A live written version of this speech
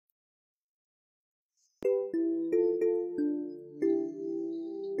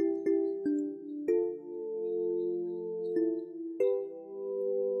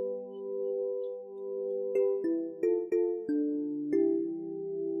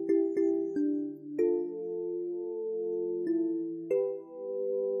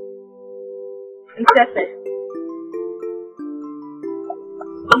Ntefe.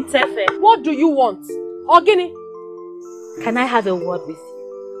 Ntefe. What do you want? Ogini? Can I have a word with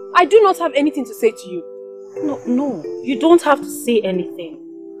you? I do not have anything to say to you. No, you don't have to say anything.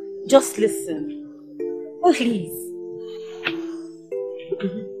 Just listen. Please.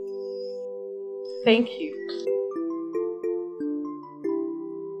 Thank you.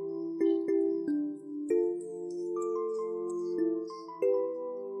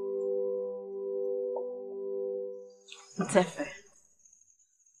 Ntefe,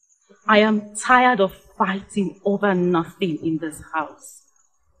 I am tired of fighting over nothing in this house.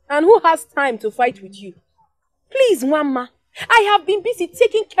 And who has time to fight with you? Please, Mama, I have been busy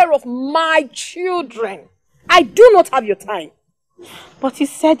taking care of my children. I do not have your time. But you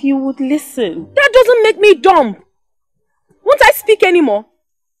said you would listen. That doesn't make me dumb. Won't I speak anymore?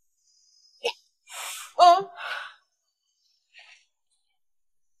 Oh.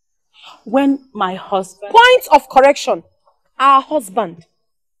 When my husband... Point of correction. Our husband.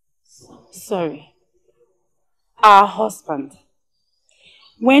 Sorry. Our husband.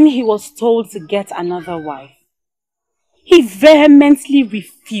 When he was told to get another wife, he vehemently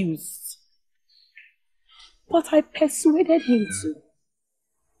refused. But I persuaded him to,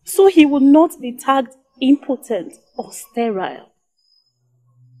 so he would not be tagged impotent or sterile.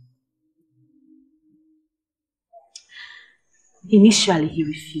 Initially he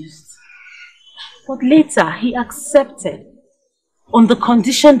refused, but later he accepted on the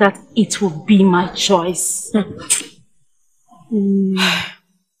condition that it would be my choice.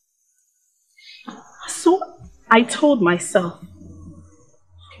 So I told myself,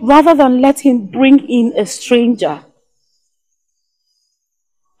 rather than let him bring in a stranger,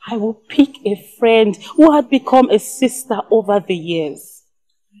 I will pick a friend who had become a sister over the years.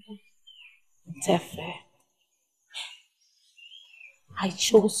 Tefe, I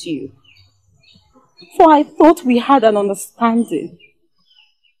chose you, for I thought we had an understanding.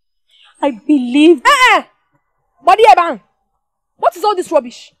 I believed... Body what is all this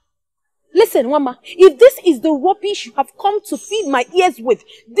rubbish? Listen, Mama, if this is the rubbish you have come to feed my ears with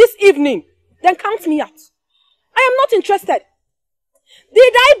this evening, then count me out. I am not interested.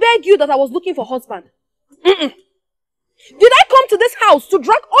 Did I beg you that I was looking for a husband? Did I come to this house to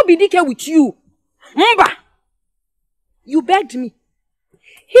drag Obidike with you? Mba! You begged me.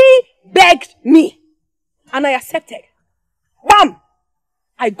 He begged me. And I accepted. Bam!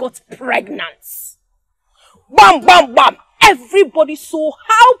 I got pregnant. Bam, bam, bam! Everybody saw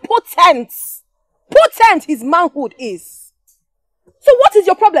how potent his manhood is. So what is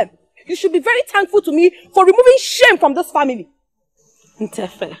your problem? You should be very thankful to me for removing shame from this family.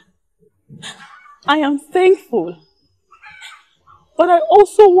 Ntefe, I am thankful. But I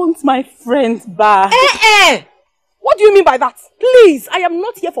also want my friend back. What do you mean by that? Please, I am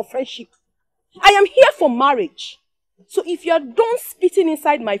not here for friendship. I am here for marriage. So if you are done spitting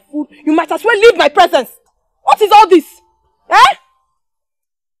inside my food, you might as well leave my presence. What is all this? Eh?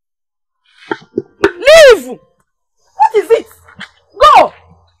 Leave! What is it? Go!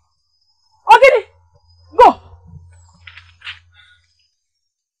 Ogini, go!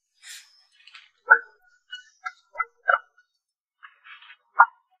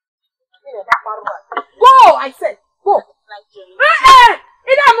 Go, I said. Go.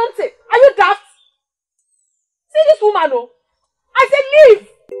 Are you daft? See this woman, oh? I said leave!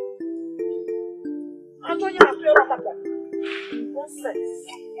 I'm telling you, I'm playing what happened. Nonsense.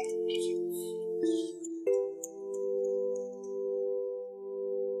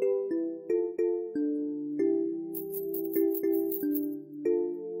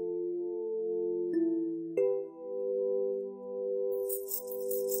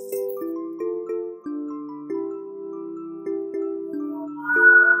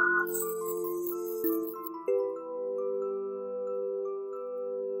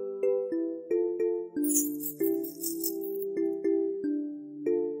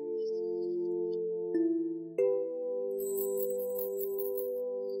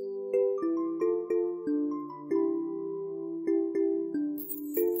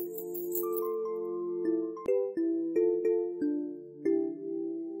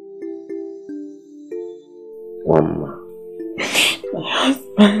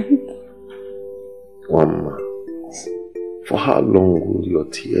 Mama, for how long will your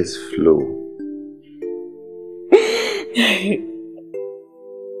tears flow?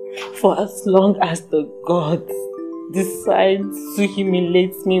 For as long as the gods decide to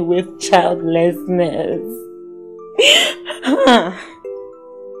humiliate me with childlessness.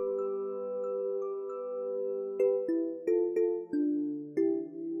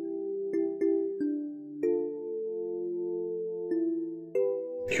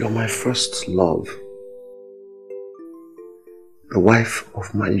 You're my first love. The wife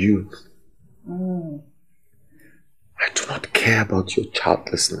of my youth. I do not care about your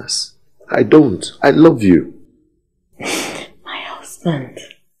childlessness. I don't. I love you. My husband,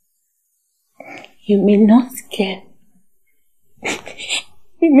 you may not care.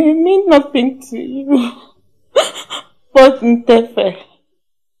 It may mean nothing to you. But Ntefe,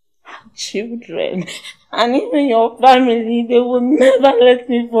 children, and even your family, they will never let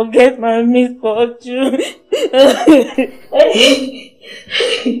me forget my misfortune.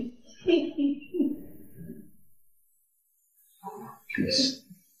 Please.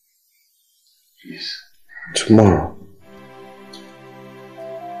 Please. Tomorrow,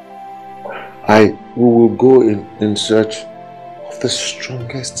 we will go in search of the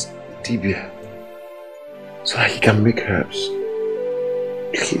strongest dibia so that he can make herbs.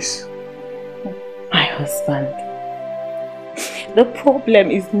 Please. My husband, the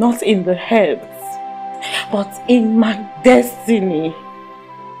problem is not in the herbs, but in my destiny.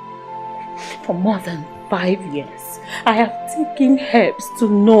 For more than 5 years, I have taken herbs to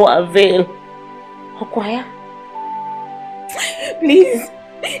no avail. Okwaya, please,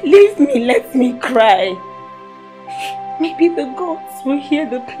 leave me, let me cry. Maybe the gods will hear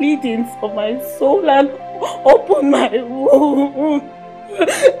the pleadings of my soul and open my womb.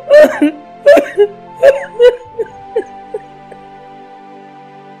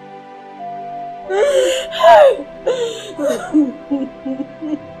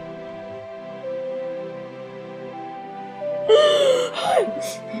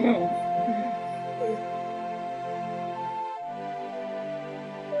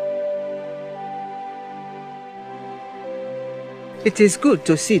 It is good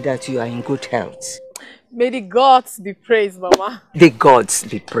to see that you are in good health. May the gods be praised, Mama. The gods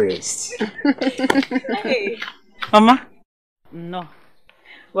be praised. Hey, Mama. No.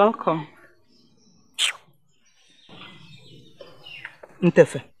 Welcome.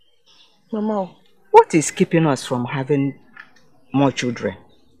 Ntefe, Mama. what is keeping us from having more children?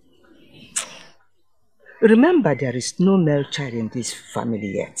 Remember, there is no male child in this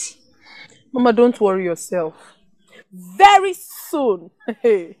family yet. Mama, don't worry yourself. Very soon,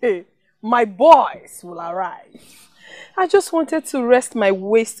 my boys will arrive. I just wanted to rest my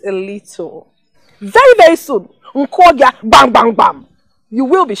waist a little. Very, very soon, Nkwogia, bam, bam, bam. You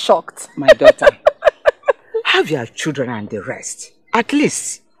will be shocked. My daughter, have your children and the rest. At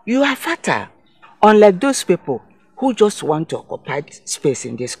least, you are fertile. Unlike those people who just want to occupy space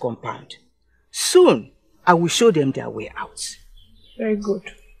in this compound. Soon, I will show them their way out. Very good.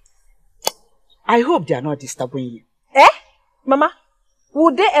 I hope they are not disturbing you. Eh? Mama,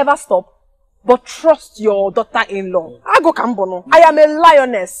 would they ever stop? But trust your daughter-in-law. Ago Kambono. I am a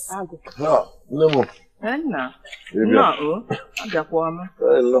lioness. Ago. No. No.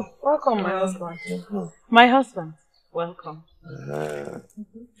 Welcome, my husband. My husband, welcome. I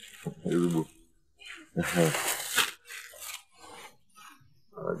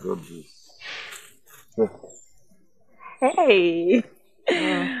got this. Hey.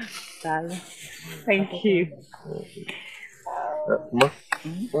 Darling. Thank you. Ma,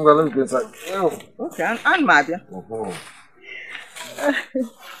 let me get inside. Okay, I'm mad.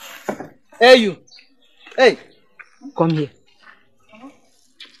 Hey, you. Hey, come here.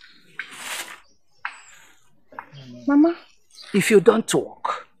 Mama, if you don't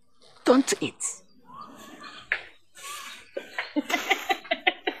talk, don't eat.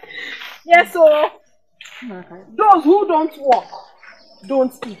 Yes, sir. Those who don't walk,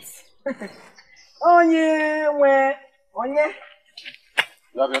 don't eat. Onye.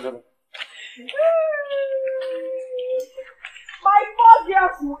 My 4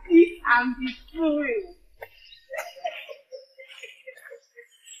 girls will eat and be full.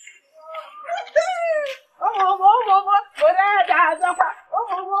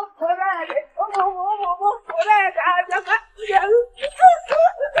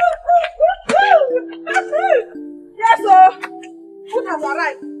 Yes, sir. Food has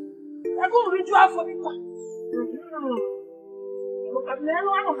arrived. I'm going to read you out for me.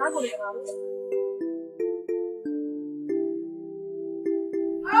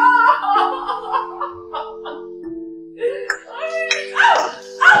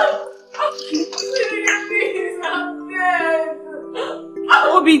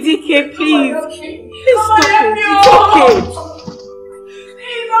 OBDK, please. Please stop it. It's okay.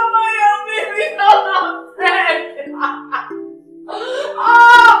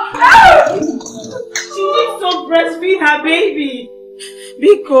 She needs to breastfeed her baby.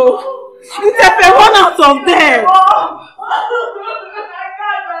 Biko, she's a run out of there.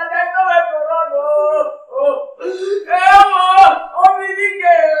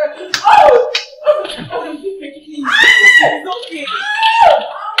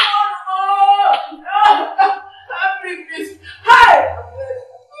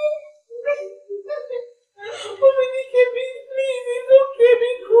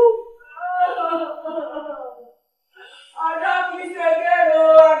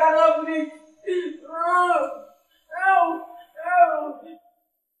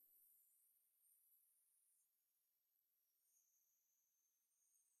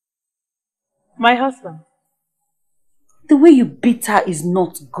 My husband, the way you beat her is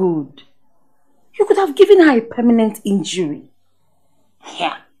not good. You could have given her a permanent injury.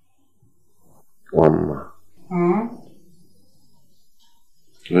 Yeah. Mama.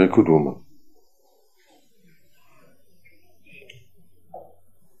 You're a good woman.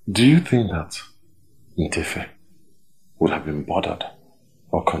 Do you think that Ntefe would have been bothered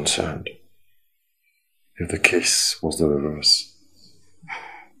or concerned if the case was the reverse?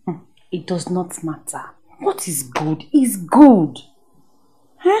 It does not matter. What is good is good.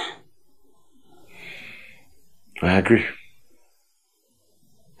 Huh? I agree.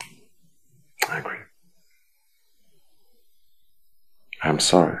 I'm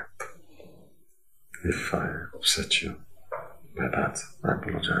sorry if I upset you by that. I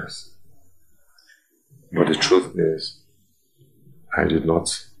apologize. But the truth is, I did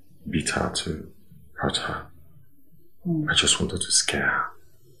not beat her to hurt her. I just wanted to scare her.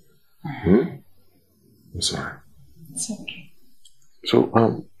 I'm sorry. It's okay. So,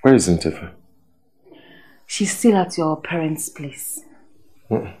 where is Ntefe? She's still at your parents' place.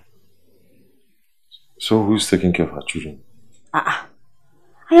 So, who's taking care of her children? I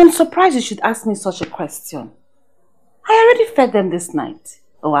am surprised you should ask me such a question. I already fed them this night.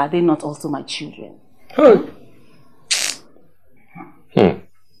 Or are they not also my children?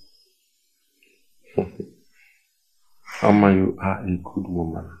 Amma, you are a good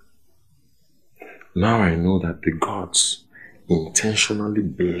woman. Now I know that the gods intentionally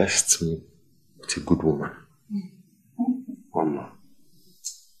blessed me with a good woman. Amma.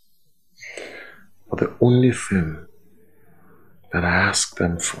 But the only thing that I ask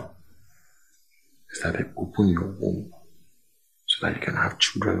them for is that they open your womb so that you can have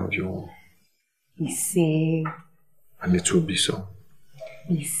children of your own. Ise. And it will be so.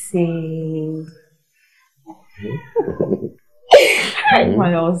 Ise.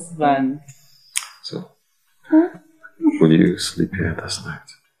 My husband. So, will you sleep here this night?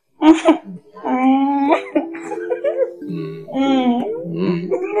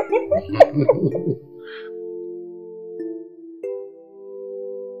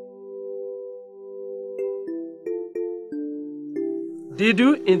 Did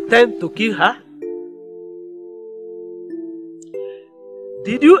you intend to kill her?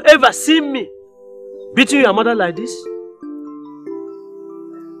 Did you ever see me beating your mother like this?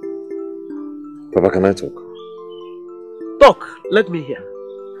 Papa, can I talk? Talk, let me hear.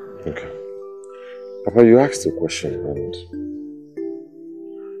 Okay. Papa, you asked a question and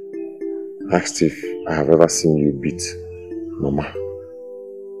asked if I have ever seen you beat Mama.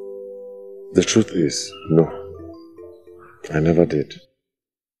 The truth is, no. I never did.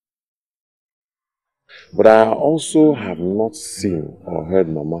 But I also have not seen or heard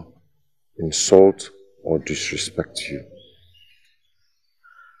Mama insult or disrespect you.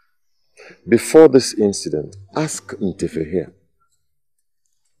 Before this incident, ask Ntefe here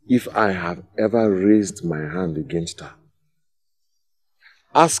if I have ever raised my hand against her.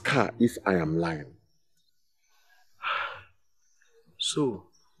 Ask her if I am lying. So,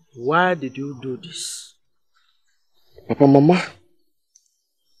 why did you do this? Papa, Mama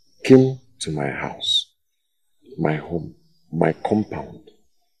came to my house, my home, my compound,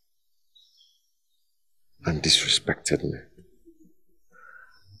 and disrespected me.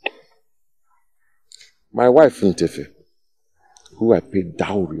 My wife, Ntefe, who I paid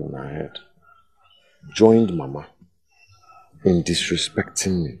dowry on her head, joined Mama in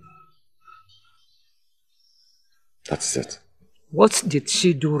disrespecting me. That's it. What did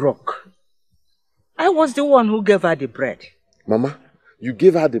she do wrong? I was the one who gave her the bread. Mama, you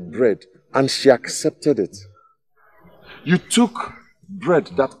gave her the bread and she accepted it. You took bread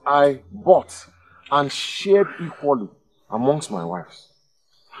that I bought and shared equally amongst my wives.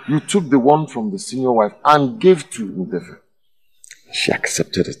 You took the one from the senior wife and gave to Ntefe. She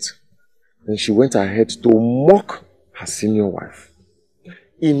accepted it. Then she went ahead to mock her senior wife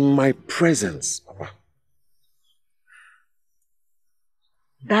in my presence, Papa.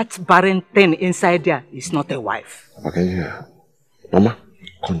 That barren thing inside there is not a wife. Papa, can you hear? Mama,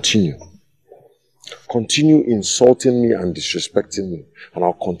 continue. Continue insulting me and disrespecting me, and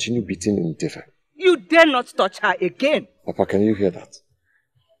I'll continue beating Ntefe. You dare not touch her again. Papa, can you hear that?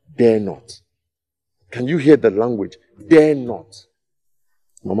 Dare not. Can you hear the language? Dare not.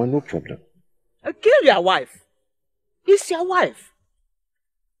 Mama, no problem. Kill your wife. It's your wife.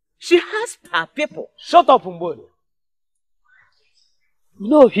 She has her people. Shut up, Mbode. You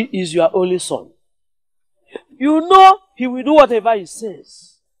know he is your only son. You know he will do whatever he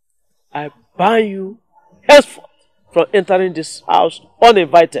says. I ban you henceforth from entering this house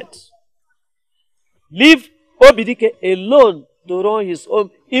uninvited. Leave Obidike alone to run his home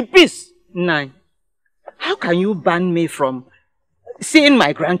in peace. Nine, how can you ban me from seeing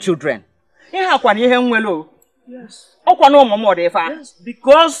my grandchildren? Yes. Yes,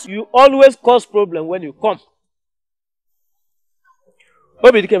 because you always cause problem when you come.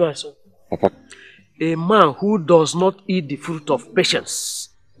 Obidike, my son. Papa. A man who does not eat the fruit of patience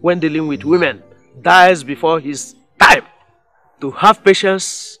when dealing with women dies before his time. To have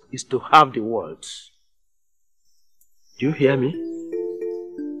patience is to have the world. Do you hear me?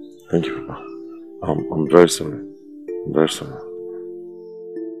 Thank you, Papa. I'm very sorry. I'm very sorry.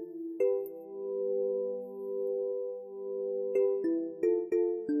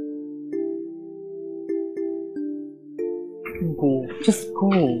 Go. Just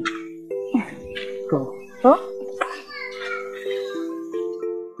go. Go. Huh?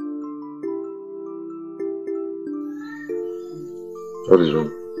 What is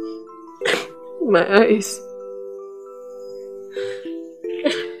wrong? My eyes.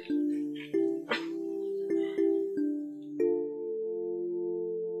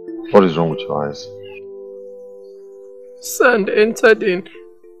 What is wrong with your eyes? Sand entered in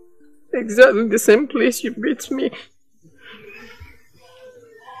exactly the same place you beat me.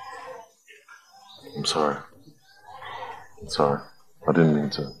 I'm sorry. I'm sorry. I didn't mean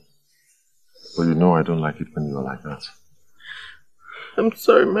to. But you know I don't like it when you're like that. I'm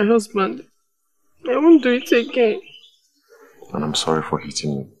sorry, my husband. I won't do it again. And I'm sorry for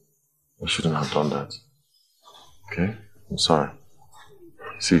hitting you. I shouldn't have done that. Okay? I'm sorry.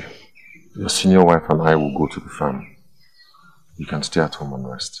 See, your senior wife and I will go to the farm. You can stay at home and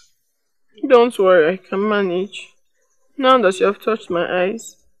rest. Don't worry, I can manage. Now that you have touched my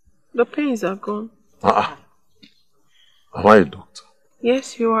eyes, the pains are gone. Am I a doctor?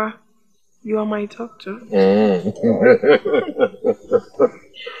 Yes, you are. You are my doctor.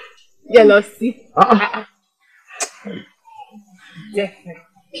 Jealousy. Yeah.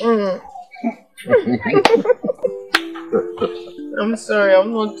 I'm sorry,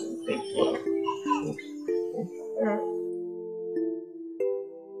 I'm not.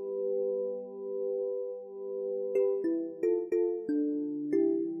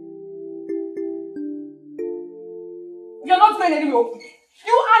 You're not going anywhere.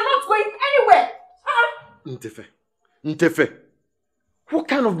 You are not going anywhere. Ntefe, what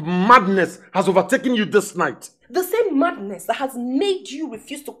kind of madness has overtaken you this night? The same madness that has made you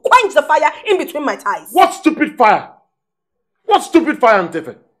refuse to quench the fire in between my thighs. What stupid fire? What stupid fire,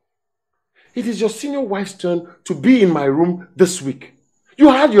 Ntefe? It is your senior wife's turn to be in my room this week. You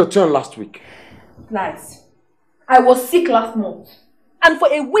had your turn last week. Nice. I was sick last month. And for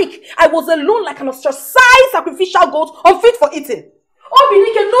a week, I was alone like an ostracized sacrificial goat unfit for eating.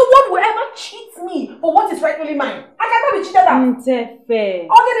 Obinike, no one will ever cheat me for what is rightfully mine. I cannot be cheated out. Ntefe.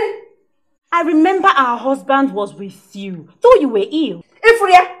 Ordinary. I remember our husband was with you, though you were ill.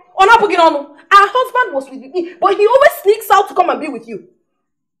 Ifria, our husband was with me, but he always sneaks out to come and be with you.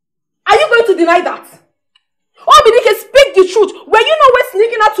 Are you going to deny that? Obinike, speak the truth. Were you nowhere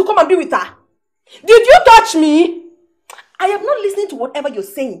sneaking out to come and be with her? Did you touch me? I am not listening to whatever you're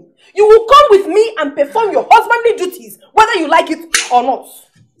saying. You will come with me and perform your husbandly duties, whether you like it or not.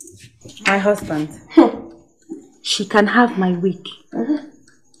 My husband. She can have my week.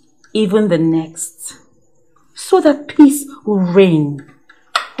 Even the next. So that peace will reign.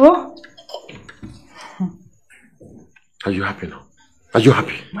 Oh? Are you happy now? Are you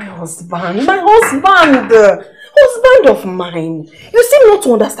happy? My husband. Husband of mine. You seem not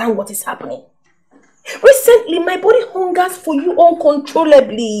to understand what is happening. Recently, my body hungers for you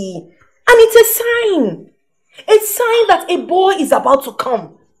uncontrollably. And it's a sign. A sign that a boy is about to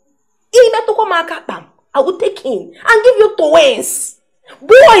come. I will take him and give you twins.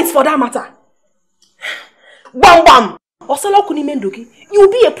 Boys for that matter. Bam bam. You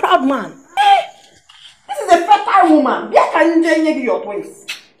will be a proud man. This is a fertile woman. Where can you give your twins?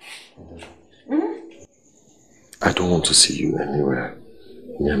 I don't want to see you anywhere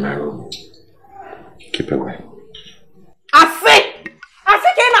near my room. Keep away. Afi!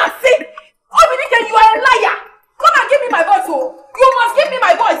 Obinike, you are a liar! Come and give me my voice, oh! You must give me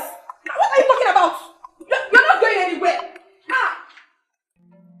my voice! What are you talking about? You're not going anywhere!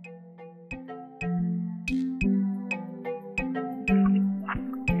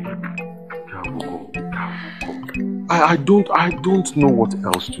 I don't know what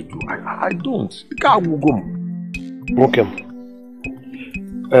else to do. I don't. Okay.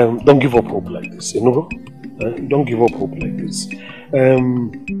 Don't give up hope like this, you know? Don't give up hope like this.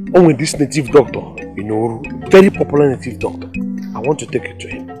 Only this native doctor, you know, very popular native doctor. I want to take you to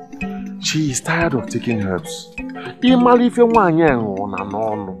him. She is tired of taking herbs. If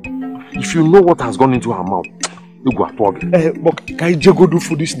you know what has gone into her mouth, But can I just go do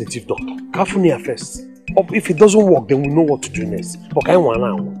for this native doctor? Careful first. If it doesn't work, then we know what to do next. But can I want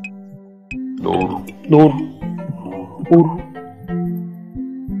now? No.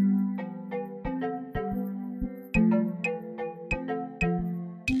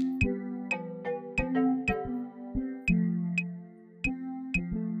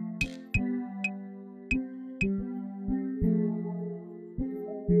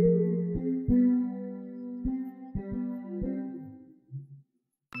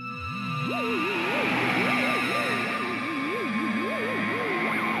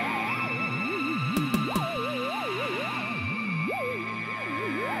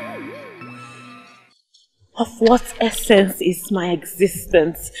 Of what essence is my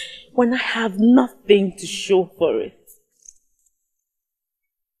existence when I have nothing to show for it?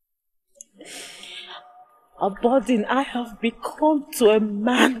 A burden I have become to a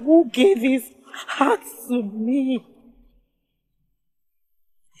man who gave his heart to me.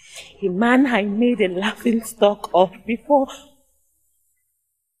 A man I made a laughing stock of before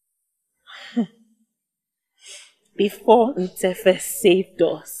Ntefe saved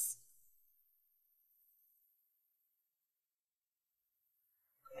us.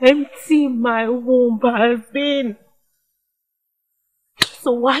 Empty my womb has been.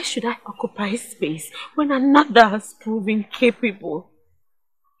 So why should I occupy space when another has proven capable?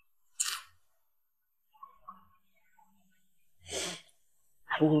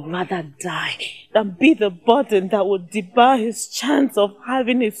 I would rather die than be the burden that would debar his chance of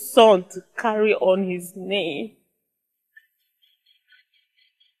having a son to carry on his name.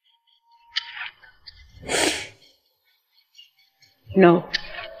 No.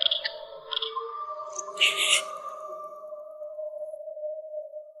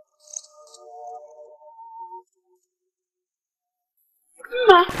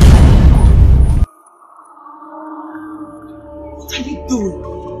 Ma! What are you doing?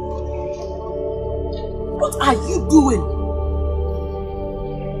 What are you doing?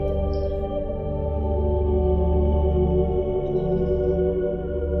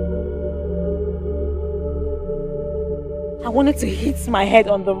 I wanted to hit my head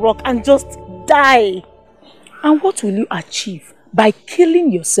on the rock and just die. And what will you achieve by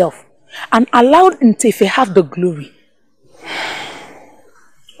killing yourself and allowing Ntefe have the glory?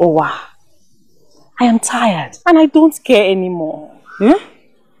 Oh wow. I am tired and I don't care anymore.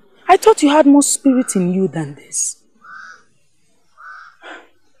 I thought you had more spirit in you than this.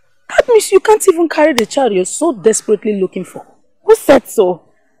 That means you can't even carry the child you're so desperately looking for. Who said so?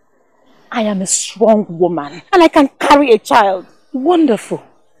 I am a strong woman and I can carry a child. Wonderful.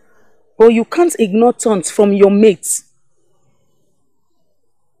 But you can't ignore taunts from your mates.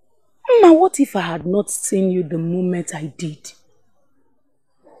 Now what if I had not seen you the moment I did?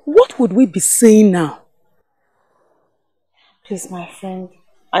 What would we be saying now? Please, my friend,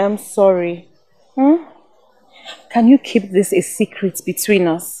 I am sorry. Can you keep this a secret between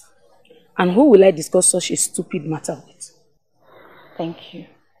us? And who will I discuss such a stupid matter with? Thank you.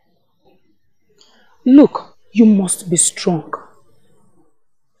 Look, you must be strong.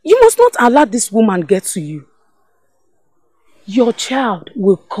 You must not allow this woman get to you. Your child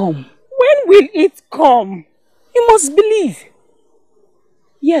will come. When will it come? You must believe.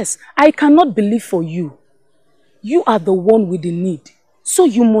 Yes, I cannot believe for you. You are the one with the need. So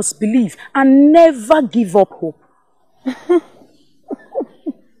you must believe and never give up hope.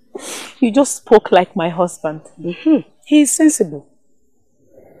 You just spoke like my husband. He is sensible.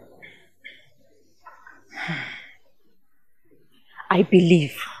 I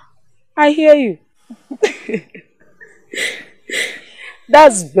believe. I hear you.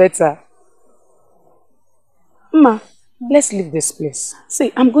 That's better. Ma, let's leave this place.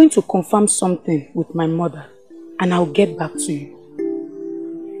 See, I'm going to confirm something with my mother and I'll get back to you.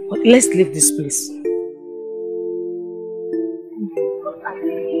 But let's leave this place.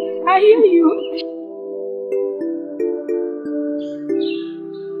 I hear you.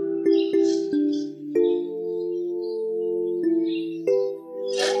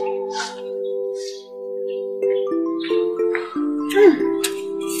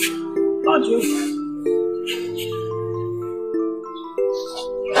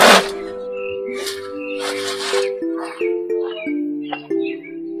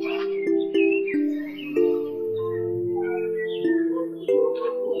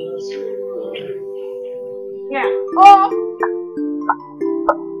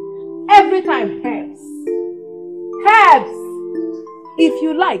 Every time herbs. Herbs! If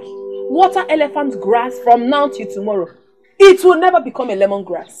you like, water elephant grass from now till tomorrow. It will never become a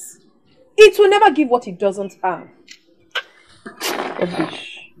lemongrass. It will never give what it doesn't have.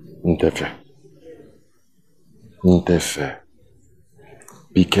 Ntefe, Ntefe,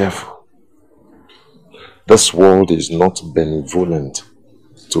 be careful. This world is not benevolent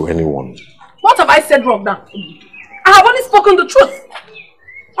to anyone. What have I said wrong now? I have only spoken the truth.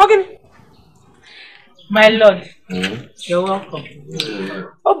 Okay. My lord, you're welcome.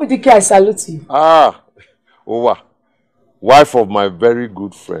 Obidike, I salute you. Ah, Owa, wife of my very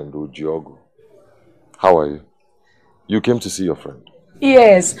good friend Ojiogo. How are you? You came to see your friend?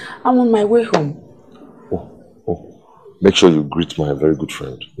 Yes, I'm on my way home. Oh. Make sure you greet my very good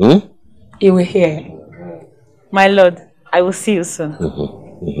friend. Hmm? You will hear. My lord, I will see you soon.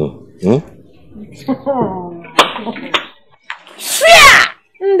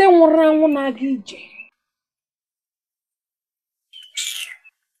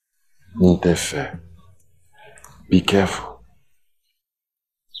 Ntefe, be careful.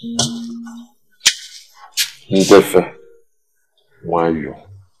 Ntefe, Nwayo.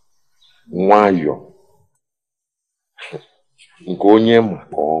 Nkonye ma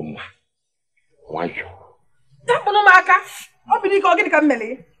oma. Nwayo.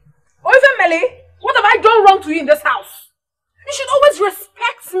 What have I done wrong to you in this house? You should always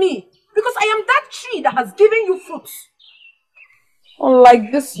respect me because I am that tree that has given you fruits.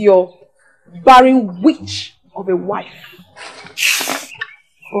 Unlike this, your barren witch of a wife.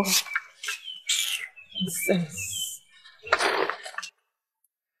 Oh, nonsense.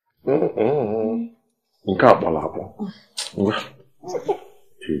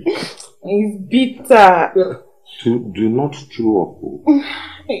 It's bitter. Do not throw up.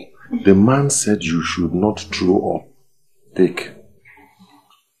 The man said you should not throw up. Take.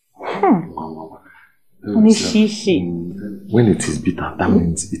 When it is bitter, that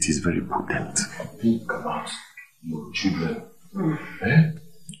means it is very potent. Think about your children.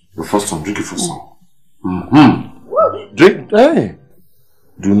 The first one, drink it first one. Drink. Hey.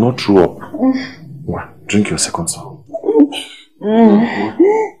 Do not throw up. What? Drink your second one.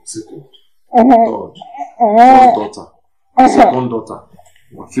 Second. Third. First daughter. Second daughter.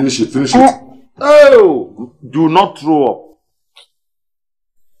 Finish it. Oh! Do not throw up.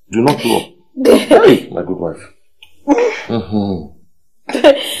 Do not throw up. Hey, my good wife.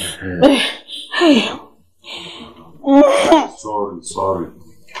 Sorry.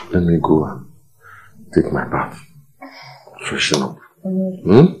 Let me go and take my bath. Freshen up.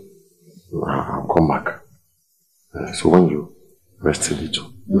 I'll come back. So when you rest a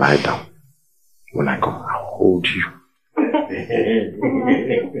little, lie down. When I come, I'll hold you.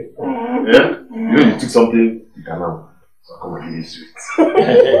 Yeah? You took something, you can have. So come and give you sweet.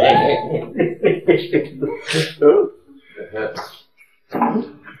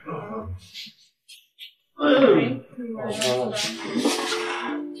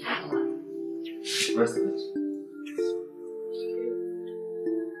 Rest a little.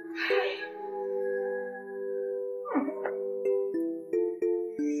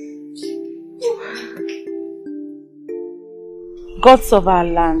 Gods of our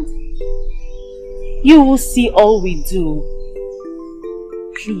land, you will see all we do.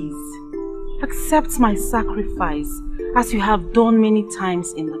 Please, accept my sacrifice as you have done many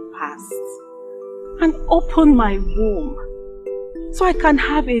times in the past. And open my womb so I can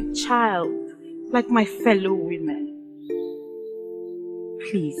have a child like my fellow women.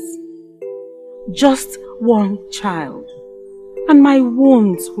 Please, just one child and my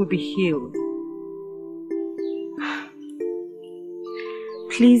wounds will be healed.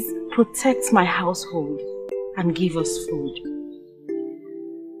 Please protect my household and give us food.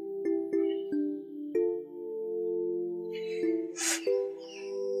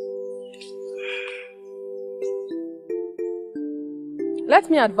 Let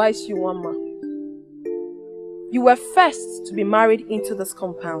me advise you, Wamma. You were first to be married into this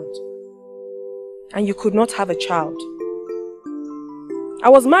compound, and you could not have a child. I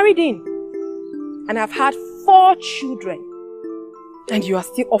was married in, and I've had 4 children, and you are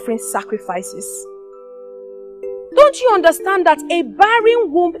still offering sacrifices. Don't you understand that a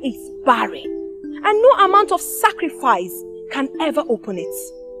barren womb is barren, and no amount of sacrifice can ever open it?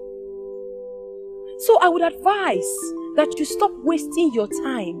 So I would advise that you stop wasting your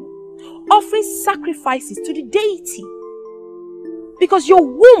time offering sacrifices to the deity, because your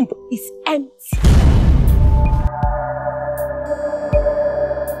womb is empty.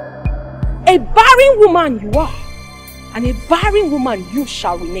 A barren woman you are, and a barren woman you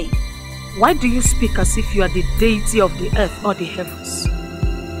shall remain. Why do you speak as if you are the deity of the earth or the heavens?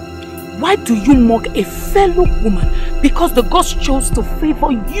 Why do you mock a fellow woman because the gods chose to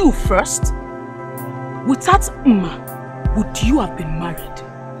favor you first? Without Umma, would you have been married?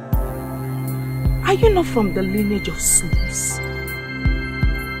 Are you not from the lineage of slaves?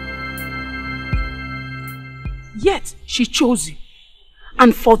 Yet she chose you.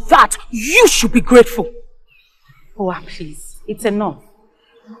 And for that, you should be grateful. Oh, please. It's enough.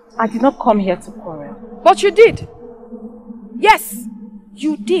 I did not come here to quarrel. But you did. Yes,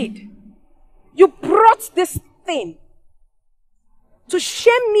 you did. You brought this thing to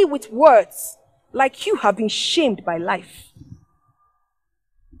shame me with words like you have been shamed by life.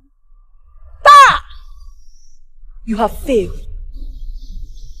 Ta! You have failed.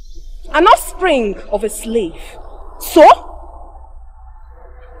 An offspring of a slave. So,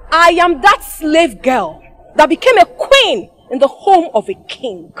 I am that slave girl that became a queen in the home of a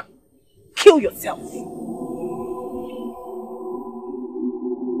king. Kill yourself.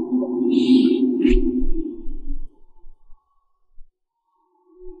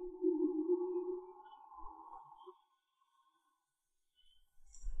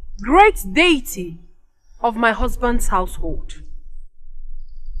 Great deity of my husband's household,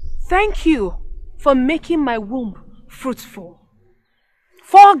 thank you for making my womb fruitful.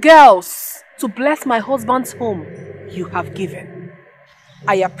 4 girls to bless my husband's home you have given.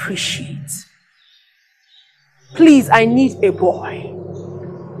 I appreciate. Please, I need a boy.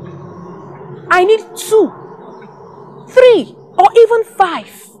 I need 2, 3, or even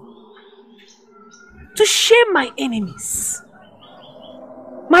 5 to shame my enemies.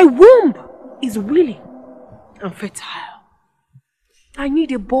 My womb is willing and fertile. I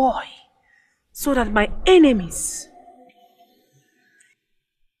need a boy so that my enemies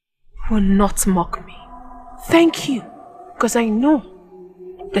will not mock me. Thank you, because I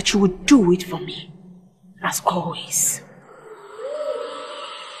know that you would do it for me, as always.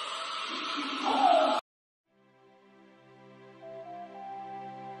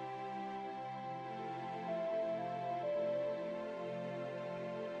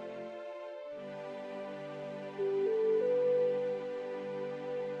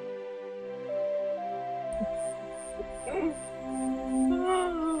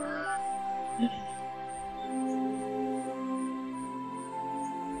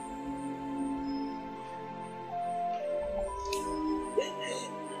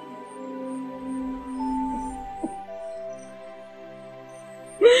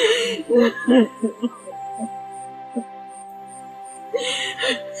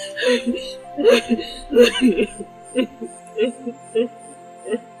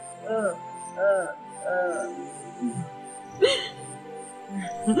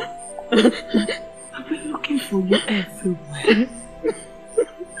 I've been looking for you everywhere.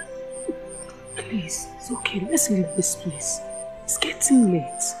 Please, it's okay. Let's leave this place. It's getting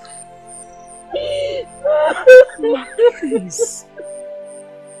late. Ma, please.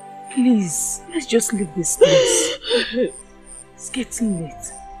 Please, let's just leave this place. It's getting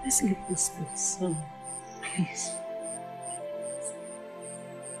late. Let's leave this place. Please.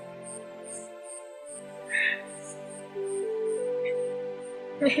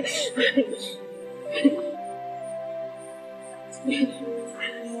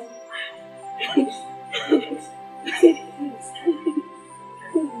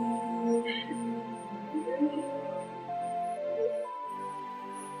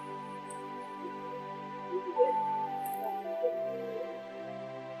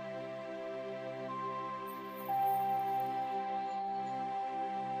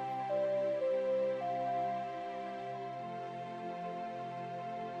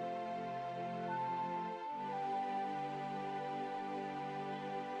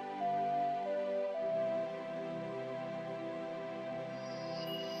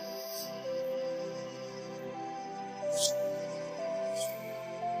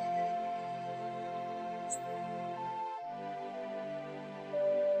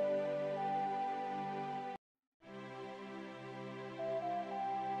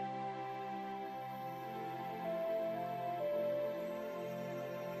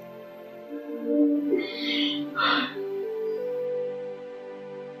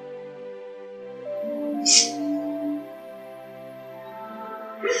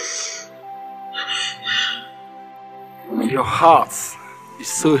 Your heart is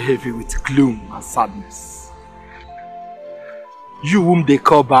so heavy with gloom and sadness. You whom they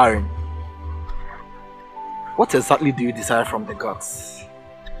call barren, what exactly do you desire from the gods?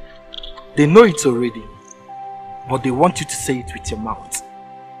 They know it already, but they want you to say it with your mouth.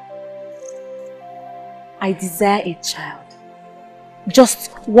 I desire a child.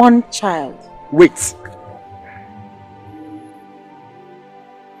 Just one child. Wait.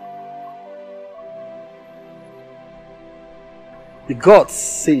 The gods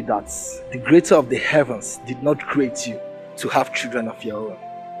say that the creator of the heavens did not create you to have children of your own,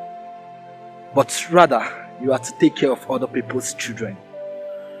 but rather you are to take care of other people's children.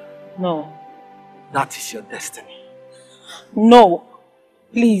 No, That is your destiny. No.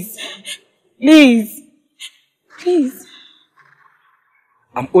 Please. Please. Please.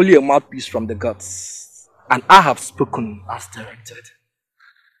 I'm only a mouthpiece from the gods, and I have spoken as directed.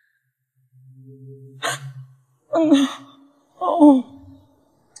 Oh.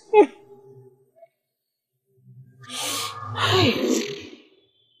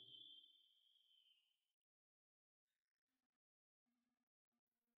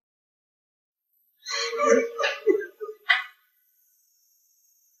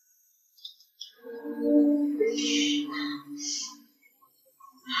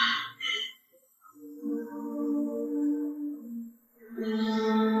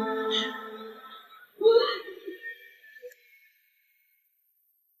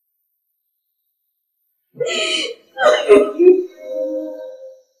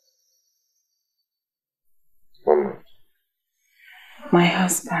 Mama. My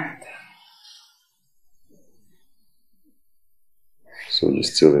husband. So you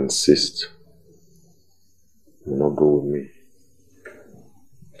still insist you will not go with me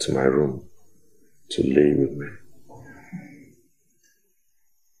to my room to lay with me?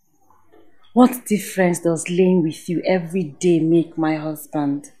 What difference does laying with you every day make, my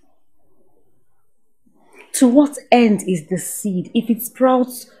husband? To what end is the seed if it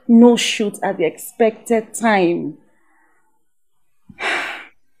sprouts no shoot at the expected time?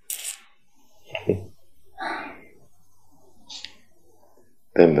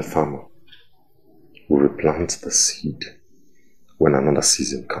 Then the farmer will replant the seed when another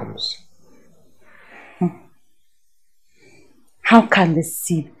season comes. How can the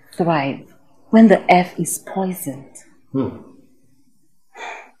seed thrive when the earth is poisoned?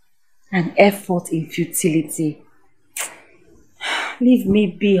 An effort in futility. Leave me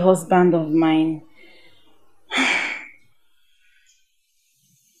be, husband of mine.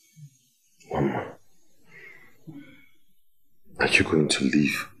 Mama, are you going to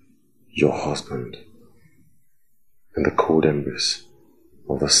leave your husband in the cold embers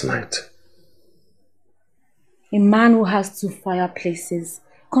of this night? A man who has 2 fireplaces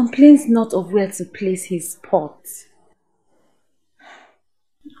complains not of where to place his pot.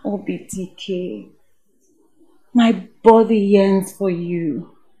 Oh, BTK, my body yearns for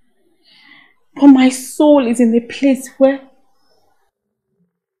you, but my soul is in a place where...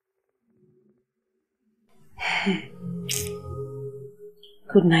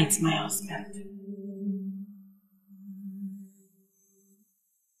 Good night, my husband.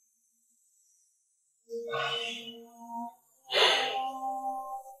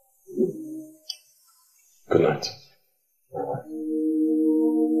 Good night.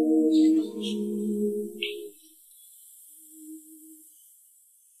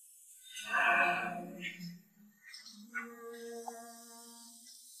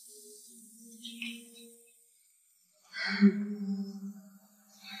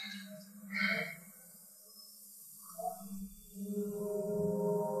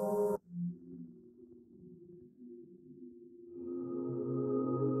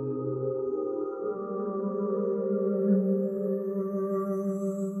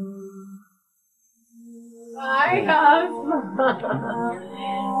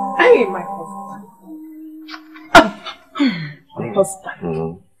 Hey, my husband. My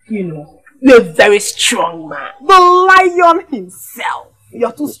husband. You know, you're a very strong man. The lion himself.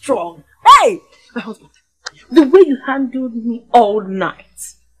 You're too strong. Hey, my husband. The way you handled me all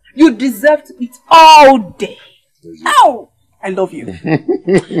night, you deserve to eat all day. Oh, I love you.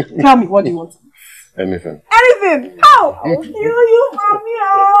 Tell me, what do you want? Anything. Anything. Oh, I'll kill you for me.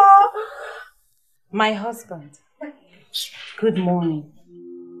 Oh. My husband, good morning.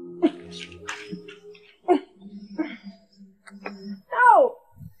 Oh.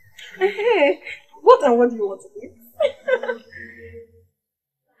 Hey, what and what do you want to eat?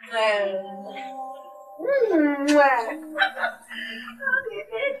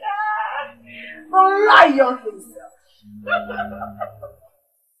 Lion himself.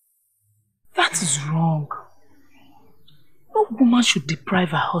 That is wrong. No woman should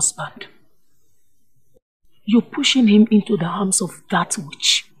deprive her husband. You're pushing him into the arms of that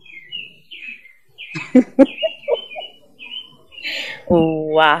witch. Oh,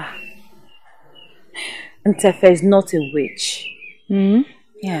 wow. Ntefe is not a witch.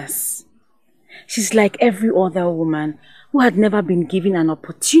 Yes. She's like every other woman who had never been given an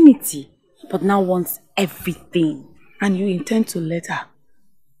opportunity, but now wants everything. And you intend to let her?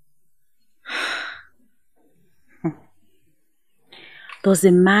 Does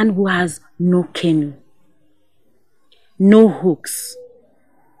a man who has no canoe, no hooks,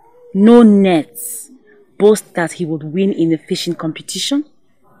 no nets boast that he would win in a fishing competition?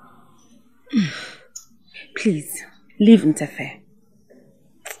 Please, leave Ntefe.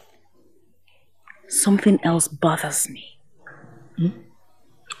 Something else bothers me.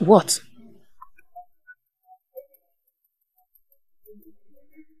 What?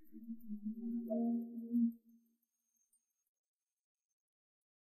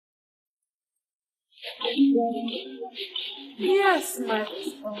 Yes, my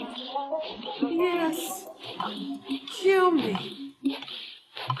husband. Yes. Kill me.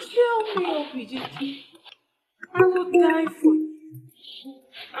 Kill me, Obidike. I will die for you.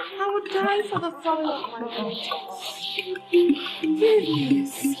 I will die for the father of my daughters. Give me a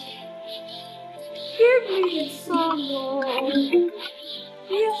son. Give me a son, Lord.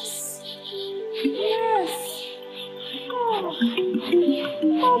 Yes. Yes. Oh.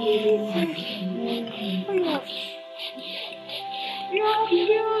 Obidike. Oh, yes. You have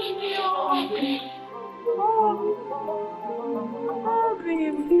killed me, oh. Oh,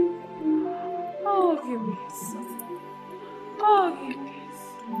 baby. Oh, give me a son. Oh, give me a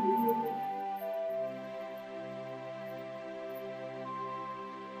son.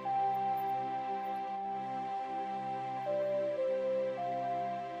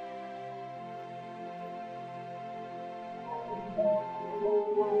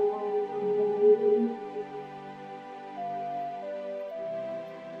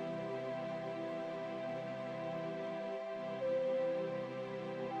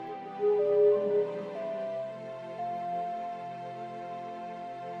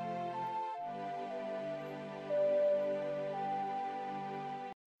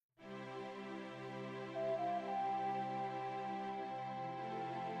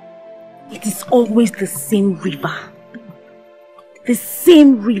 It is always the same river. The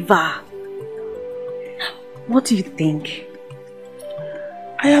same river. What do you think?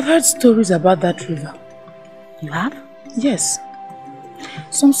 I have heard stories about that river. You have? Yes.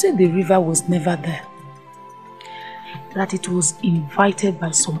 Some say the river was never there. That it was invited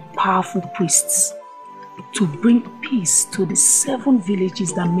by some powerful priests to bring peace to the 7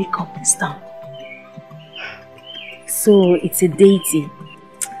 villages that make up this town. So it's a deity?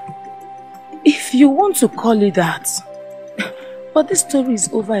 If you want to call it that. But this story is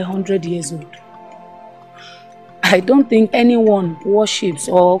over 100 years old. I don't think anyone worships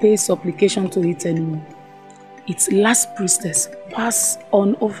or pays supplication to it anymore. Its last priestess passed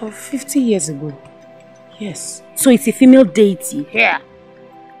on over 50 years ago. Yes. So it's a female deity? Yeah.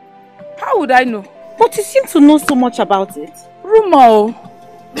 How would I know? But you seem to know so much about it. Rumor.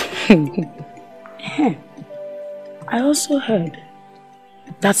 I also heard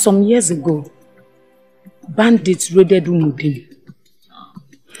that some years ago, bandits raided Umudin.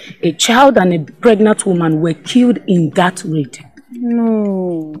 A child and a pregnant woman were killed in that raid.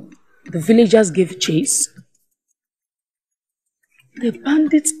 No. The villagers gave chase. The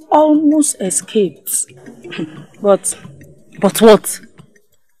bandits almost escaped. But what?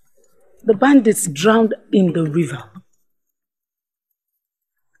 The bandits drowned in the river.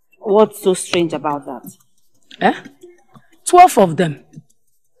 What's so strange about that? 12 of them.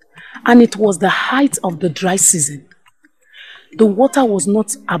 And it was the height of the dry season. The water was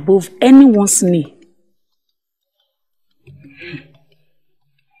not above anyone's knee.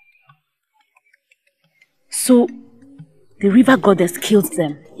 So, the river goddess killed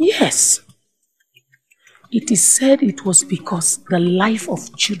them? Yes. It is said it was because the life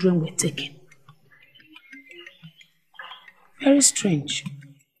of children were taken. Very strange.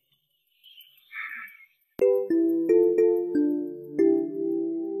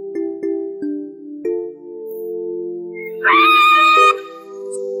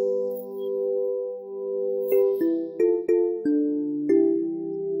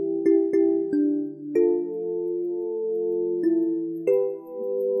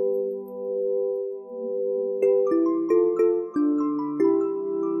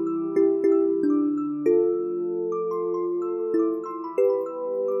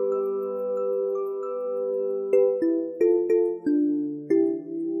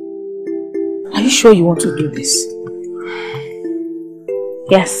 Are you sure you want to do this?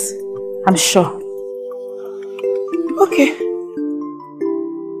 Yes, I'm sure. Okay.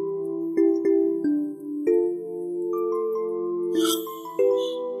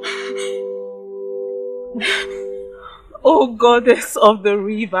 Oh, goddess of the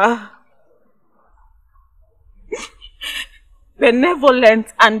river, benevolent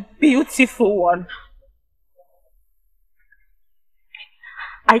and beautiful one,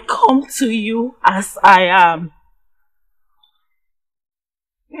 I come to you as I am.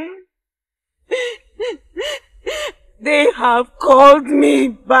 They have called me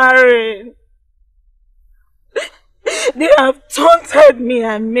barren. They have taunted me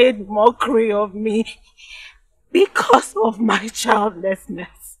and made mockery of me. because of my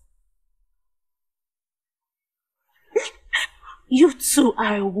childlessness. You too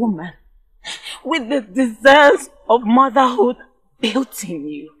are a woman with the desires of motherhood built in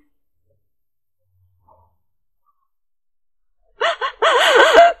you.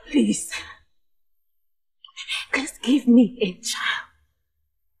 Please give me a child.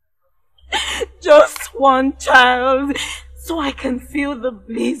 Just one child, so I can feel the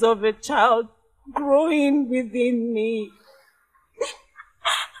bliss of a child growing within me.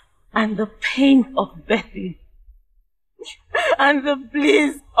 And the pain of birthing. And the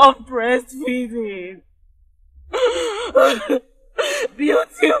bliss of breastfeeding.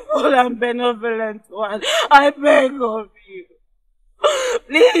 Beautiful and benevolent one, I beg of you.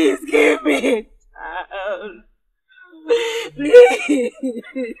 Please give me a child. Please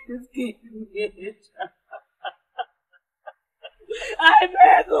give me a child. I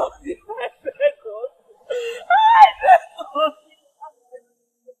beg of you. I beg of you. I beg of you.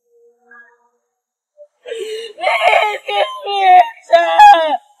 Please give me a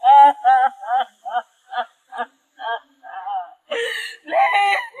child.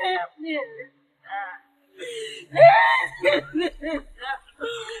 Please give me a child. Please give me a child.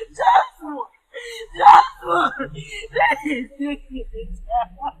 Just one. Just one. Please give me a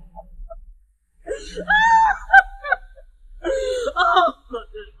child. Oh,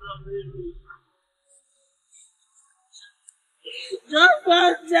 just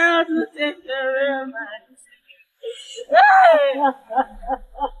one child to take care of my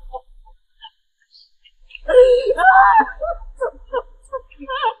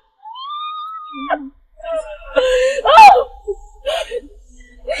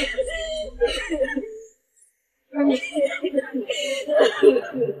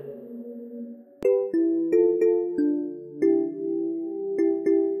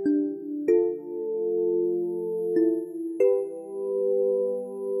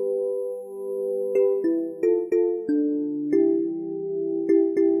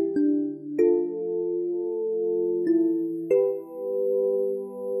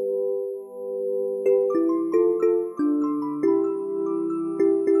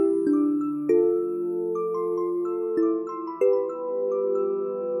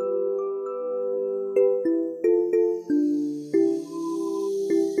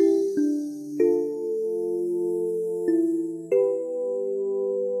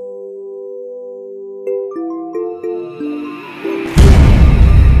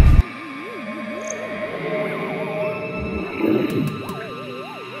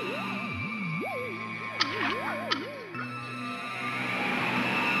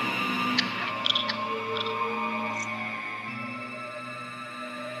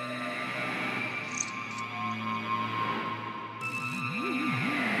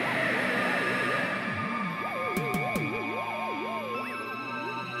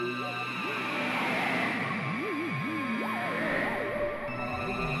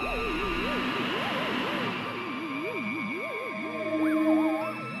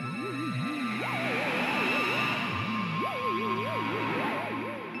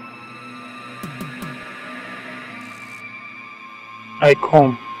I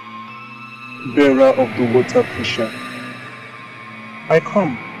come, bearer of the water pusher. I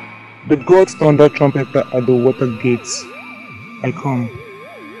come, the God's thunder trumpeter at the water gates. I come,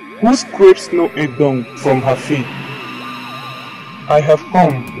 who scrapes no egg dung from her feet. I have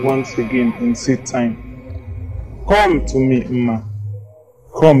come once again in seed time. Come to me, Mma.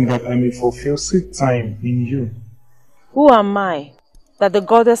 Come that I may fulfill seed time in you. Who am I that the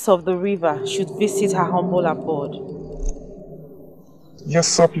goddess of the river should visit her humble abode? Your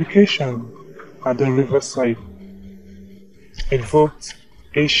supplication at the riverside evoked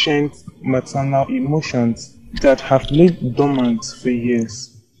ancient maternal emotions that have laid dormant for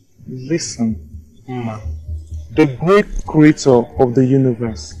years. Listen, Mma. The great creator of the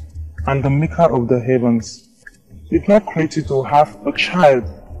universe and the maker of the heavens did not create you to have a child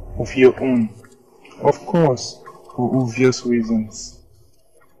of your own, of course, for obvious reasons.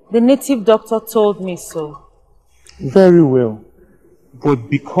 The native doctor told me so. Very well. But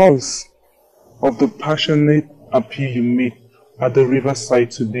because of the passionate appeal you made at the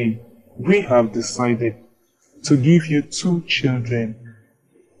riverside today, we have decided to give you 2 children,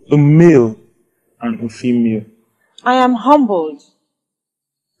 a male and a female. I am humbled,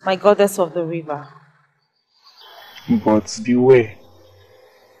 my goddess of the river. But beware,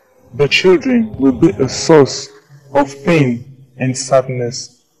 the children will be a source of pain and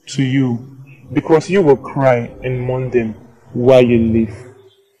sadness to you, because you will cry and mourn them while you live.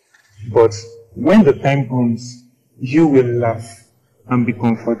 But when the time comes, you will laugh and be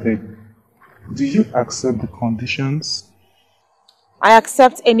comforted. Do you accept the conditions? I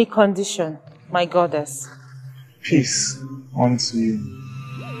accept any condition, my goddess. Peace unto you.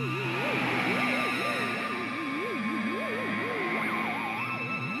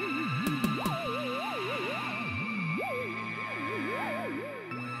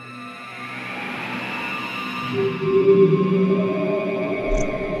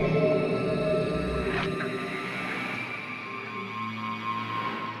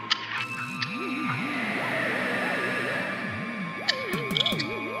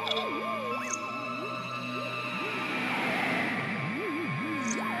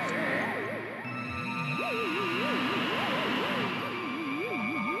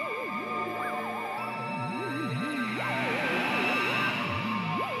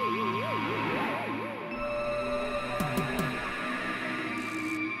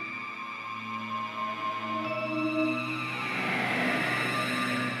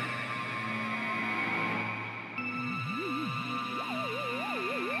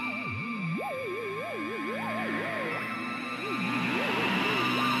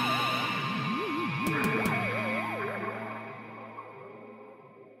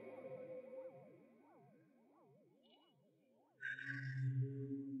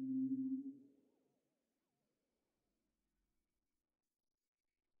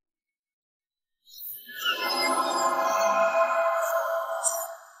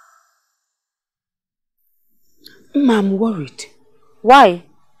 I'm worried. Why?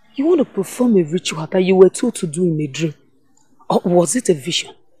 You want to perform a ritual that you were told to do in a dream? Or was it a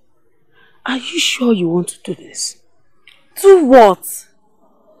vision? Are you sure you want to do this? Do what?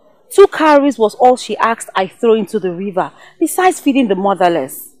 2 cowries was all she asked I throw into the river, besides feeding the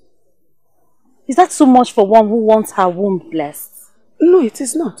motherless. Is that so much for one who wants her womb blessed? No, it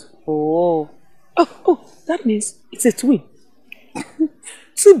is not. Oh. Oh, that means it's a twin.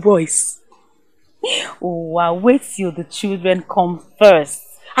 2 boys. Oh, I'll wait till the children come first.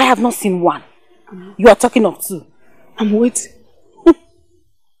 I have not seen one. You are talking of 2. I'm waiting.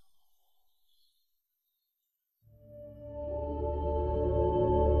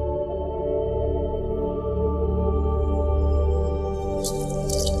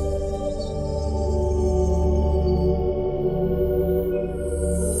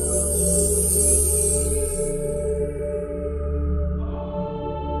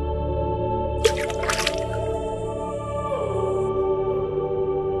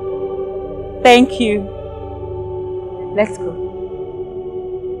 Thank you. Let's go.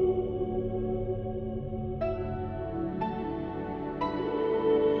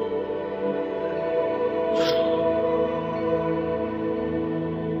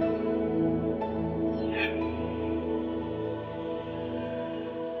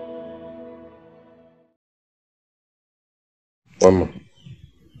 Mama.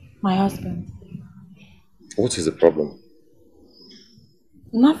 My husband. What is the problem?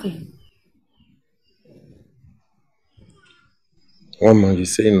 Nothing. Mama, you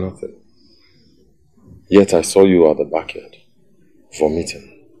say nothing. Yet I saw you at the backyard,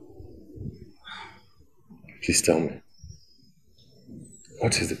 vomiting. Please tell me.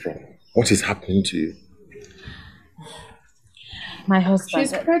 What is the problem? What is happening to you? My husband.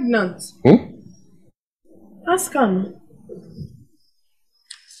 She's pregnant. Ask her.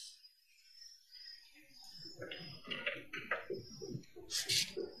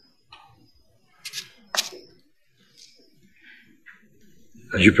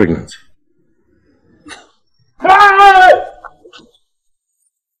 Are you pregnant? Hey!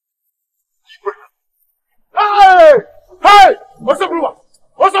 Hey! Hey! What's up, everyone?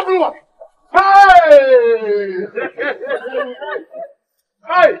 What's up, everyone? Hey!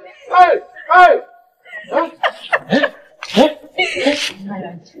 Hey! Hey! Hey!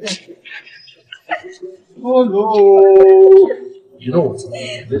 Oh no! You know what?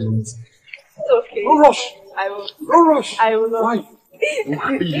 Okay. No rush. I will. No rush. I will not. Why?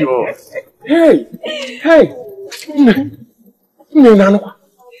 Why you? Hey! Hey! No.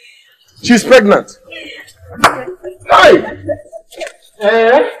 She's pregnant. Hey!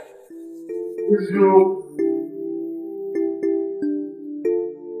 Eh? Is you?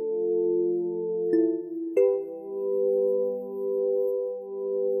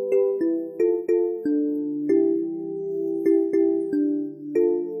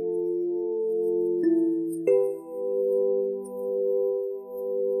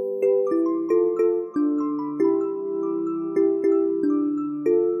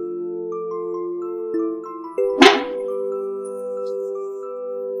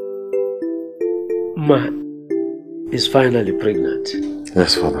 Ma is finally pregnant.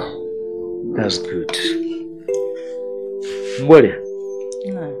 Yes, Father. That's good. Moria,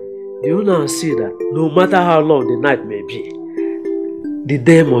 Do you now see that no matter how long the night may be, the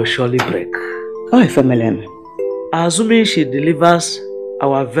day must surely break? Oh, family. Assuming she delivers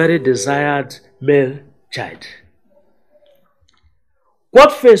our very desired male child.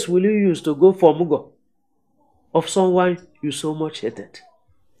 What face will you use to go for Mugo of someone you so much hated?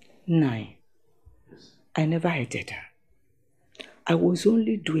 No, I never hated her. I was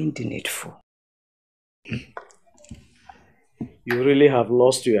only doing the needful. You really have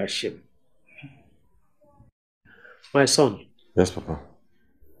lost your shame. My son. Yes, Papa.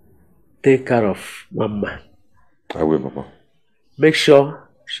 Take care of Mama. I will, Papa. Make sure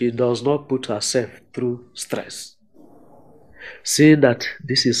she does not put herself through stress. Seeing that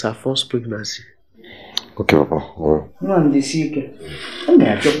this is her first pregnancy. Okay, Papa. I will.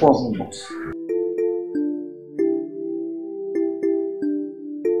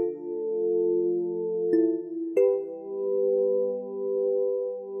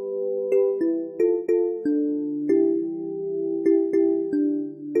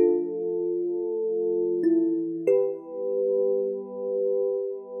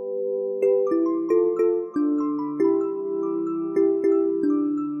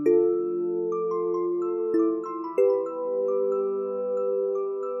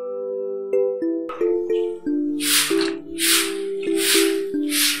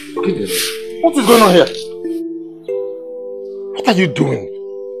 What is going on here? What are you doing?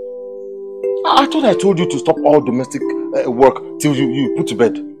 I thought I told you to stop all domestic work till you put to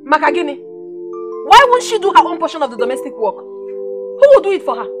bed. Makagini, why won't she do her own portion of the domestic work? Who will do it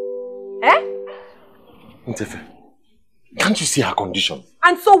for her? Eh? Ntefe, can't you see her condition?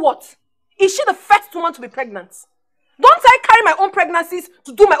 And so what? Is she the first woman to be pregnant? Don't I carry my own pregnancies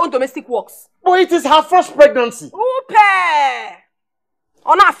to do my own domestic works? But it is her first pregnancy. Upe!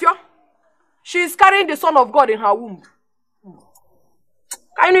 Onafio, she is carrying the Son of God in her womb.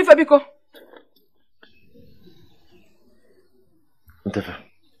 Can you know Fabiko? Ntefe,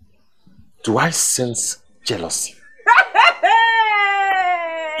 do I sense jealousy?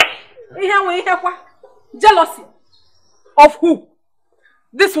 Jealousy? Of who?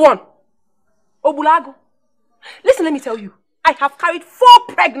 This one. Obulago. Listen, let me tell you. I have carried 4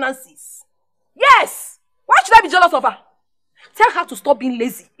 pregnancies. Yes! Why should I be jealous of her? Tell her to stop being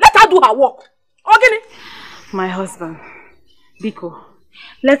lazy. Let her do her work. Okay? My husband, Biko,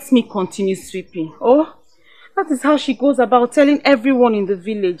 let me continue sweeping. Oh, that is how she goes about telling everyone in the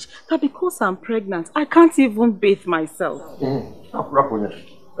village that because I'm pregnant, I can't even bathe myself.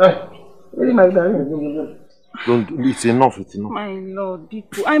 It's enough, it's enough. My Lord,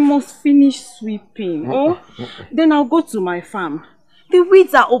 Biko, I must finish sweeping. Oh, then I'll go to my farm. The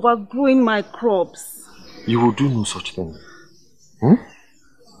weeds are overgrowing my crops. You will do no such thing.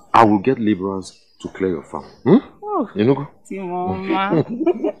 I will get laborers to clear your farm. Oh, you know?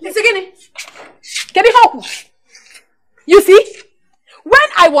 You see, when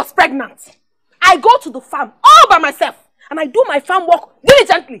I was pregnant, I go to the farm all by myself and I do my farm work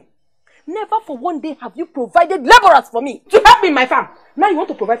diligently. Never for one day have you provided laborers for me to help me in my farm. Now you want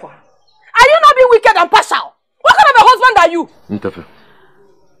to provide for her. Are you not being wicked and partial? What kind of a husband are you?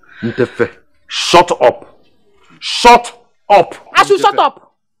 Ntefe, shut up. Shut up. I should shut up.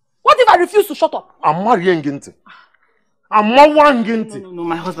 What if I refuse to shut up? I'm marrying Ginti. No,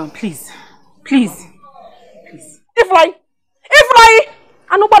 my husband, please. Please. Iflai.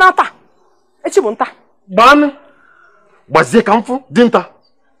 Anu banata. Echibunta. Ban. Bazie kamfu. Dinta.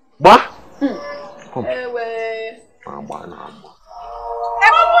 Ba. Come. If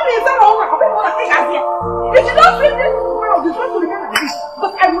you don't sleep this tomorrow, this one will remain like this.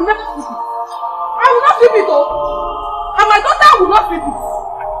 But I will not sleep it. I will not sleep it, oh. And my daughter will not sleep it.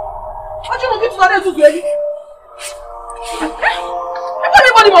 What you want to do to Eddie?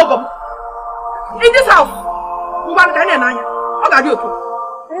 Everybody welcome. In this house. You want to get an anya. What are you doing?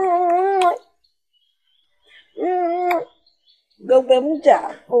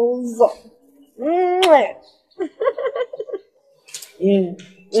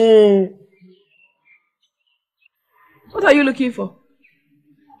 What are you looking for?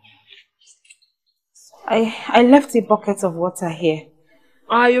 I left a bucket of water here.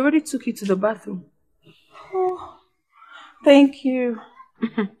 I already took it to the bathroom. Oh, thank you.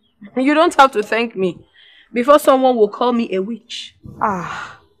 You don't have to thank me. Before someone will call me a witch.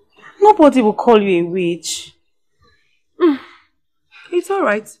 Nobody will call you a witch. It's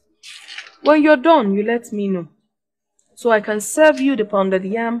alright. When you're done, you let me know. So I can serve you the pounded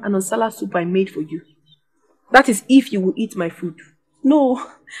yam and onsala soup I made for you. That is if you will eat my food. No,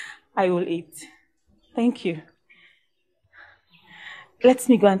 I will eat. Thank you. Let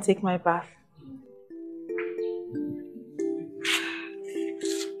me go and take my bath.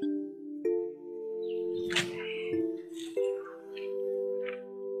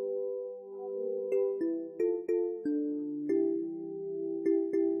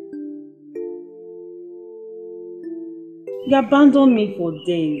 You abandoned me for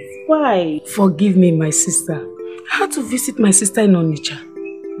days. Why? Forgive me, my sister. I had to visit my sister in Onitsha.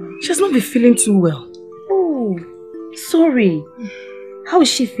 She has not been feeling too well. Oh, sorry. How is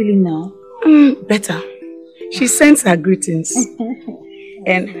she feeling now? Better. She sends her greetings.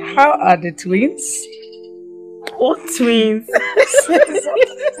 And how are the twins? What twins?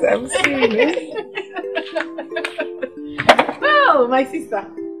 I'm serious. Oh, my sister.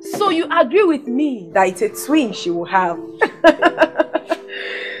 So you agree with me that it's a twin she will have?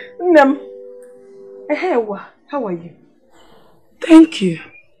 How are you? Thank you.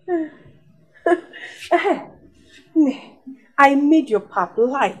 I made your pap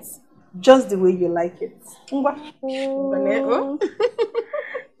light just the way you like it.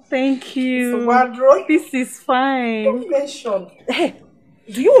 Thank you. So, this is fine. Don't mention. Hey,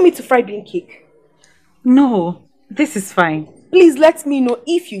 do you want me to fry bean cake? No, this is fine. Please let me know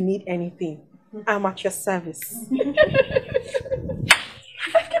if you need anything. I'm at your service. Keep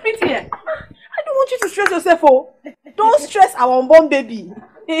it here. I don't want you to stress yourself. Oh, don't stress our unborn baby.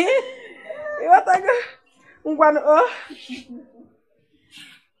 Hey,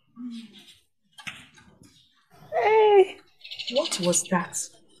 what was that?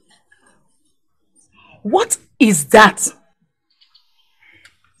 What is that?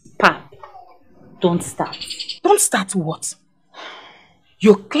 Pap, don't start. Don't start what?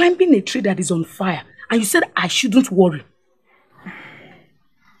 You're climbing a tree that is on fire and you said I shouldn't worry.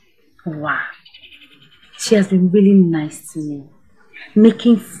 Wow. She has been really nice to me.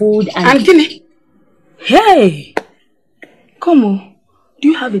 Making food and... Angini! Hey! Come on. Do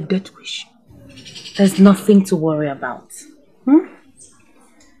you have a death wish? There's nothing to worry about. Do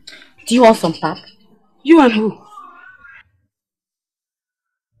you want some pap? You and who?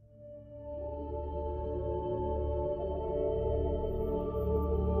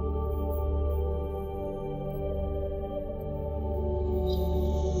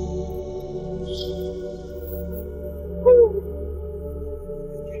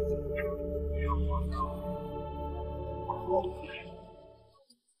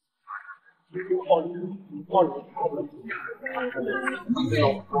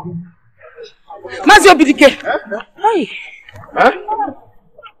 Mazio Bidike! Hi! Huh?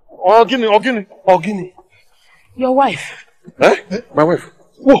 Ogini. Your wife. Huh? My wife?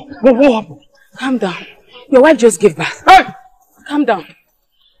 What happened? Calm down. Your wife just gave birth. Hey! Calm down.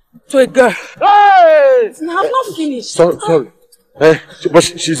 To a girl. Hey! No, I'm not finished. Sorry. But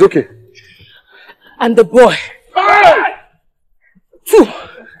she's okay. And the boy. Hey! Two.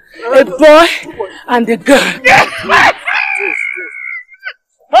 A boy and a girl. Hey!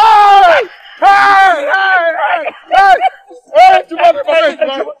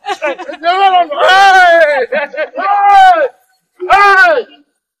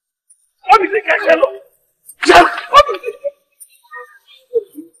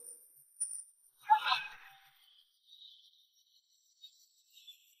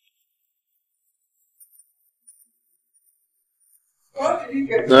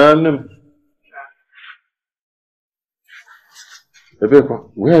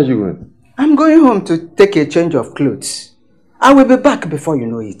 Where are you going? I'm going home to take a change of clothes. I will be back before you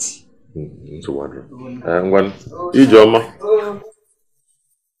know it. It's a wonder. Ijoma.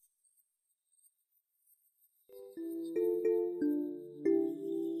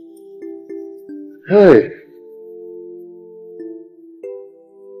 Hey.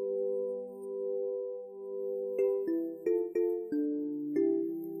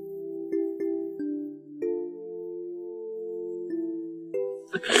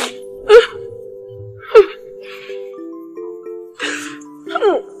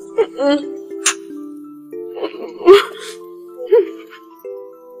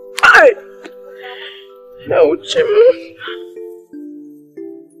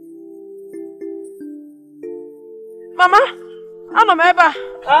 Mama, ano meba?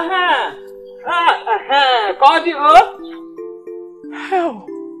 Hell.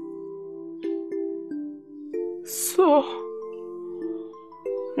 So,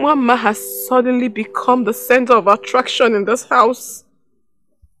 Mama has suddenly become the center of attraction in this house.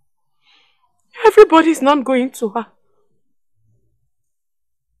 Everybody's not going to her.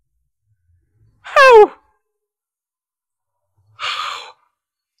 How?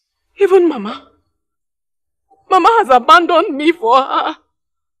 Even Mama. Mama has abandoned me for her.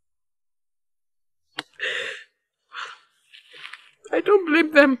 I don't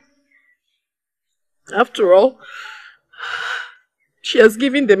blame them. After all, she has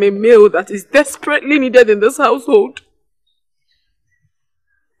given them a meal that is desperately needed in this household.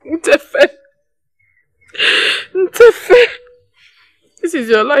 Ntefe. This is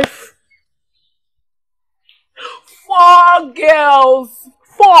your life. 4 girls.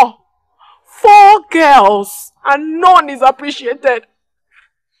 4. 4 girls. And none is appreciated.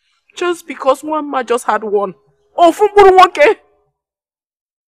 Just because one man just had one. Oh, Fumburumoke.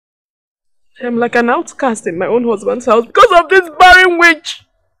 I'm like an outcast in my own husband's house because of this barren witch.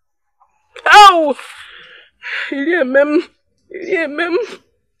 Ow! Mem.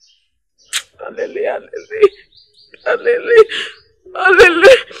 Alele.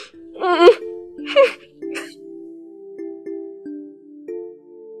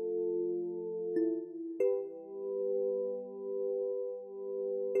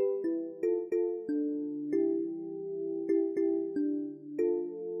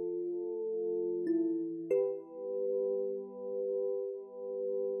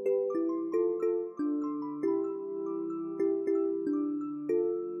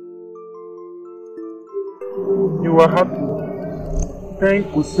 You are happy. Thank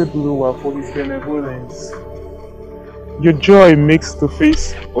Usebuluwa for his benevolence. Your joy makes the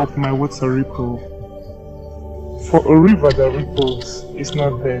face of my water ripple. For a river that ripples is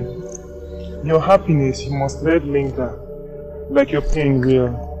not dead. Your happiness you must let linger, like your pain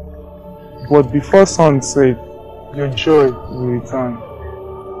will. But before sunset, your joy will return.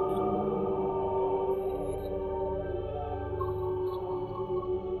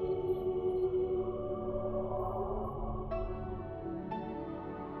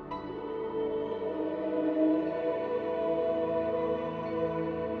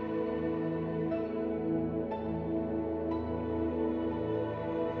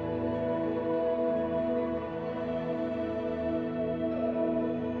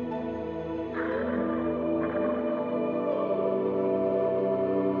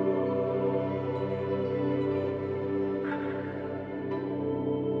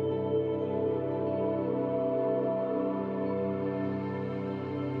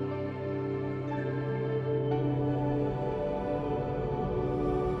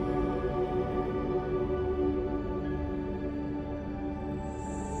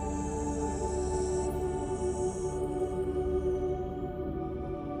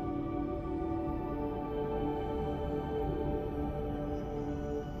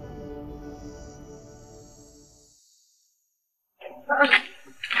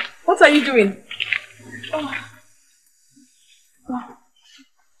 What are you doing?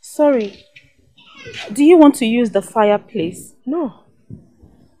 Sorry. Do you want to use the fireplace? No.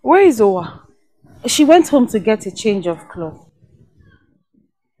 Where is Owa? She went home to get a change of clothes.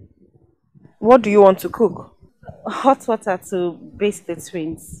 What do you want to cook? Hot water to bathe the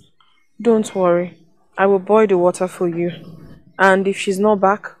twins. Don't worry. I will boil the water for you. And if she's not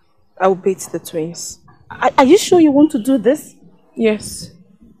back, I will bathe the twins. Are you sure you want to do this? Yes.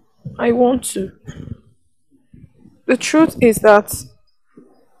 I want to. The truth is that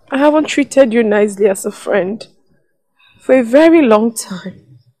I haven't treated you nicely as a friend for a very long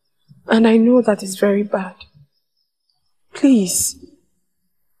time. And I know that is very bad. Please.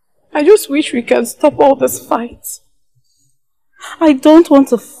 I just wish we can stop all this fight. I don't want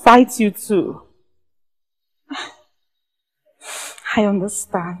to fight you too. I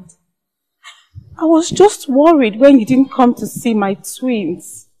understand. I was just worried when you didn't come to see my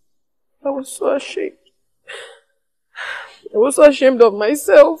twins. I was so ashamed. I was so ashamed of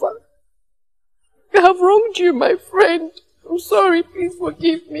myself. I have wronged you, my friend. I'm sorry. Please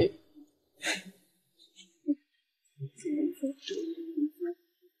forgive me.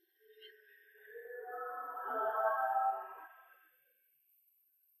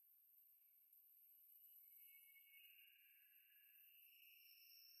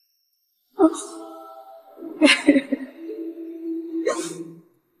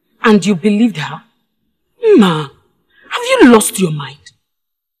 And you believed her? Ma, have you lost your mind?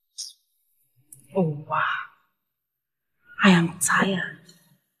 Oh wow. I am tired.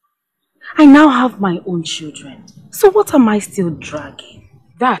 I now have my own children. So what am I still dragging?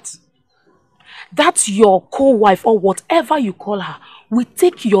 That's your co-wife or whatever you call her will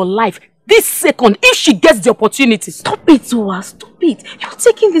take your life this second if she gets the opportunity. Stop it, Owa. Stop it. You're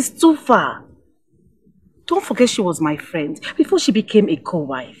taking this too far. Don't forget she was my friend before she became a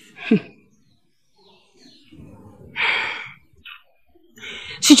co-wife.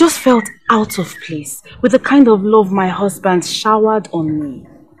 She just felt out of place with the kind of love my husband showered on me.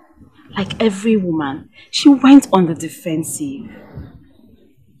 Like every woman, she went on the defensive.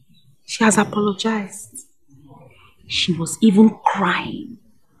 She has apologized. She was even crying.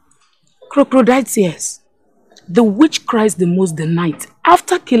 Crocodile tears. The witch cries the most the night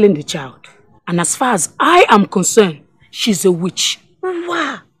after killing the child. And as far as I am concerned, she's a witch.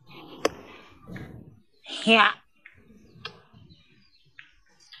 Wow. Yeah.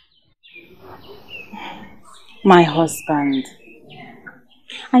 My husband,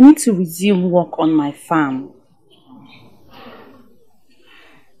 I need to resume work on my farm.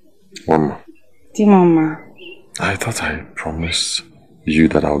 Mama. Dear Mama. I thought I promised you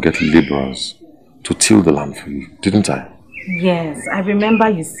that I'll get laborers to till the land for you, didn't I? Yes, I remember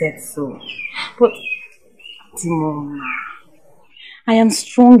you said so. But, dear Mama, I am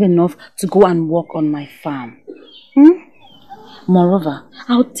strong enough to go and work on my farm. Moreover,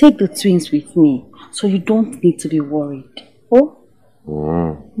 I'll take the twins with me, so you don't need to be worried. Oh?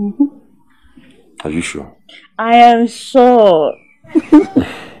 Are you sure? I am sure.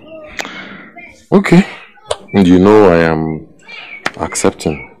 Okay. And you know I am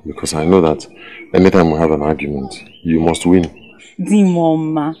accepting, because I know that anytime we have an argument, you must win. Dear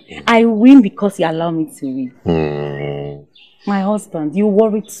Mama, I win because you allow me to win. My husband, you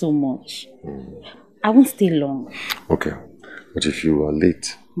worried so much. I won't stay long. Okay. But if you are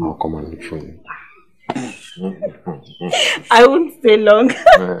late, I'll come and look for you. I won't stay long.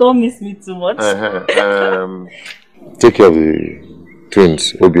 Don't miss me too much. Take care of the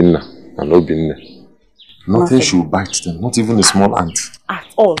twins, Obinna and Obinne. Nothing should bite them, not even a small ant. At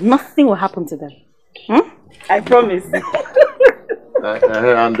all. Nothing will happen to them. I promise.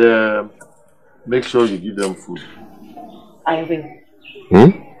 And make sure you give them food. I will.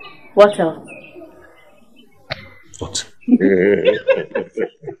 What else? What?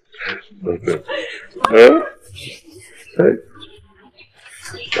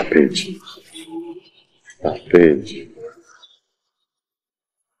 That page. That page.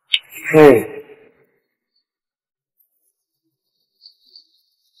 Hey.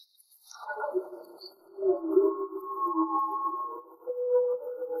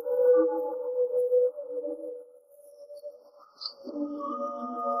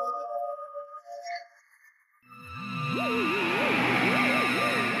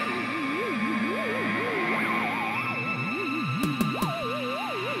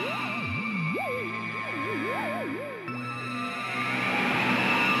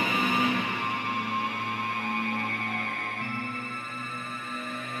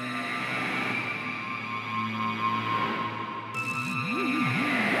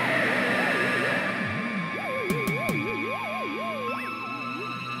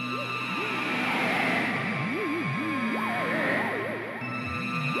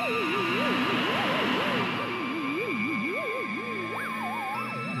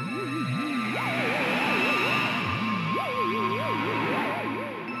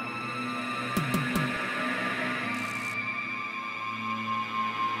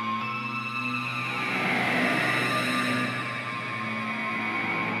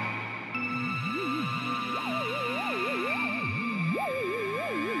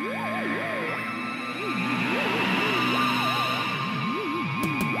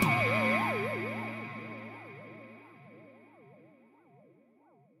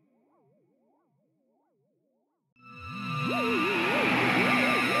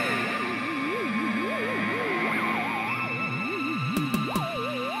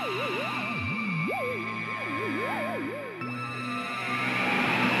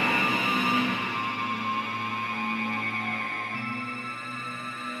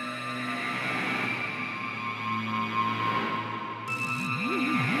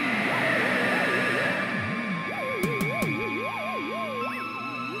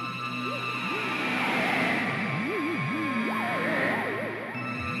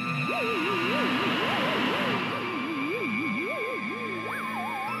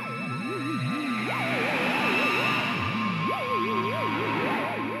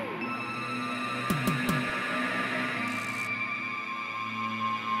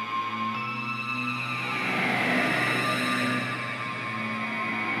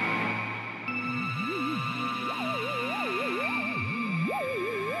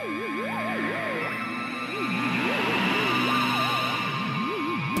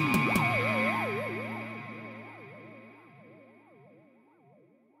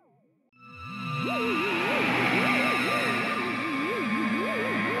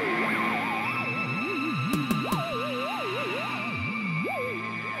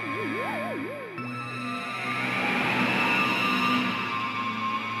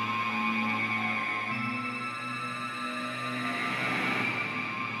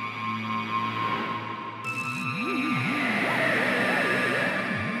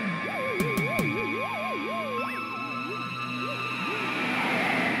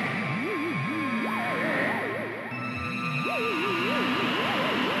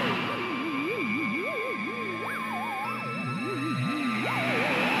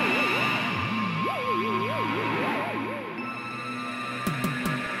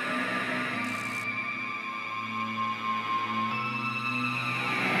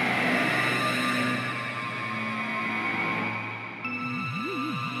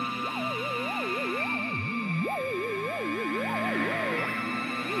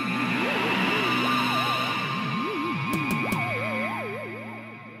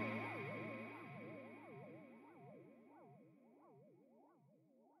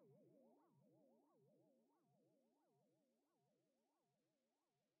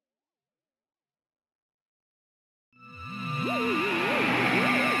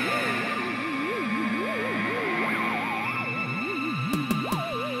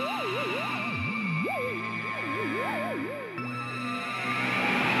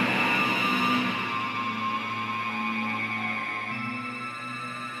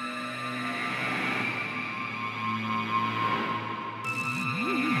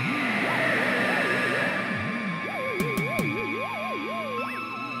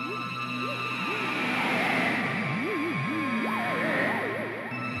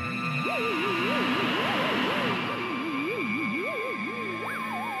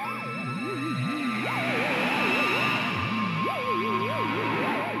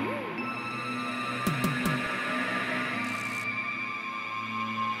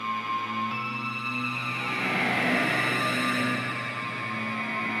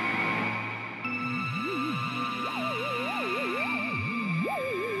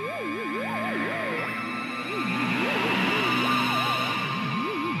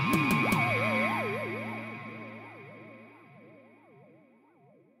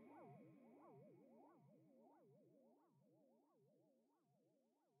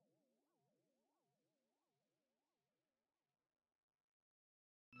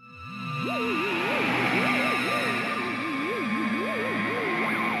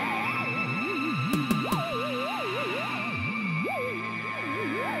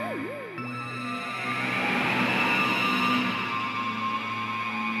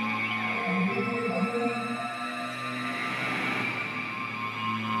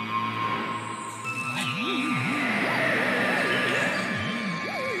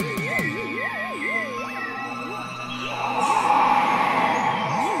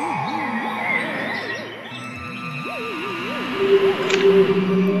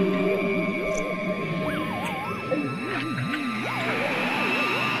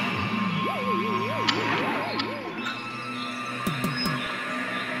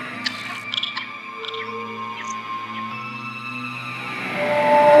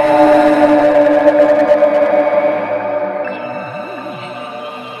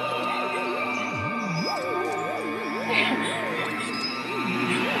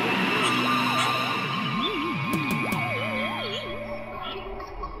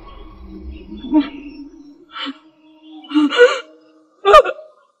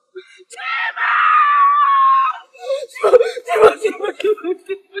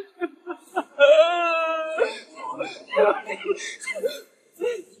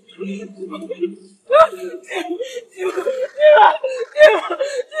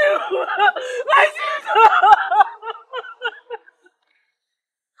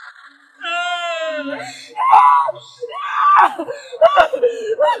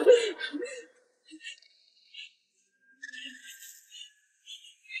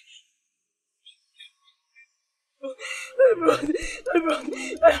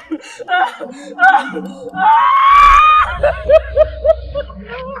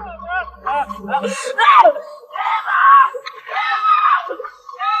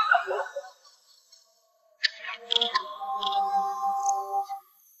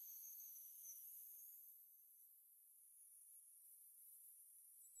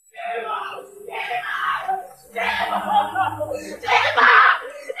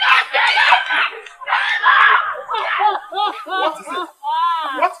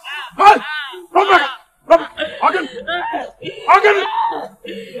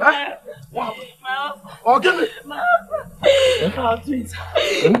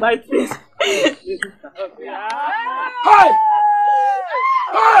 My twins. Hey!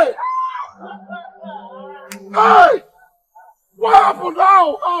 Hey! Hey! What happened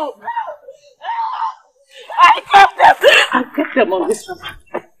now? Oh. I kept them on this rubber.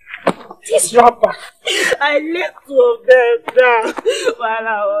 This rubber. I let two of them down while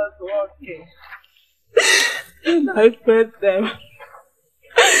I was walking. And I fed them.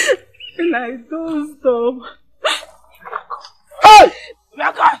 And I don't stop. Hey!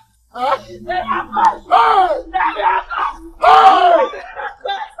 Raka!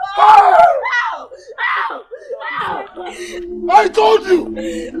 I told you!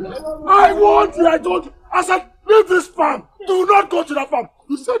 I warned you, I told you! I said, leave this farm! Do not go to that farm!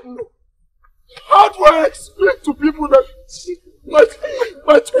 You said no. How do I explain to people that my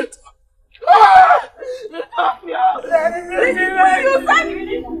twins? Why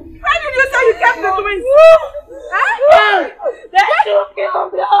did you say you kept the twins? Hey! Where did you kill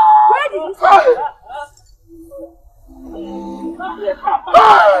them? Where did you say?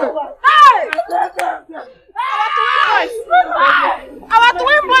 Our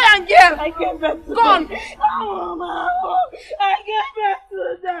twin boy and girl. I gave birth to Gone. them. Oh, Mama. I gave birth to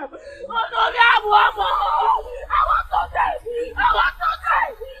them. Oh, no, I want to die. I want to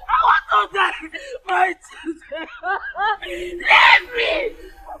die. I want to die. My children. Leave me.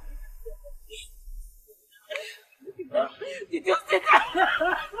 Did you see that?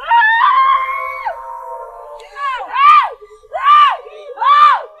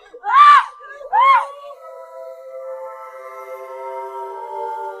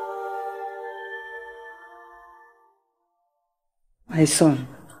 My son,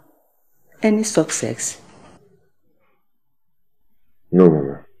 any success? No,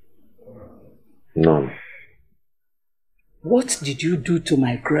 Mama. None. What did you do to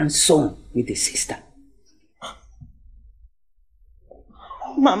my grandson with the sister?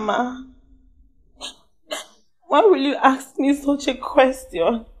 Mama, why will you ask me such a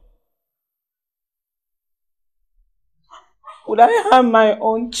question? Would I harm my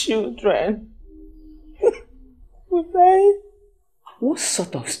own children? Would I? What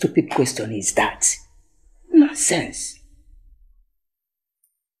sort of stupid question is that? Nonsense.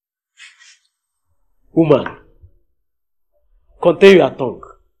 Woman, contain your tongue.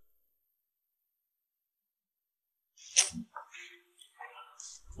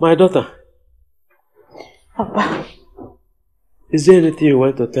 My daughter. Papa. Is there anything you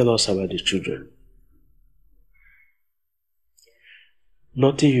want to tell us about the children?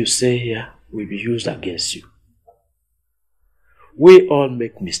 Nothing you say here will be used against you. We all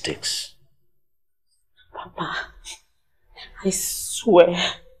make mistakes. Papa, I swear,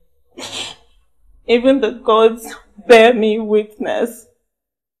 even the gods bear me witness.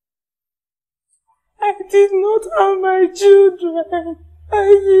 I did not harm my children.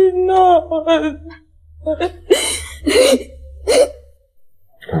 I did not.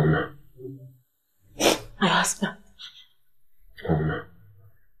 Mama. My husband. Mama.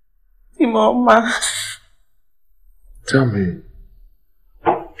 Mama. Tell me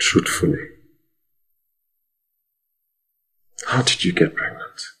truthfully. How did you get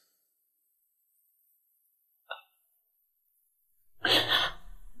pregnant?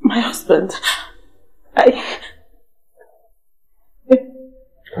 My husband.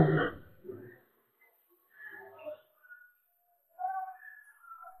 Mama.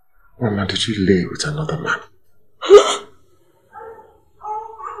 Mama, did you lay with another man?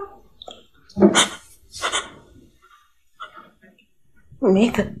 May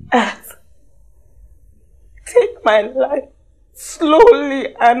the earth take my life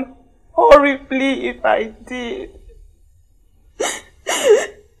slowly and horribly if I did.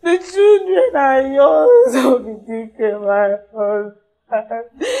 The children are yours, Obidike, my husband.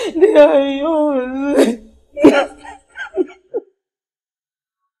 They are yours.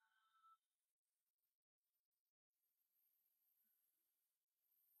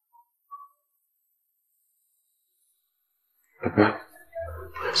 Papa.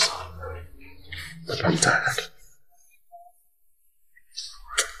 Yes. But I'm tired.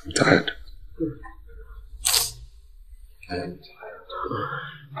 I'm tired. And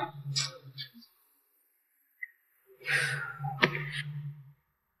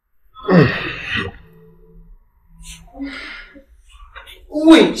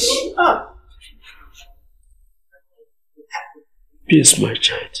Which? Peace, my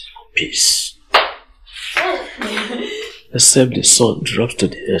child. Peace. Except the sun drops to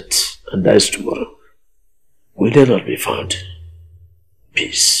the earth and dies tomorrow, will they not be found?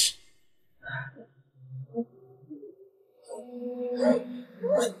 Peace.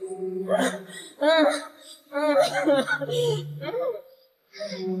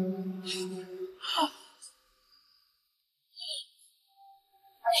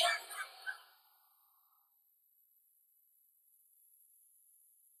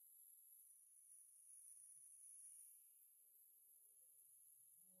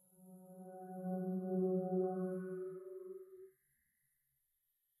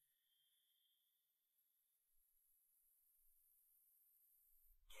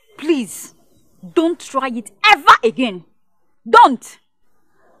 Please, don't try it ever again. Don't.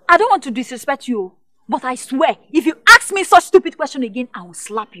 I don't want to disrespect you, but I swear, if you ask me such stupid question again, I will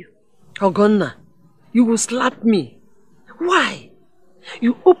slap you. Ogonna, you will slap me. Why?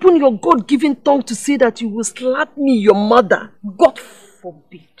 You open your God-given tongue to say that you will slap me, your mother. God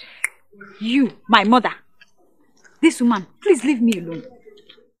forbid. You, my mother. This woman, please leave me alone.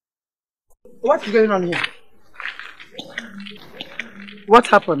 What's going on here? What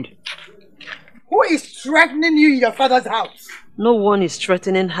happened? Who is threatening you in your father's house? No one is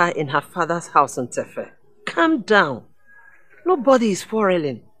threatening her in her father's house, Ntefe. Calm down. Nobody is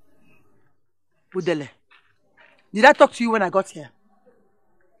quarreling. Budele, did I talk to you when I got here?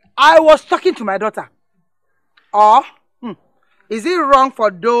 I was talking to my daughter. Or, is it wrong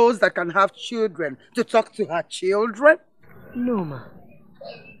for those that can have children to talk to her children? No, ma.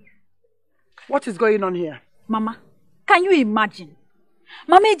 What is going on here? Mama, can you imagine?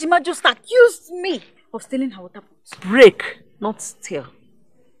 Mama Ejima just accused me of stealing her water pot. Break, not steal.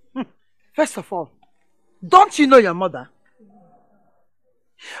 First of all, don't you know your mother?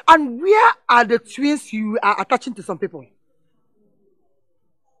 And where are the twins you are attaching to some people?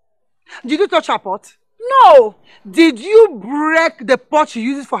 Did you touch her pot? No! Did you break the pot she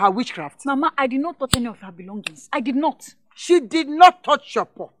uses for her witchcraft? Mama, I did not touch any of her belongings. I did not. She did not touch your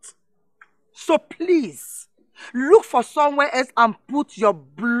pot. So please, look for somewhere else and put your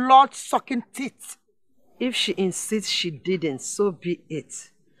blood-sucking teeth. If she insists she didn't, so be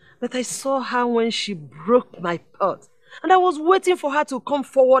it. But I saw her when she broke my pot. And I was waiting for her to come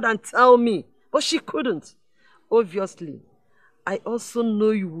forward and tell me. But she couldn't. Obviously, I also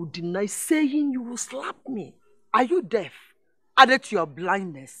know you will deny saying you will slap me. Are you deaf? Added to your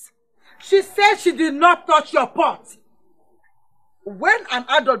blindness. She said she did not touch your pot. When an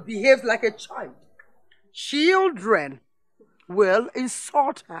adult behaves like a child, children will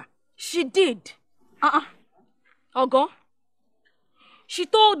insult her. She did. Ogo, she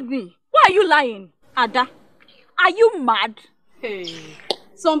told me. Why are you lying, Ada? Are you mad? Hey,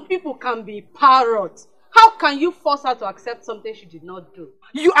 some people can be parrots. How can you force her to accept something she did not do?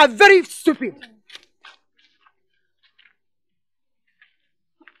 You are very stupid.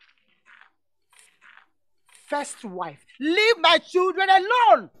 First wife, leave my children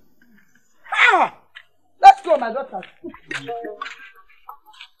alone. Let's go, my daughter.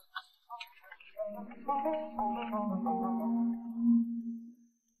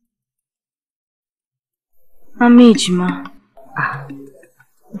 Amijima.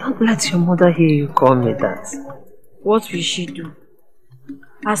 Don't let your mother hear you call me that. What will she do?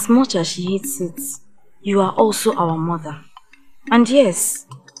 As much as she hates it, you are also our mother. And yes,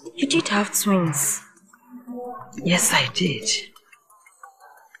 you did have twins. Yes, I did.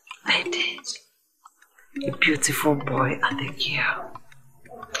 I did. A beautiful boy and a girl.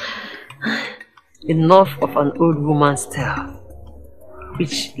 Enough of an old woman's tale,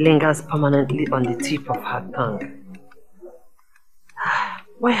 which lingers permanently on the tip of her tongue.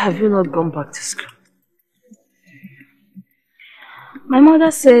 Why have you not gone back to school? My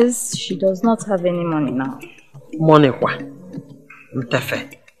mother says she does not have any money now. Money what?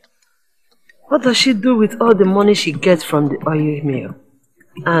 Mtefe. What does she do with all the money she gets from the oil mill?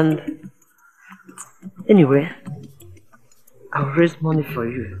 And anyway, I'll raise money for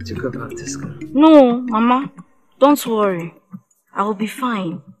you to go back to school. No, Mama, don't worry. I will be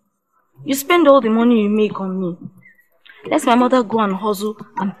fine. You spend all the money you make on me. Let my mother go and hustle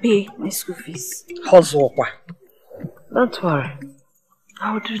and pay my school fees. Hustle what? Don't worry.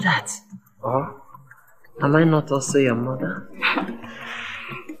 I will do that. Or am I not also your mother?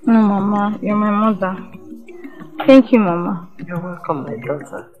 No, Mama, you're my mother. Thank you, Mama. You're welcome, my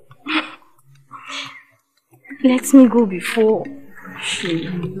daughter. Let me go before she...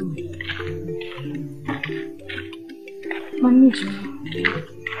 Mami Ejima.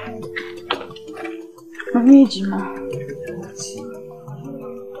 Mami Ejima.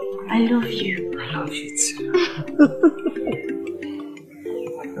 I love you. I love you too.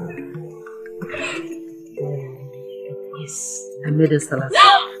 Yes, I made a salad.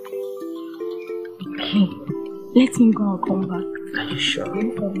 Okay, let me go and come back. Are you sure?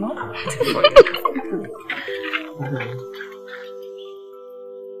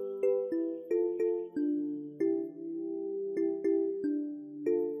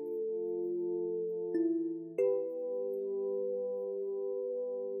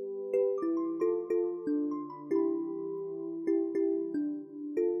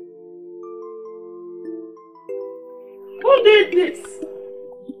 Who did this?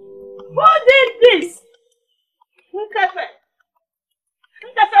 Who did this? Ntefe.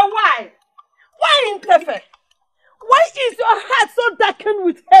 Ntefe, why? Why Ntefe? Why is your heart so darkened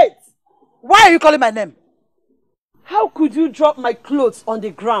with hate? Why are you calling my name? How could you drop my clothes on the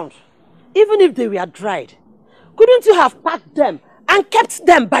ground, even if they were dried? Couldn't you have packed them and kept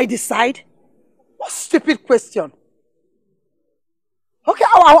them by the side? What stupid question. Okay,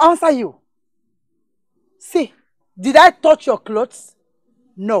 I'll answer you. See, did I touch your clothes?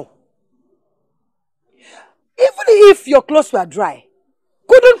 No. Even if your clothes were dry,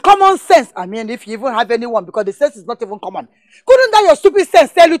 couldn't common sense, I mean if you even have anyone, because the sense is not even common, couldn't that your stupid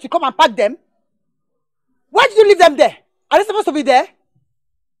sense tell you to come and pack them? Why did you leave them there? Are they supposed to be there?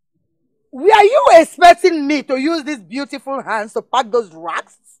 Were you expecting me to use these beautiful hands to pack those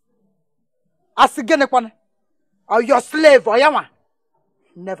rags? As again, or your slave, or yawa?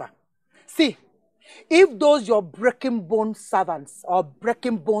 Never. See, if those your breaking bones servants or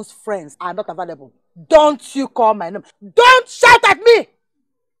breaking bones friends are not available, don't you call my name. Don't shout at me!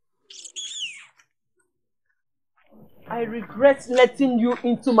 I regret letting you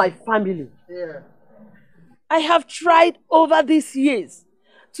into my family. Yeah. I have tried over these years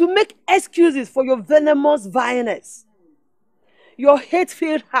to make excuses for your venomous vileness, your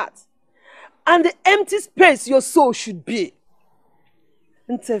hate-filled heart, and the empty space your soul should be.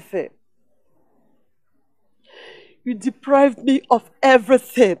 Ntefe, you deprived me of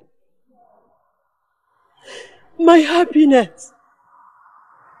everything. My happiness,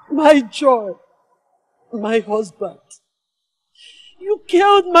 My joy, my husband. You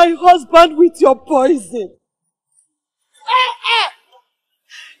killed my husband with your poison.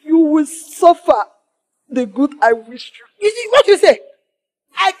 You will suffer the good I wish you. You see what you say?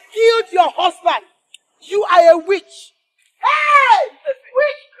 I killed your husband. You are a witch. Hey!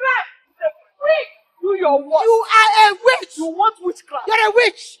 Witchcraft! Witch! Do your worst. You are a witch. You want witchcraft. You're a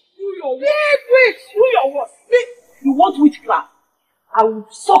witch. Do your worst. Big witch. Do your worst. You want witchcraft. I will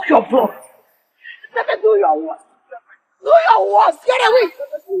suck your blood. Do your worst. Do your worst. You're a witch.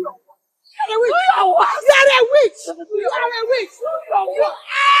 You're a You're a witch. Do your worst. You're a witch. Do You're a witch. your You worst.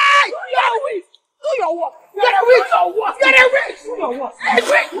 you're a witch. Do your worst. You're a witch. Do your worst. You're a witch. Do your worst.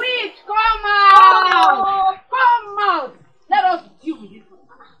 Witch, come out! Come out! Let us deal with this.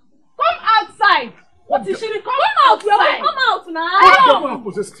 Come outside! What is she? Come outside! Come out now! What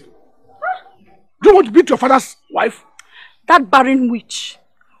possessed you? Do you want to beat your father's wife? That barren witch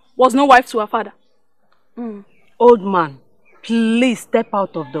was no wife to her father. Old man, please step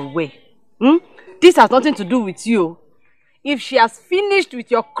out of the way. This has nothing to do with you. If she has finished with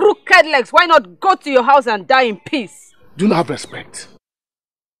your crooked legs, why not go to your house and die in peace? Do not have respect.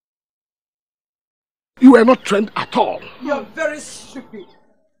 You were not trained at all. You're very stupid.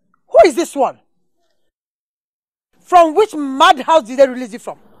 Who is this one? From which madhouse did they release you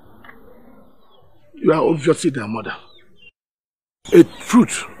from? You are obviously their mother. A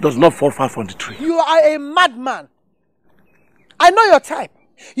fruit does not fall far from the tree. You are a madman. I know your type.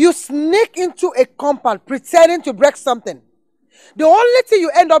 You sneak into a compound pretending to break something. The only thing you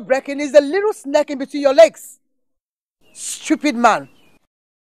end up breaking is the little snake in between your legs. Stupid man.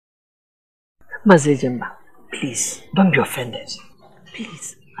 Mazejemba, please, don't be offended.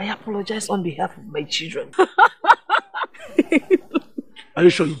 Please, I apologize on behalf of my children. Are you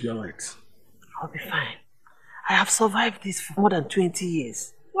sure you'll be alright? I'll be fine. I have survived this for more than 20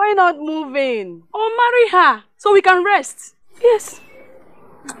 years. Why not move in? Or marry her so we can rest. Yes.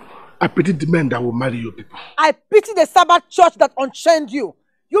 I pity the men that will marry your people. I pity the Sabbath church that unchained you.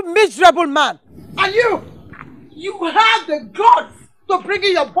 You miserable man. And you have the guts to bring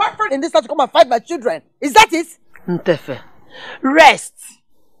in your boyfriend in this house to come and fight my children. Is that it? Ntefe, rest.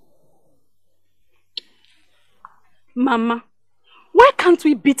 Mama, why can't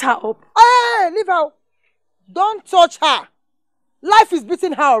we beat her up? Hey, leave her. Don't touch her. Life is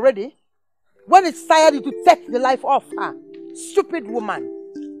beating her already. When it's tired, you to take the life off her. Stupid woman.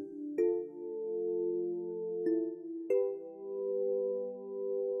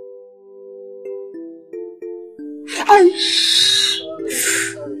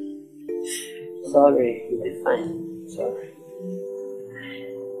 Sorry, you'll be fine. Sorry.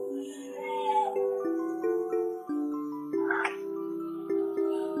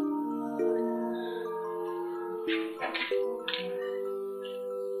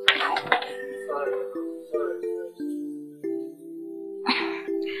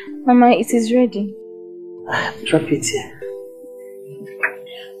 Mama, it is ready. Drop it here.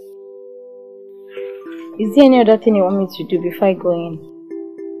 Is there any other thing you want me to do before I go in?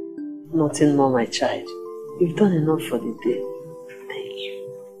 Nothing more, my child. You've done enough for the day. Thank you.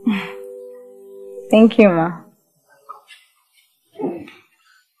 Thank you, Ma.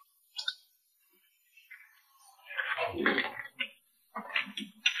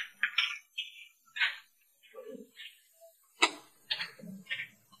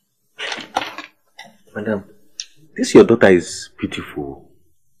 Madam, this your daughter is beautiful.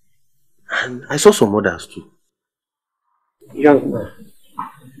 And I saw some others too. Young man,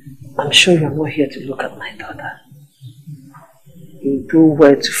 I'm sure you're not here to look at my daughter. You do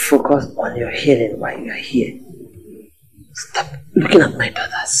well to focus on your healing while you're here. Stop looking at my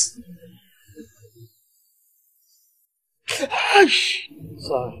daughters. Hush!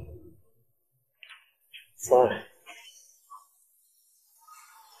 Sorry. Sorry.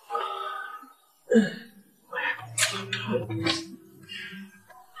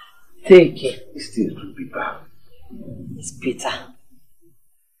 Take it. It's still too bitter. It's bitter.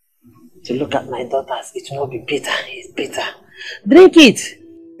 To look at my daughters, it will not be bitter. It's bitter. Drink it.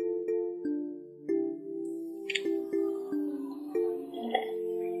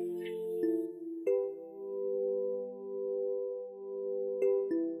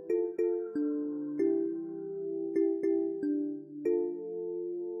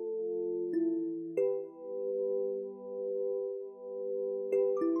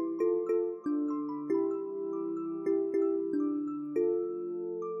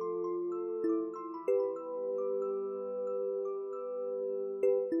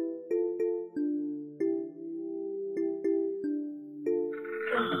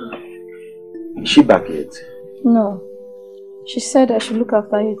 Is she back yet? No. She said I should look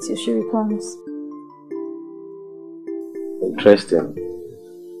after you till she returns. Interesting.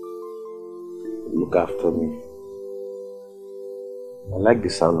 Look after me. I like the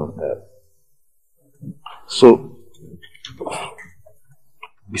sound of that. So,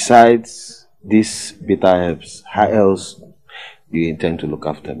 besides these bitter herbs, how else do you intend to look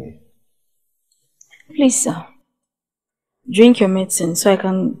after me? Please, sir. Drink your medicine so I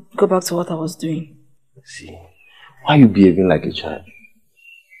can go back to what I was doing. See, why are you behaving like a child?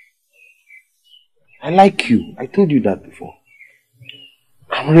 I like you. I told you that before.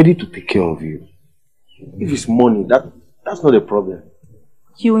 I'm ready to take care of you. If it's money, that's not a problem.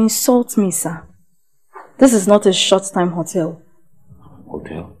 You insult me, sir. This is not a short-time hotel.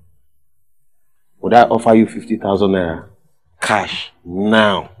 Hotel? Would I offer you 50,000 naira cash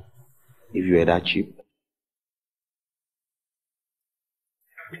now if you were that cheap?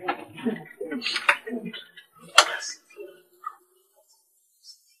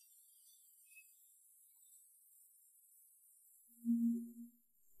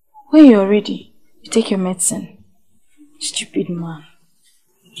 When you're ready, you take your medicine. Stupid man.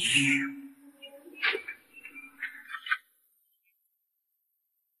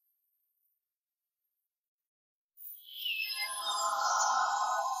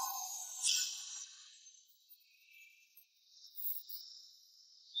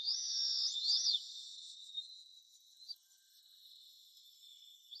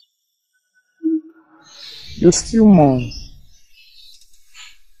 You still mourn.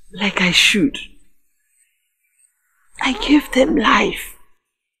 Like I should. I gave them life.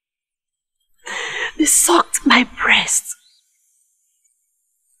 They sucked my breast.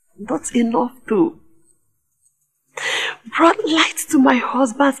 Not enough to brought light to my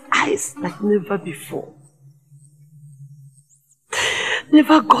husband's eyes like never before.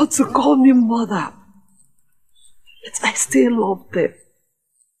 Never got to call me mother. But I still love them.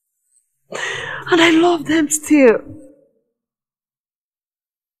 And I love them still.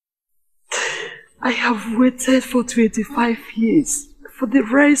 I have waited for 25 years for the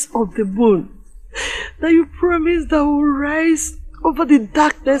rise of the moon that you promised that will rise over the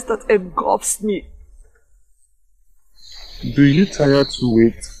darkness that engulfs me. Do you tire to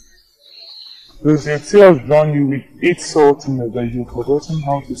wait? Does your tears drown you with 8 saltiness that you've forgotten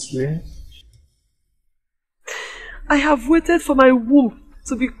how to swim? I have waited for my womb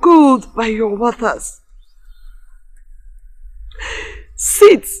to be cooled by your waters.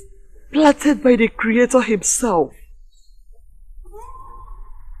 Seeds planted by the Creator Himself.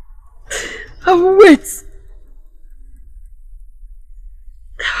 I wait.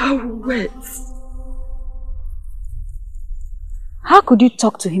 I wait. How could you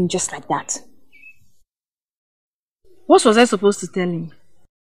talk to him just like that? What was I supposed to tell him?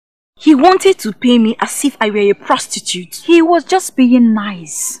 He wanted to pay me as if I were a prostitute. He was just being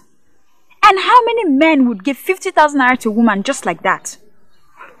nice. And how many men would give 50,000 naira to a woman just like that?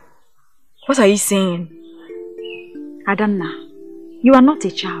 What are you saying? Adanna, you are not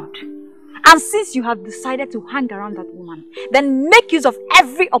a child. And since you have decided to hang around that woman, then make use of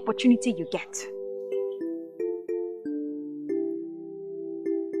every opportunity you get.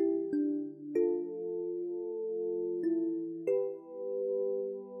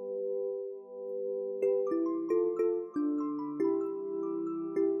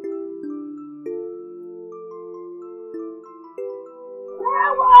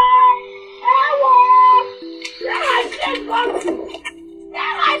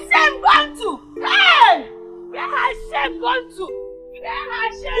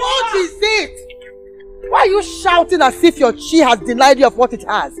 What is it? Why are you shouting as if your chi has denied you of what it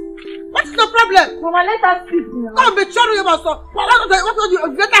has? What is the problem? Mama, let us speak now. Don't be shouting about stuff. What was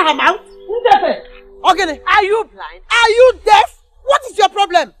you let her out? Ntefe. Okay, are you blind? Are you deaf? What is your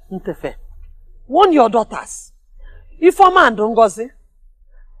problem? Ntefe, warn your daughters. Ifeoma and Ngozi,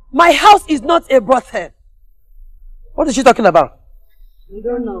 my house is not a brothel. What is she talking about? You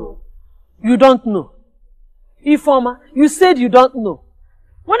don't know. You don't know. Ifeoma, you said you don't know.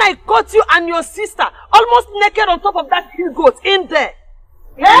 When I caught you and your sister almost naked on top of that hill goat in there.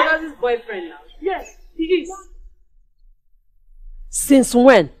 Yeah? He's his boyfriend now. Yes, he is. Since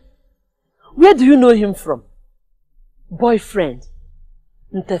when? Where do you know him from? Boyfriend.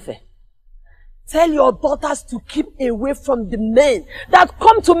 Ntefe. Tell your daughters to keep away from the men that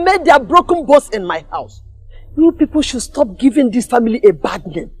come to make their broken bones in my house. You people should stop giving this family a bad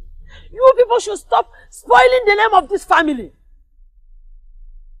name. You people should stop spoiling the name of this family.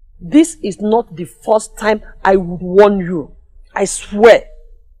 This is not the first time I would warn you. I swear.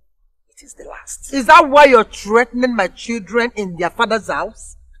 It is the last. Is that why you're threatening my children in their father's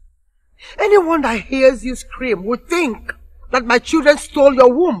house? Anyone that hears you scream would think that my children stole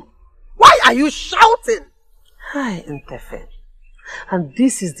your womb. Why are you shouting? Hi, Ntefe. And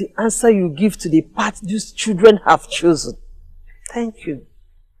this is the answer you give to the path these children have chosen. Thank you.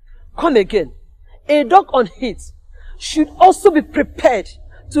 Come again. A dog on heat should also be prepared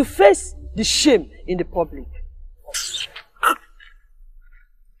to face the shame in the public.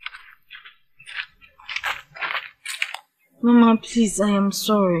 Mama, please, I am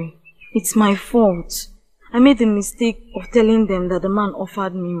sorry. It's my fault. I made the mistake of telling them that the man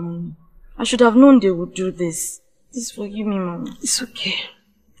offered me money. I should have known they would do this. Please forgive me, Mama. It's okay.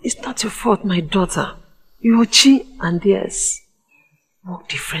 It's not your fault, my daughter. Yochi and theirs walk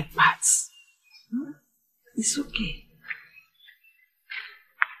different paths. It's okay.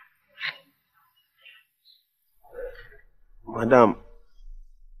 Madam,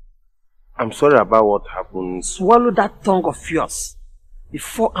 I'm sorry about what happened. Swallow that tongue of yours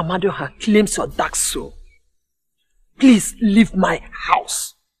before Amadioha claims your dark soul. Please leave my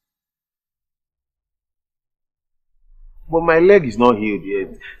house. But my leg is not healed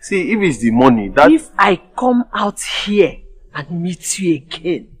yet. See, if it's the money, that... If I come out here and meet you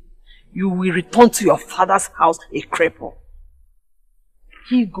again, you will return to your father's house a cripple.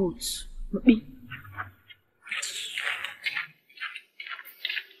 He goes. Me.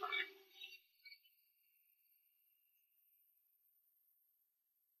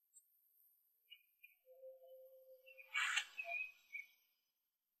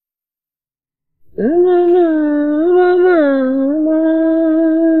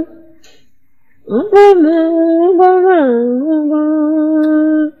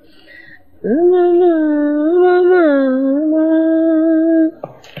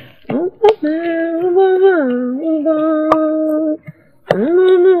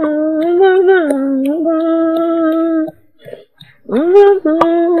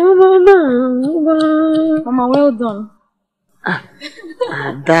 Mama, well done.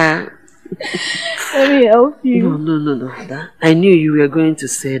 Ada. Let me help you. No, Ada. I knew you were going to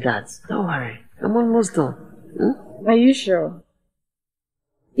say that. Don't worry. I'm almost done. Are you sure?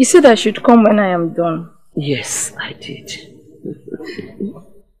 You said I should come when I am done. Yes, I did.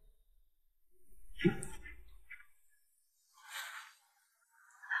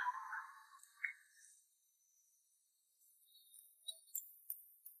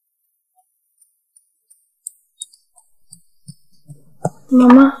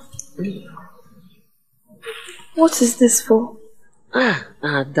 Mama, what is this for?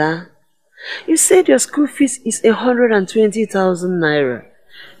 Ada, you said your school fees is 120,000 naira.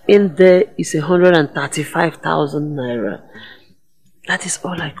 In there is 135,000 naira. That is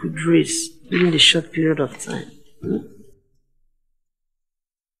all I could raise during the short period of time.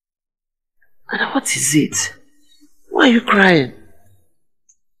 Ada, what is it? Why are you crying?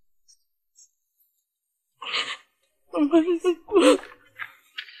 Mama, thank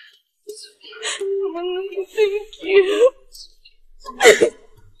you.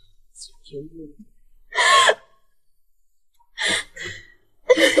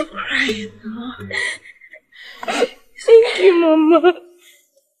 Crying, huh? Thank you, Mama.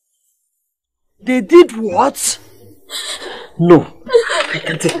 They did what? No, I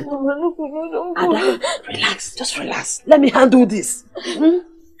can't take it. Ada, relax, just relax. Let me handle this.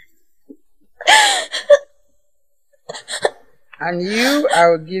 And you, I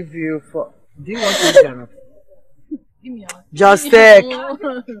will give you for... Do you want to eat or not? Just take.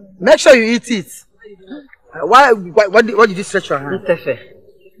 Make sure you eat it. Why did you stretch your hand? Ntefe,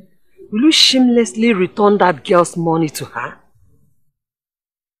 will you shamelessly return that girl's money to her?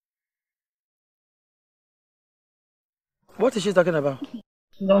 What is she talking about?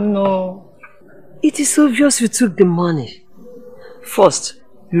 Don't know. It is obvious you took the money. First,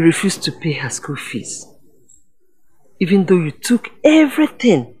 you refused to pay her school fees. Even though you took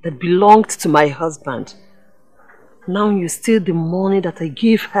everything that belonged to my husband. Now you steal the money that I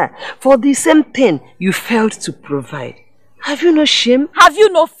gave her for the same thing you failed to provide. Have you no shame? Have you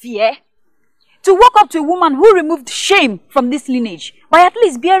no fear? To walk up to a woman who removed shame from this lineage by at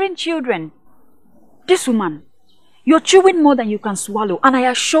least bearing children. This woman, you're chewing more than you can swallow, and I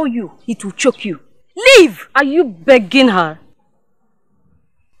assure you, it will choke you. Leave! Are you begging her?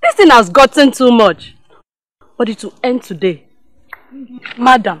 This thing has gotten too much. But it will end today.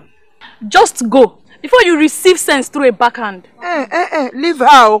 Madam, just go before you receive sense through a backhand. Leave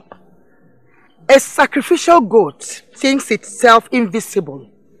her. A sacrificial goat thinks itself invisible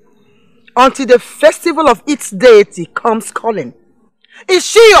until the festival of its deity comes calling. Is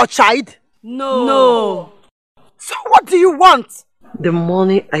she your child? No. So what do you want? The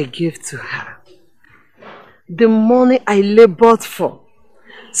money I gave to her. The money I labored for.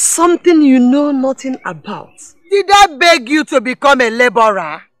 Something you know nothing about. Did I beg you to become a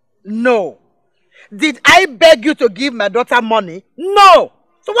laborer? No. Did I beg you to give my daughter money? No.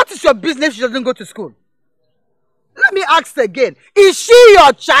 So what is your business if she doesn't go to school? Let me ask again. Is she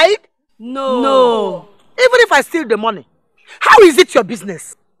your child? No. Even if I steal the money, how is it your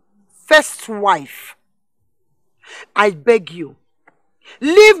business? First wife, I beg you,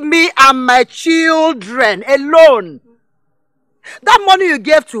 leave me and my children alone. That money you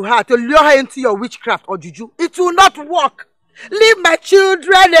gave to her to lure her into your witchcraft or juju, it will not work. Leave my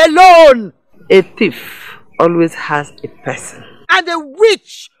children alone. A thief always has a person. And a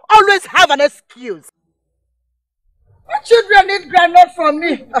witch always have an excuse. My children need granite from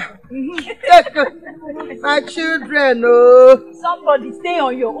me. My children, oh. Somebody stay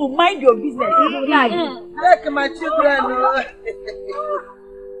on your own, mind your business. Take my children, oh.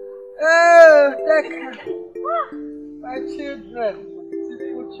 Oh, take my children.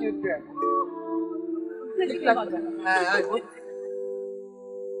 Beautiful children.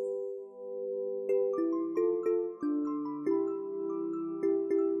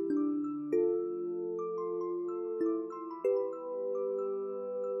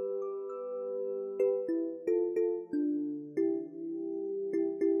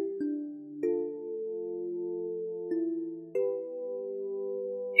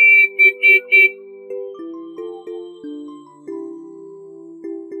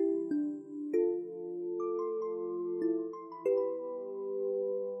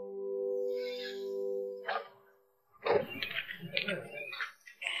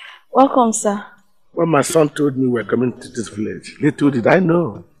 Welcome, sir. When my son told me we were coming to this village, little did I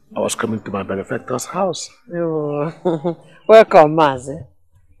know I was coming to my benefactor's house. Oh, welcome, Mazi.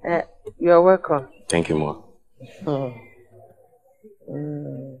 You're welcome. Thank you, Ma.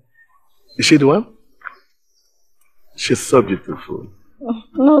 Is she the one? She's so beautiful.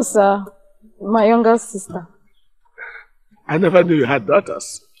 No, sir. My younger sister. I never knew you had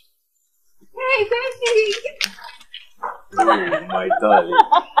daughters. Hey, baby! Oh, my darling.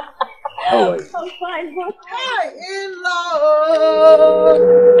 How are you? I'm fine. What? Hey, in-law!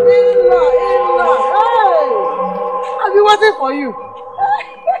 In-law! Hey! I've been waiting for you.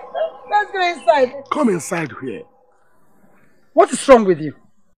 Let's go inside. Come inside here. What is wrong with you?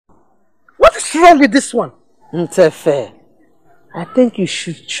 What is wrong with this one? Ntefe, I think you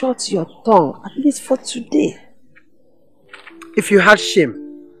should shut your tongue, at least for today. If you had shame,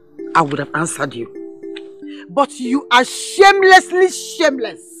 I would have answered you. But you are shamelessly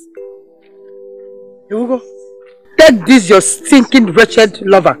shameless. Hugo, take this your stinking wretched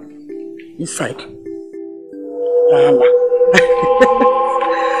lover inside.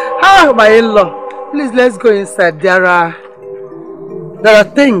 Ah, my in-law, please let's go inside. There are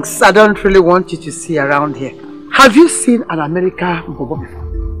things I don't really want you to see around here. Have you seen an American bobo before?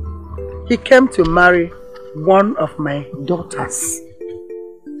 He came to marry one of my daughters.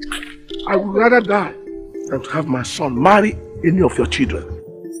 I would rather die than to have my son marry any of your children.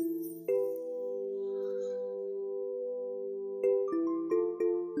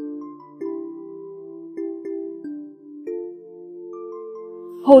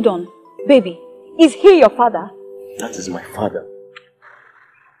 Hold on, baby. Is he your father? That is my father.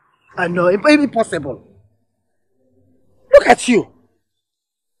 I know, impossible. Look at you.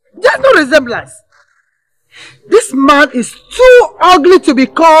 There's no resemblance. This man is too ugly to be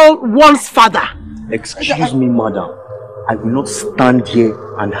called one's father. Excuse me, madam. I will not stand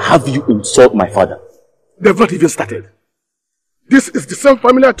here and have you insult my father. They've not even started. This is the same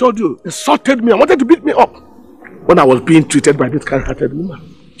family I told you insulted me and wanted to beat me up when I was being treated by this kind-hearted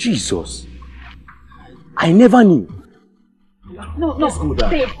woman. Jesus. I never knew. No,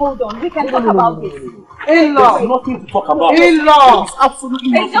 babe, hold on. We can talk about this. In-law. There's nothing to talk about. In-law. There's absolutely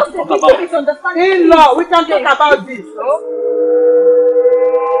nothing It's just to a talk little about. misunderstanding. In-law, we can talk about this. No?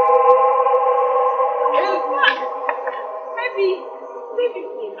 Baby, please.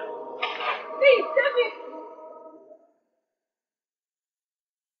 Please, baby.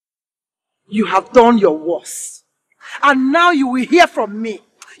 You have done your worst. And now you will hear from me.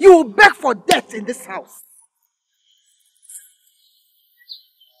 You will beg for death in this house.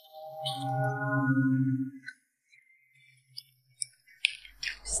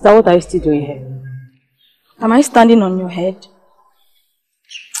 Sister, what are you still doing here? Am I standing on your head?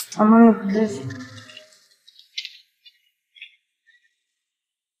 I'm on this.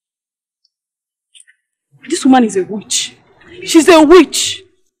 This woman is a witch. She's a witch.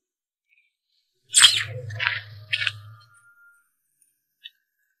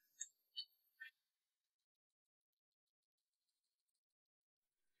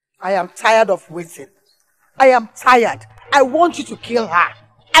 I am tired of waiting. I am tired. I want you to kill her.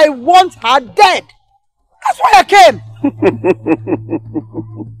 I want her dead. That's why I came.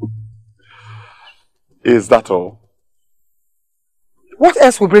 Is that all? What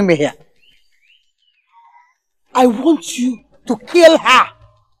else will bring me here? I want you to kill her.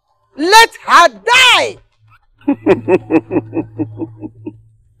 Let her die.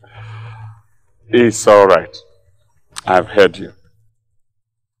 It's all right. I've heard you.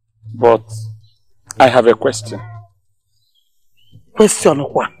 But I have a question. Question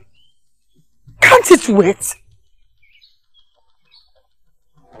what? Can't it wait?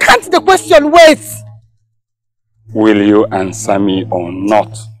 Can't the question wait? Will you answer me or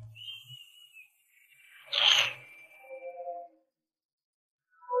not?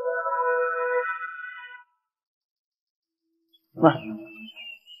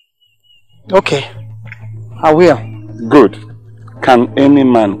 Okay, I will. Good. Can any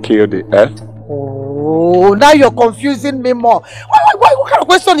man kill the earth? Oh, now you're confusing me more. What kind of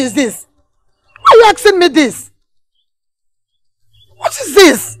question is this? Why are you asking me this? What is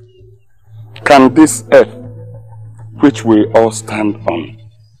this? Can this earth, which we all stand on,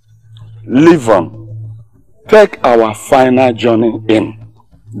 live on, take our final journey in,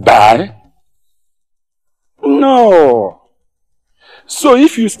 die? No. So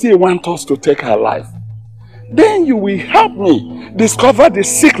if you still want us to take her life, then you will help me discover the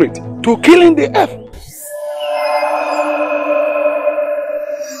secret to killing the earth.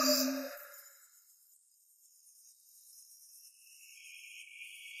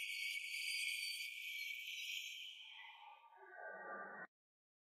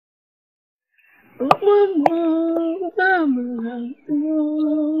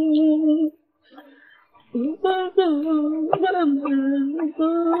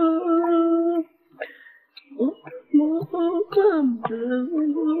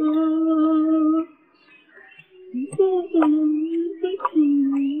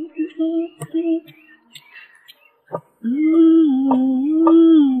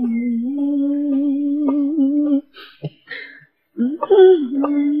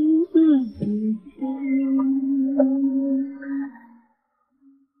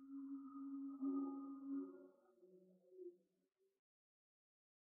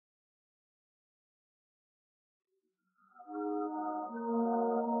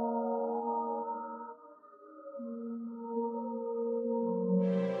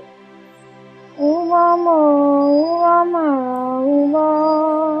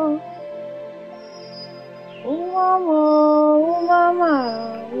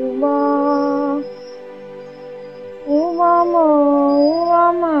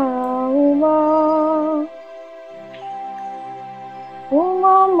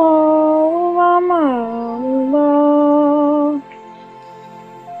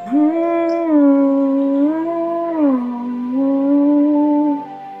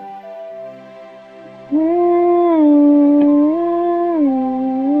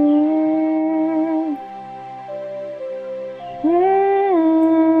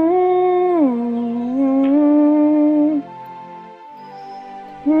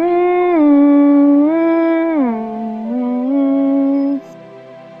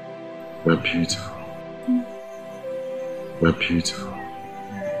 We're beautiful. We're beautiful.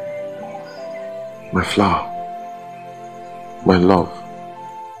 My flower. My love.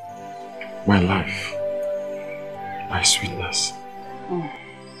 My life. My sweetness.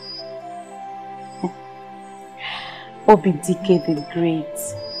 Obidike the Great,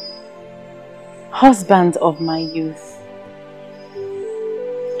 husband of my youth.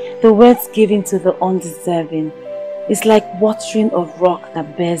 The words given to the undeserving is like watering a rock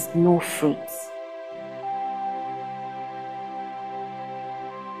that bears no fruit.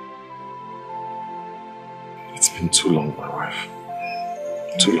 It's been too long, my wife.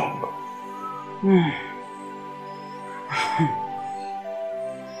 Too long.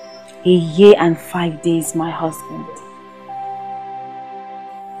 A year and 5 days, my husband.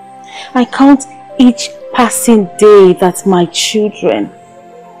 I count each passing day that my children,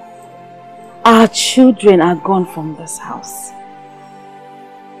 our children, are gone from this house.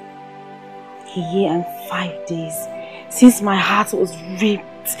 A year and 5 days since my heart was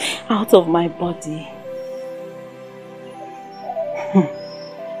ripped out of my body.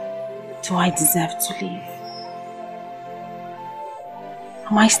 Do I deserve to live?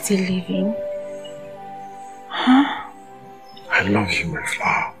 Am I still living? Huh? I love you, my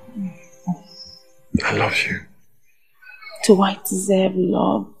flower. I love you. Do I deserve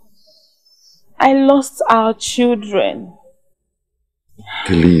love? I lost our children.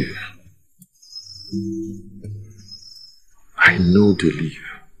 They live. I know they live.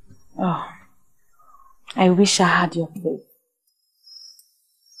 Oh, I wish I had your place.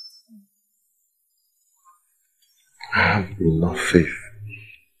 have enough faith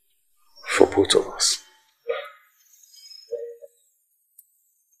for both of us.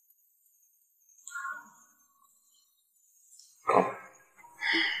 Come.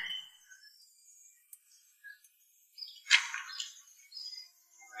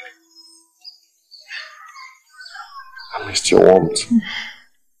 I missed your warmth.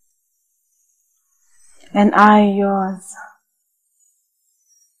 And I yours.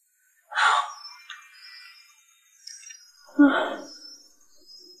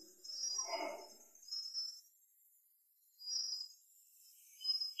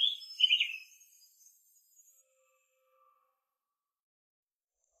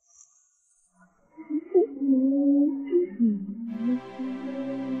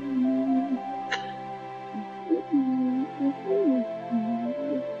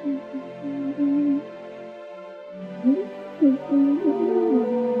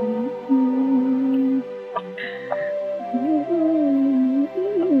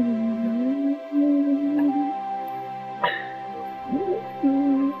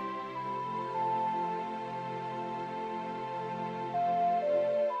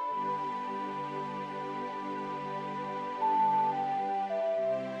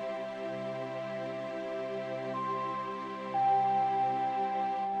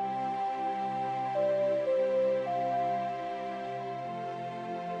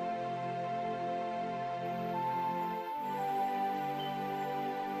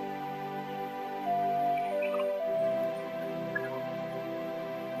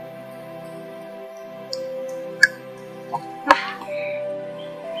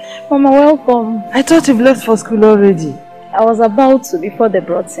 Mama, welcome. I thought you've left for school already. I was about to before they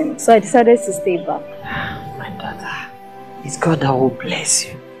brought him, so I decided to stay back. My daughter, it's God that will bless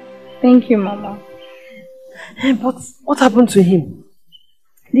you. Thank you, Mama. But what happened to him?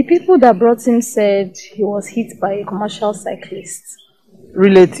 The people that brought him said he was hit by a commercial cyclist.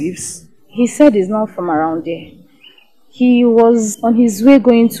 Relatives? He said he's not from around there. He was on his way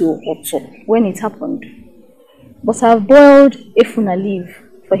going to Otto when it happened. But I've boiled efuna leaf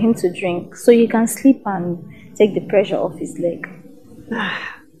for him to drink so he can sleep and take the pressure off his leg.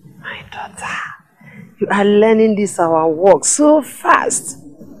 My daughter, you are learning this our work so fast.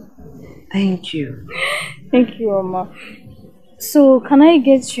 Thank you. Thank you, Mama. So, can I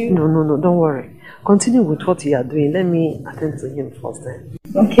get you? No, don't worry. Continue with what you are doing. Let me attend to him first then.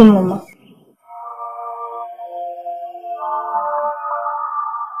 Okay, Mama.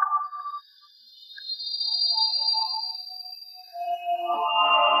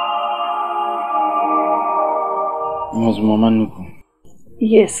 Mama Nuku.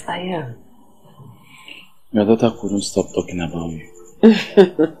 Yes, I am. Your daughter couldn't stop talking about you.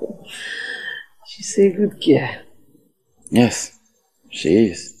 She's a good girl. Yes, she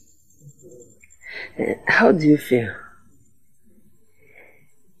is. How do you feel?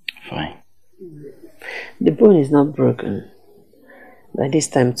 Fine. The bone is not broken. By this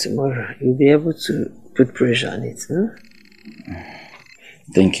time tomorrow, you'll be able to put pressure on it.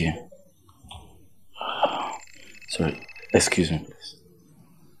 Thank you. Sorry, excuse me, please.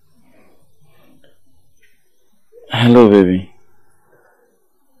 Hello, baby.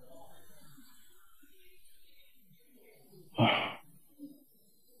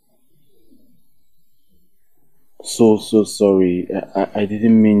 So sorry. I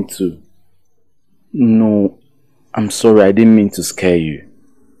didn't mean to. No, I'm sorry. I didn't mean to scare you.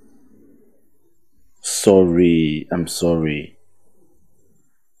 Sorry, I'm sorry.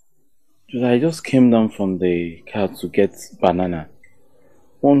 I just came down from the car to get banana.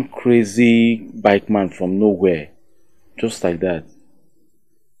 One crazy bike man from nowhere. Just like that.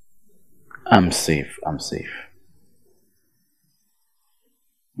 I'm safe.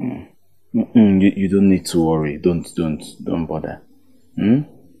 You don't need to worry. Don't bother. I'm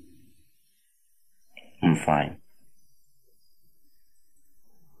fine.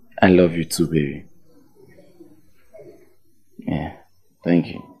 I love you too, baby. Yeah, thank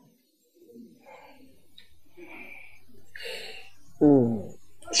you.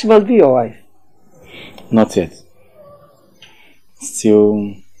 She must be your wife. Not yet.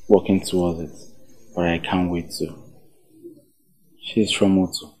 Still working towards it, but I can't wait to. She's from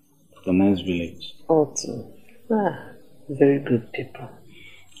Otu, the nice village. Otu. Very good people.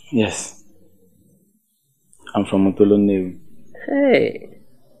 Yes. I'm from Otolonewu. Hey,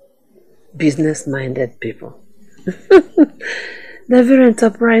 business-minded people. They're very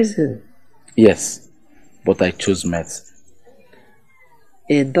enterprising. Yes, but I chose medicine.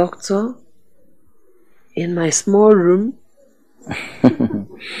 A doctor in my small room?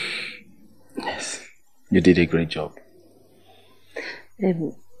 Yes, you did a great job.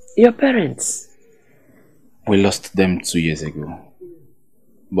 Your parents, We lost them 2 years ago.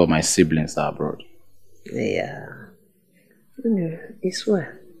 But my siblings are abroad. Yeah. It's well.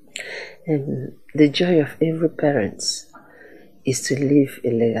 And the joy of every parent is to leave a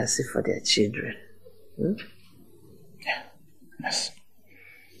legacy for their children. Hmm? Yeah. Yes.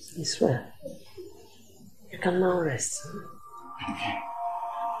 It's well. You can now rest. Okay.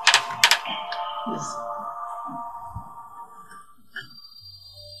 Yes.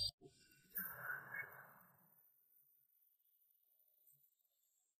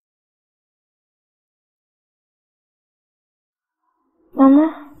 Mama,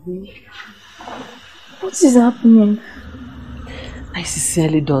 what is happening? I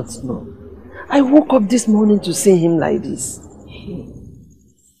sincerely don't know. I woke up this morning to see him like this.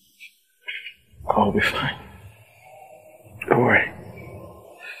 I'll be fine. Don't worry.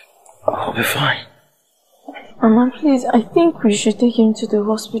 I'll be fine. Mama, please, I think we should take him to the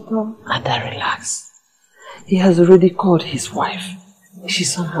hospital. Ada, relax. He has already called his wife.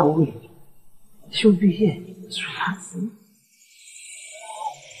 She's on her way. She'll be here. Just relax.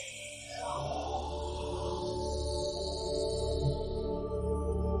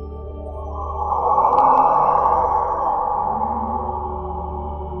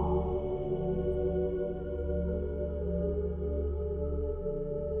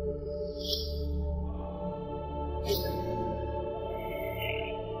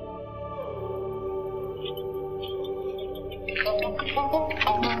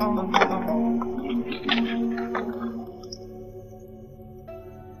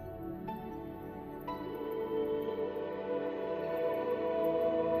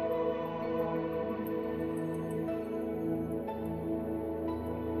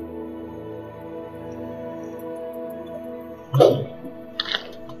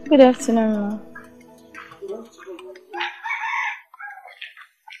 Good afternoon, Ma.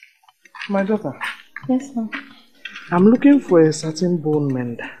 My daughter. Yes, ma'am. I'm looking for a certain bone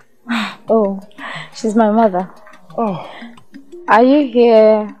mender. Oh, she's my mother. Oh. Are you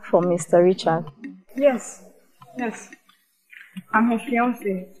here for Mr. Richard? Yes. I'm her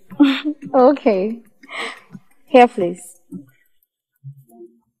fiancé. Okay. Here, please.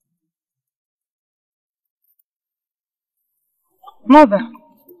 Mother.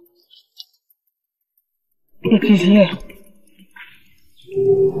 It is here.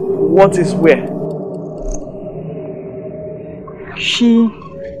 What is where? She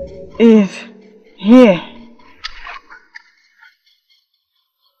is here.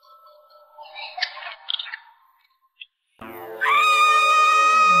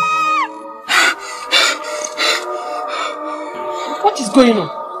 What is going on?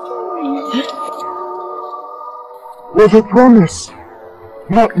 Was a promise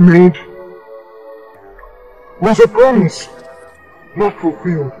not made? Was a promise not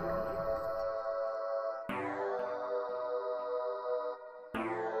fulfilled?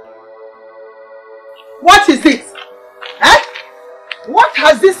 What is it? Eh? What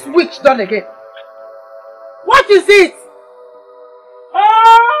has this witch done again? What is it?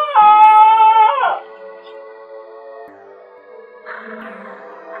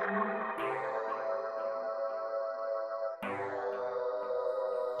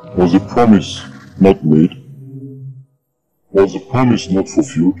 Was a promise not made? Was a promise not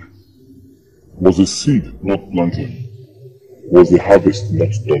fulfilled? Was a seed not planted? Was the harvest not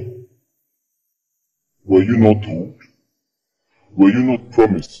done? Were you not told? Were you not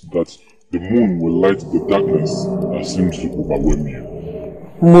promised that the moon will light the darkness that seems to overwhelm you?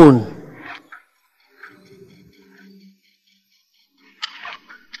 Moon.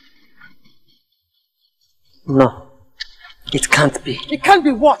 No, it can't be. It can't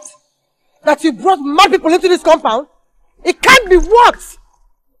be what? That you brought mad people into this compound? It can't be what?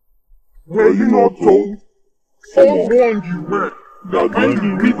 Were you not told? Forewarned you were that when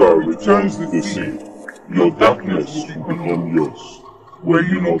the river returns to the sea, your darkness will become yours. Were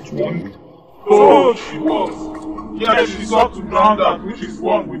you not warned? Told she was. Yet she sought to drown that which is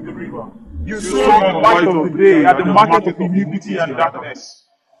one with the river. You saw the light of the day at the market of iniquity and darkness.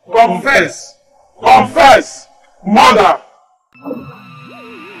 Confess! Confess! Mother!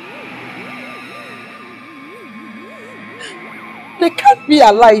 They can't be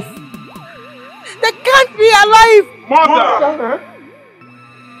alive. They can't be alive. Mother!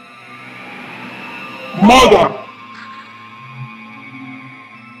 Mother!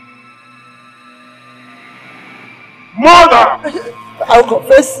 Mother! I'll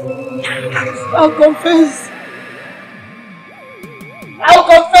confess. I'll confess. I'll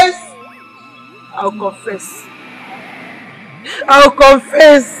confess. I'll confess. I'll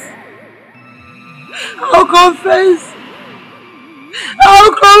confess. I'll confess.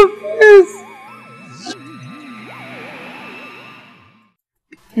 I'll confess.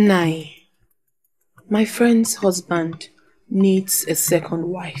 Nai, my friend's husband needs a second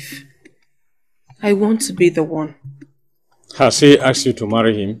wife. I want to be the one. Has he asked you to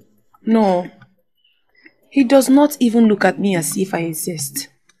marry him? No. He does not even look at me as if I exist.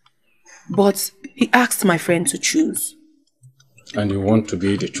 But he asked my friend to choose. And you want to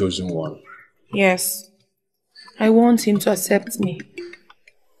be the chosen one? Yes. I want him to accept me.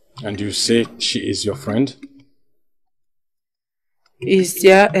 And you say she is your friend? Is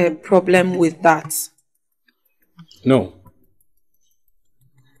there a problem with that? No.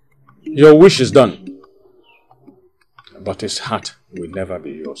 Your wish is done. But his heart will never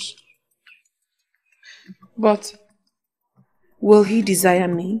be yours. But will he desire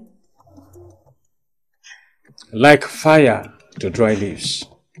me? Like fire to dry leaves.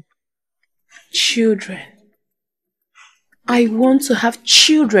 Children. I want to have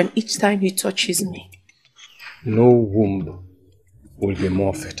children each time he touches me. No womb will be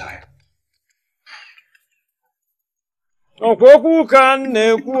more fertile. Okwoku kan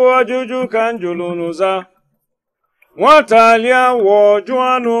na-ekwu ajụjụ kan jụrụ n'ụza. Nwata lia wọ jụ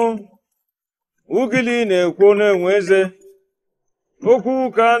anụ. Ugili na-ekwu na-enwe eze.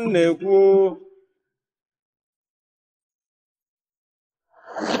 Okwu kan na-ekwu.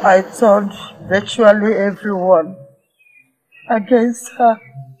 I turned virtually everyone against her,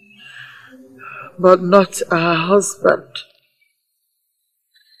 but not her husband.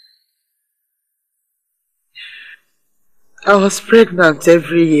 I was pregnant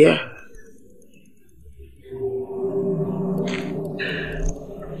every year.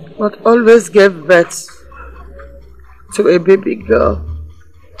 But always gave birth to a baby girl.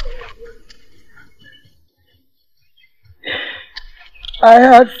 I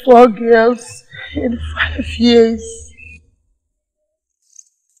had 4 girls in 5 years.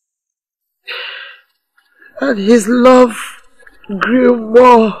 And his love grew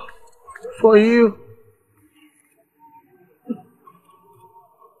more for you.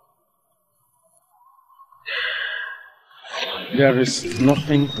 There is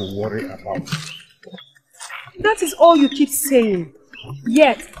nothing to worry about. That is all you keep saying.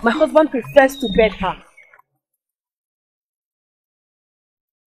 Yet, my husband prefers to bed her.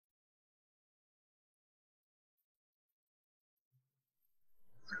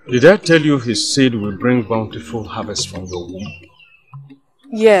 Did I tell you his seed will bring bountiful harvest from your womb?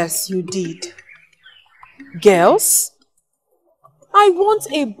 Yes, you did. Girls? I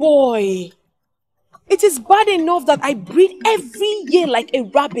want a boy. It is bad enough that I breed every year like a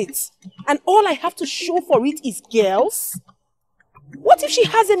rabbit, and all I have to show for it is girls? What if she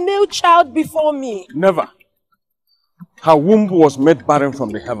has a male child before me? Never. Her womb was made barren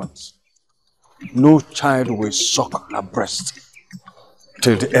from the heavens. No child will suck her breast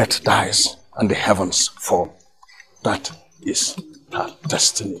till the earth dies and the heavens fall. That is her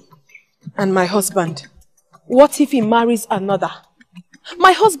destiny. And my husband? What if he marries another?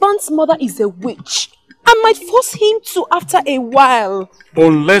 My husband's mother is a witch. I might force him to after a while.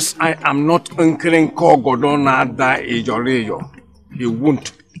 Unless I am not uncling Kogodona da Ejoreyo, he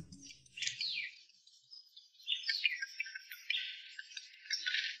won't.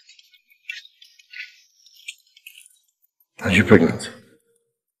 Are you pregnant?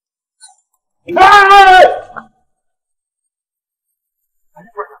 Hey!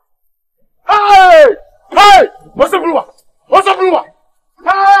 Hey! Hey! What's up, Blue? What's up, Blue?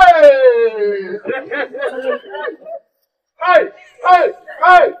 Hey! Hey!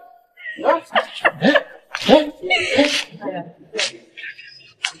 Hey! Hey!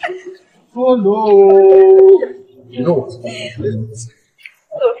 Oh no! You know what?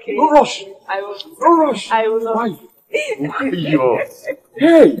 Okay. No rush. I will. No rush. I will not. Why? Why you?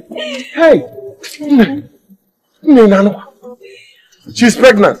 Hey! Hey! She's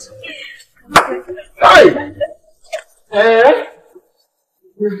pregnant. Hey! Eh?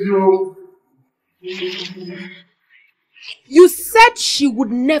 You said she would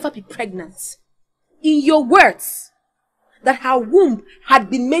never be pregnant. In your words, that her womb had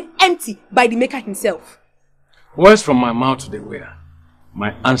been made empty by the Maker himself. Words from my mouth they were.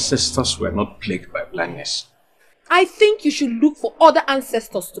 My ancestors were not plagued by blindness. I think you should look for other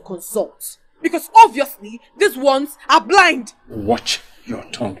ancestors to consult. Because obviously, these ones are blind. Watch your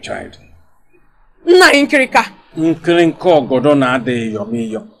tongue, child. Na Inkirika.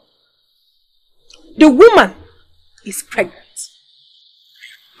 The woman is pregnant.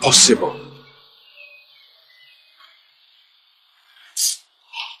 Possible.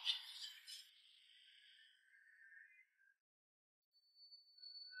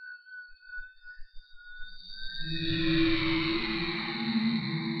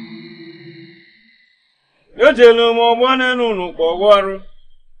 Ejelu m ọgbọ n'enu n'ụkpọ ọrụ.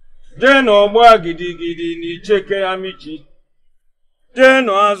 Jeno ogba gidigidi ni cheke amichi.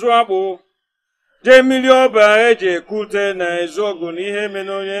 Jeno azụ akpụ. Je mmiri ọba eji ekute na ezogu n'ihe mere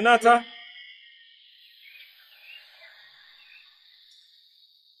onye nata.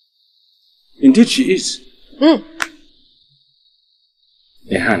 Indeed she is.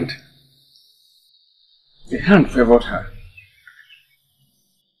 The hand favored her.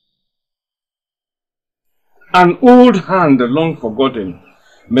 An old hand long forgotten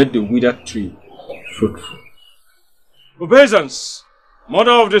made the withered tree fruitful. Obeisance,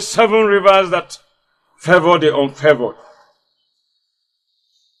 mother of the 7 rivers that favor the unfavored.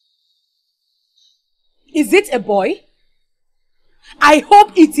 Is it a boy? I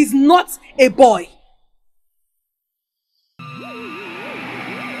hope it is not a boy.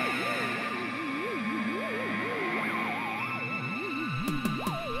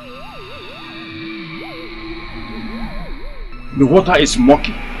 The water is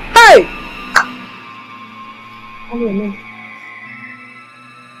murky. Hey!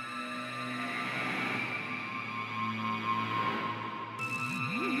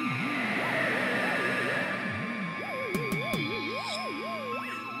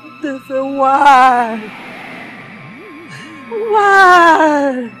 Why?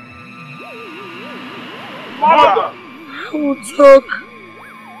 Why? Mother! I will talk.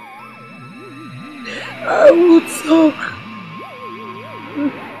 I will talk.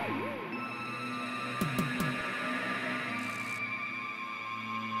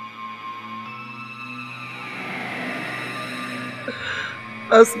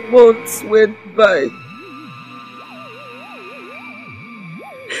 As months went by,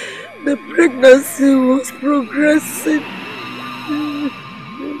 the pregnancy was progressing.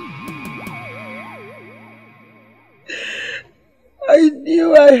 I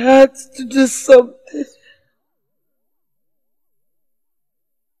knew I had to do something.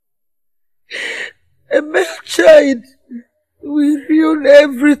 A male child will ruin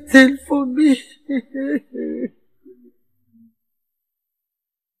everything for me.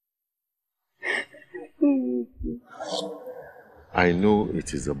 I know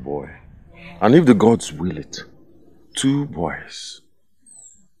it is a boy. And if the gods will it, 2 boys.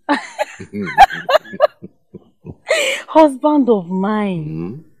 Husband of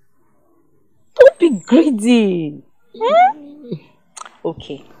mine. Don't be greedy.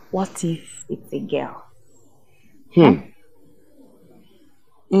 Okay, what if it's a girl?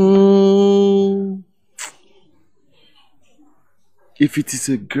 If it is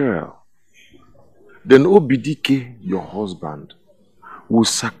a girl, then Obidike, your husband, will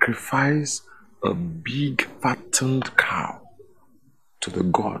sacrifice a big fattened cow to the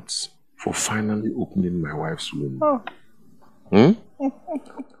gods for finally opening my wife's womb.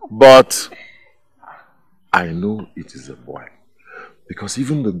 But I know it is a boy, because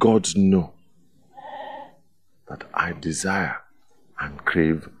even the gods know that I desire and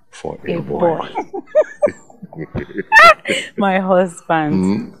crave for a boy. My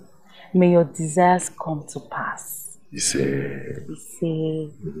husband, may your desires come to pass. You say.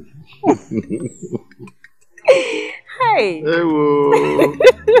 Hey! Hello.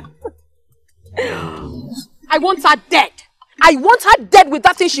 I want her dead. I want her dead with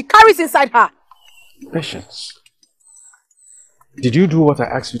that thing she carries inside her. Patience. Did you do what I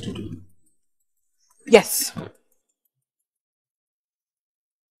asked you to do? Yes.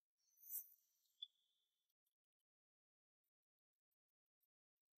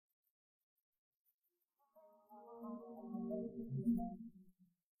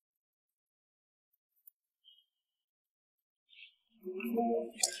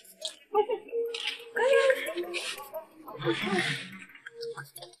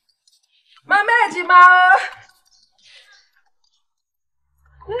 Mama Ejima!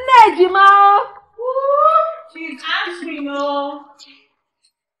 Nejima! She's answering, oh.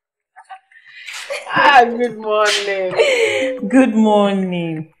 Good morning. Good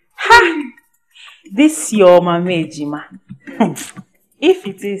morning. Ha! This your Mama Ejima. If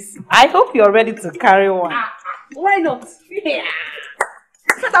it is, I hope you're ready to carry one. Why not? Yeah.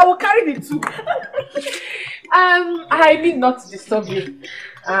 But I will carry the 2. I need not disturb you.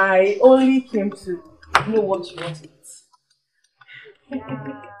 I only came to know what you want to eat.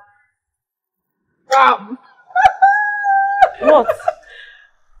 What?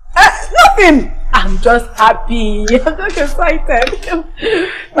 Nothing. I'm just happy. I'm just excited.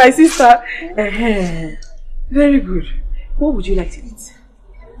 My sister. Very good. What would you like to eat?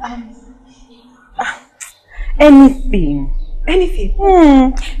 Anything. Anything?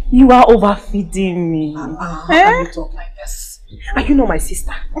 You are overfeeding me. How can you talk like this? And you know my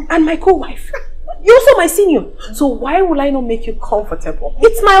sister and my co-wife. You're also my senior. So why will I not make you comfortable?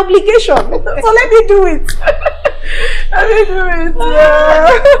 It's my obligation. So let me do it. Let me do it.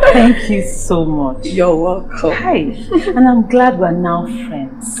 Yeah. Thank you so much. You're welcome. Hi. And I'm glad we're now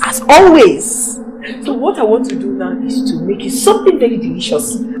friends. As always. So what I want to do now is to make you something very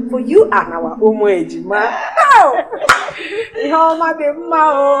delicious for you and our Omo Ejima.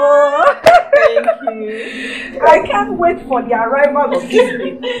 Thank you. I can't wait for the arrival of this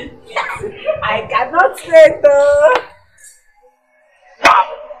baby. I cannot wait though.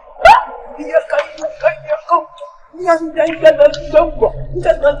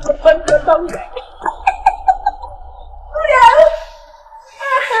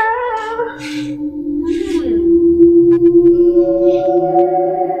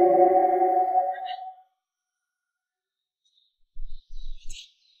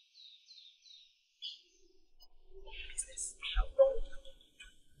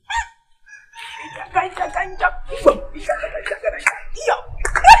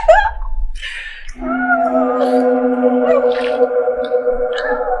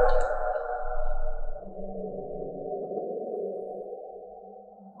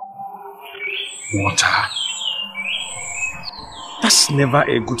 Water. That's never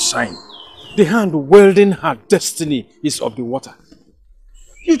a good sign. The hand wielding her destiny is of the water.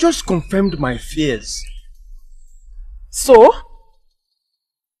 You just confirmed my fears. So?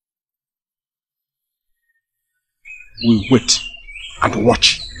 We wait and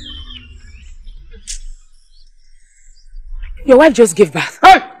watch. Your wife just gave birth.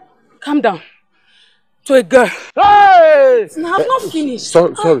 Hey! Calm down. To a girl. Hey! No, I've not finished.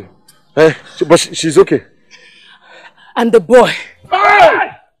 Sorry. But she's okay. And the boy.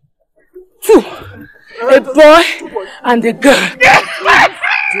 Hey! Two. A boy and a girl. Hey!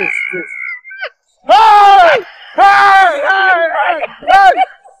 Hey! Hey! Hey!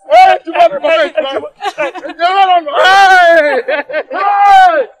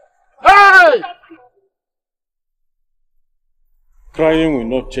 Hey! Crying will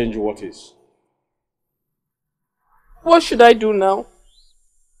not change what is. What should I do now?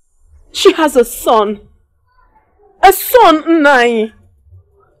 She has a son. A son, Nai.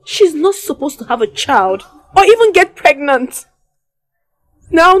 She's not supposed to have a child or even get pregnant.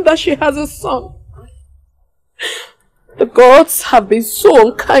 Now that she has a son. The gods have been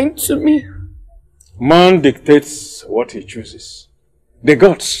so unkind to me. Man dictates what he chooses. The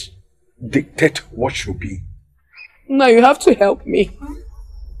gods dictate what should be. Now you have to help me.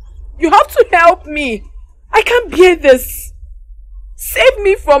 You have to help me. I can't bear this. Save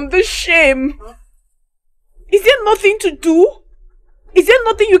me from this shame. Is there nothing to do? Is there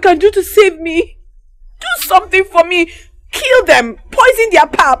nothing you can do to save me? Do something for me. Kill them. Poison their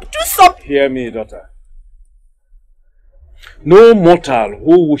pap. Do something. Hear me, daughter. No mortal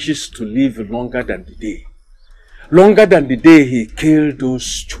who wishes to live longer than the day he killed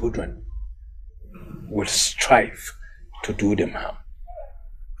those children, will strive to do them harm.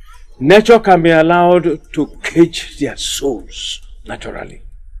 Nature can be allowed to cage their souls naturally.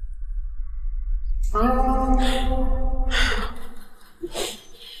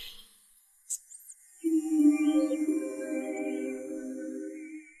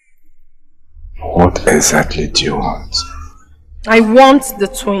 What exactly do you want? I want the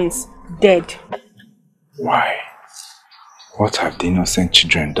twins dead. Why? What have the innocent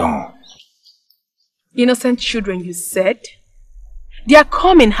children done? Innocent children, you said? Their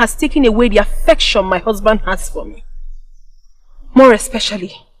coming has taken away the affection my husband has for me. More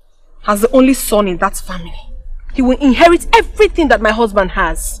especially, as the only son in that family. He will inherit everything that my husband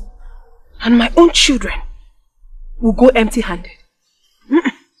has. And my own children will go empty-handed.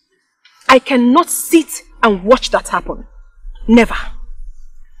 I cannot sit and watch that happen. Never.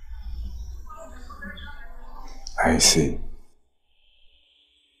 I see.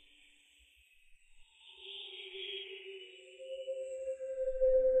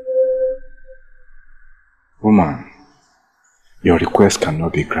 Woman, your request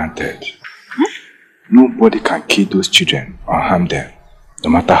cannot be granted. Nobody can kill those children or harm them,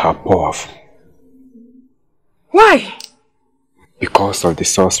 no matter how powerful. Why? Because of the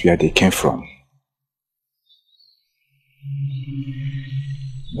source where they came from.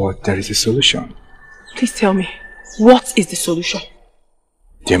 But there is a solution. Please tell me, what is the solution?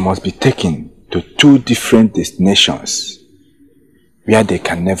 They must be taken to 2 different destinations where they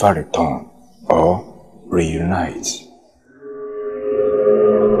can never return or reunite.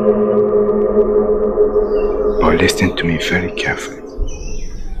 But listen to me very carefully.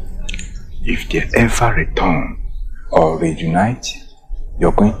 If they ever return or reunite,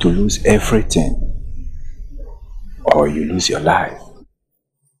 you're going to lose everything, or you lose your life.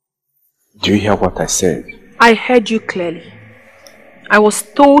 Do you hear what I said? I heard you clearly. I was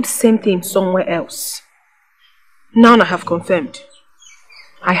told same thing somewhere else. Now I have confirmed.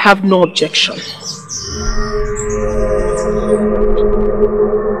 I have no objection.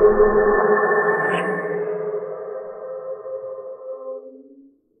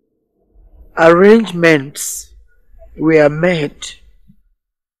 Arrangements were made,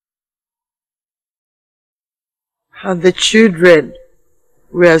 and the children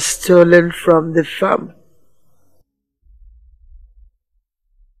were stolen from the farm.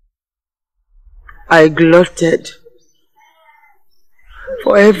 I gloated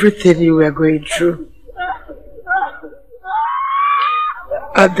for everything you were going through,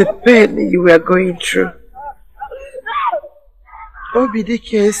 and the pain you were going through.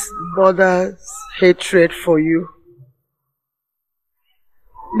 Obidike's mother's hatred for you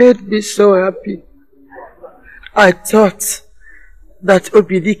made me so happy. I thought that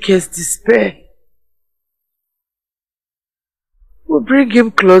Obidike's despair would bring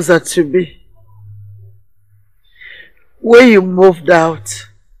him closer to me. When you moved out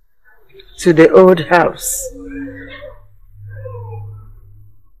to the old house,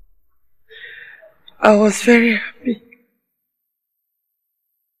 I was very happy.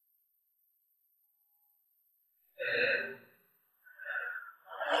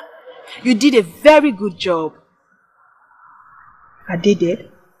 You did a very good job. Are they dead?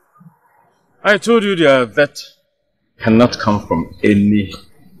 I told you their death cannot come from any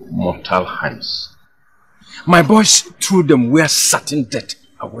mortal hands. My boys threw them where certain death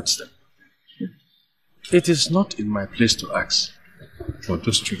awaits them. It is not in my place to ask, for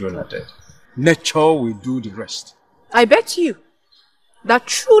those children are dead. Nature will do the rest. I bet you that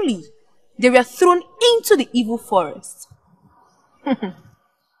truly they were thrown into the evil forest.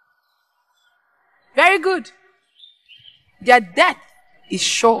 Very good. Their death is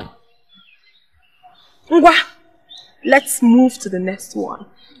sure. Ngwa, let's move to the next one.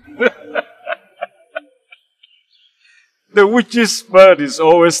 The witch's bird is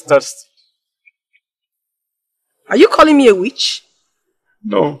always thirsty. Are you calling me a witch?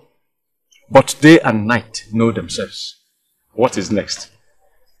 No. But day and night know themselves. What is next?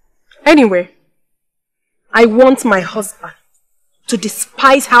 Anyway, I want my husband to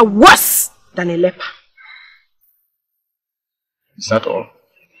despise her worse than a leper. Is that all?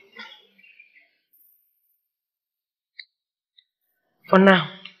 For now.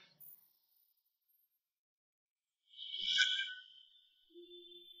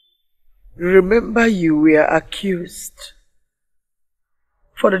 Remember, you were accused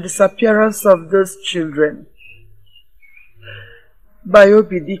for the disappearance of those children by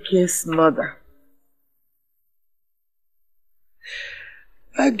Obidike's mother.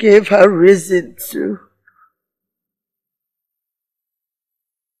 I gave her reason to.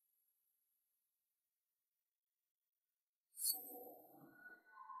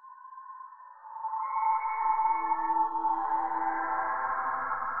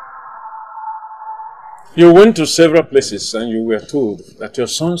 You went to several places and you were told that your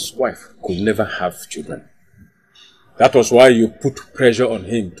son's wife could never have children. That was why you put pressure on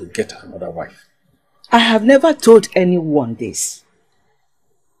him to get another wife. I have never told anyone this.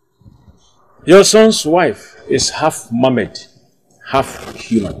 Your son's wife is half mermaid, half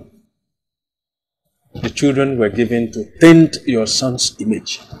human. The children were given to taint your son's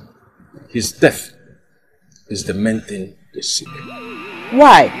image. His death is the main thing they seek.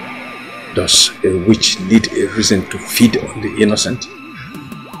 Why? Does a witch need a reason to feed on the innocent?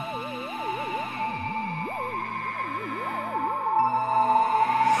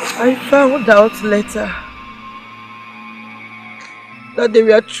 I found out later that they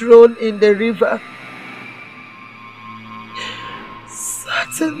were thrown in the river.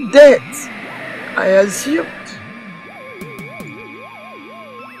 Certain death, I assumed.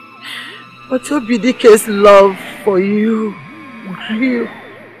 But Obidike's love for you grew.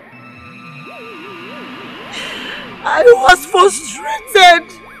 I was frustrated.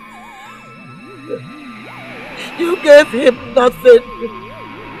 You gave him nothing,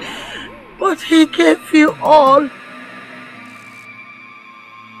 but he gave you all.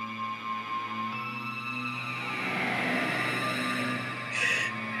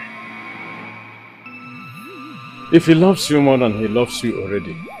 If he loves you more than he loves you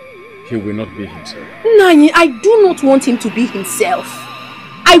already, he will not be himself. Nani, I do not want him to be himself.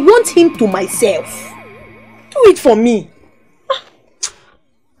 I want him to myself. Do it for me.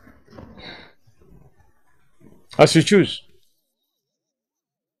 As you choose.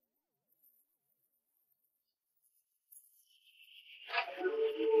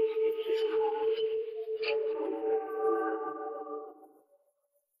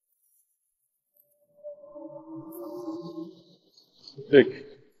 Take.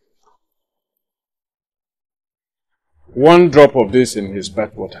 One drop of this in his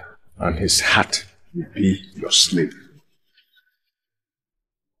bathwater, and his heart will be your slave.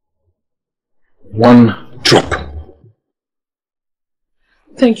 One drop.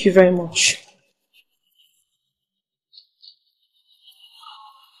 Thank you very much.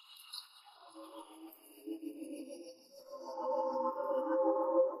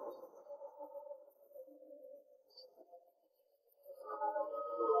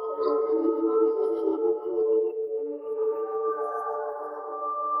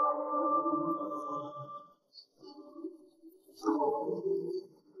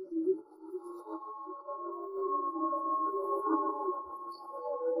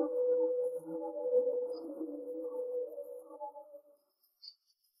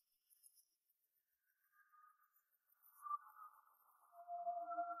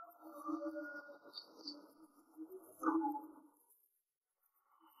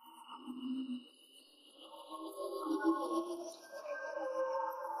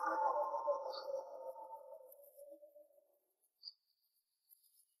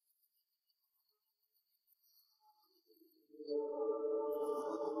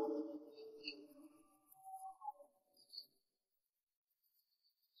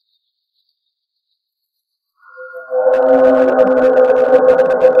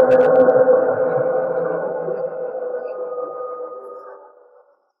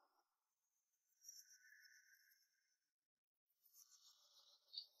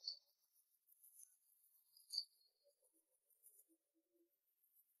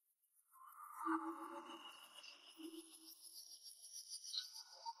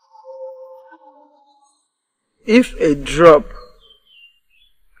 If a drop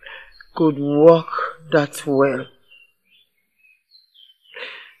could work that well,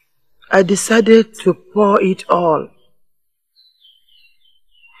 I decided to pour it all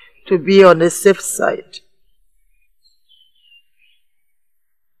to be on the safe side.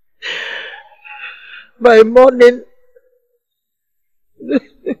 By morning,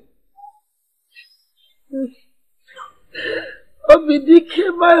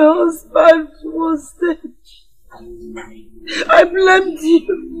 Obidike, my husband, was dead. I blamed you.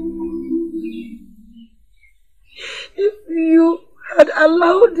 If you had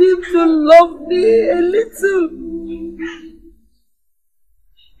allowed him to love me a little,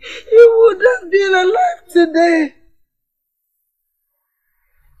 he would have been alive today.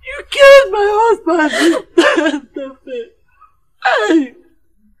 You killed my husband. Hey,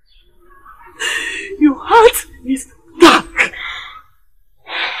 your heart is dark.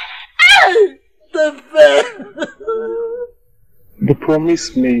 Hey, the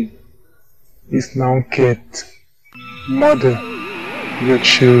promise made is now kept. Mother, your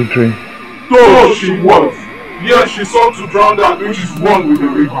children. Though she was, yet she sought to drown that which is one with the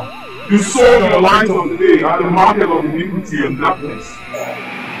river. You saw the light of the day at the market of iniquity and darkness.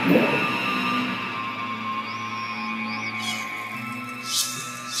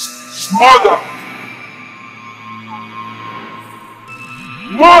 Mother!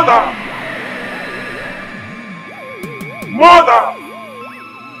 Mother! Mother!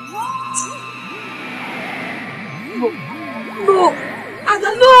 No!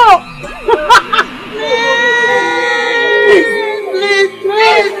 Ada, no! Please!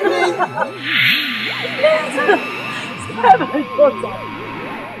 Please! Spare my daughter!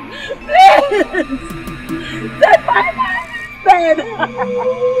 Please! Take my life instead!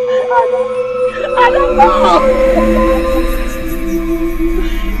 I don't know!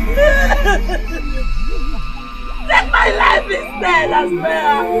 Take my life instead, I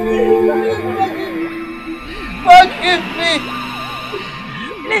swear! Forgive me!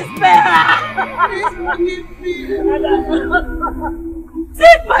 Please spare! Please forgive me!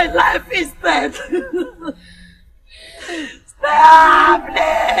 Take my life instead! Spare,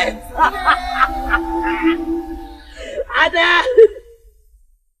 please! Ada!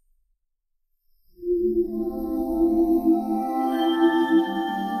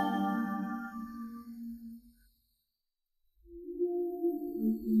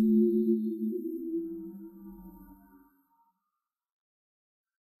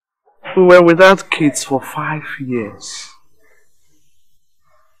 We were without kids for 5 years.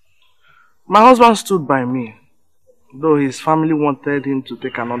 My husband stood by me, though his family wanted him to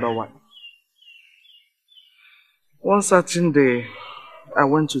take another wife. One certain day, I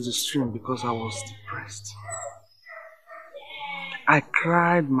went to the stream because I was depressed. I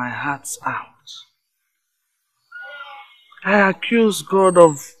cried my heart out. I accused God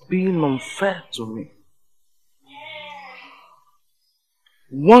of being unfair to me.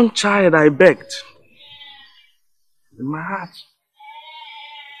 One child I begged in my heart.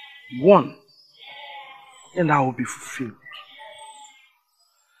 one, and I will be fulfilled.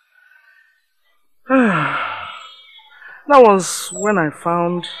 That was when I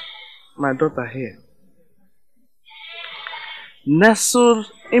found my daughter here,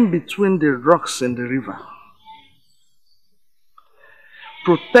 nestled in between the rocks in the river,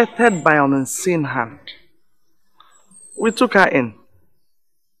 protected by an unseen hand. We took her in,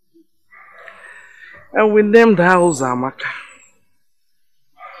 and we named her Uzamaka,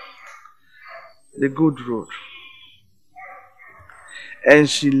 the good road. And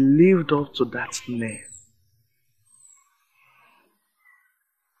she lived up to that name.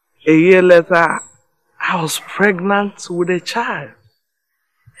 A year later, I was pregnant with a child,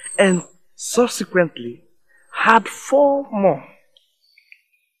 and subsequently had 4 more.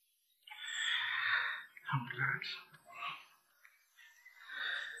 I'm glad.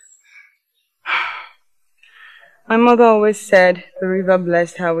 My mother always said the river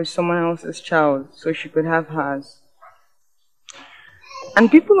blessed her with someone else's child so she could have hers. And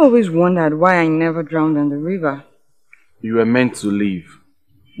people always wondered why I never drowned in the river. You were meant to live,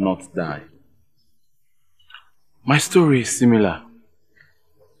 not die. My story is similar.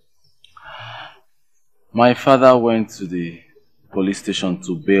 My father went to the police station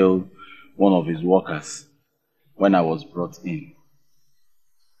to bail one of his workers when I was brought in.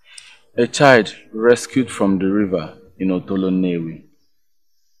 A child rescued from the river in Otolonewi.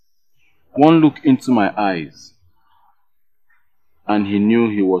 One look into my eyes, and he knew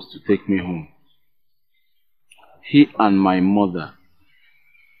he was to take me home. He and my mother,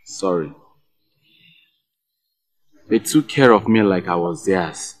 they took care of me like I was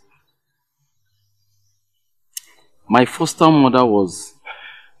theirs. My foster mother was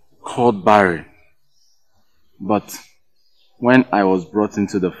called Barry, but when I was brought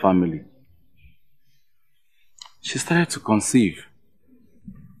into the family, she started to conceive.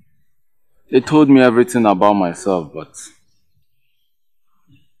 They told me everything about myself, but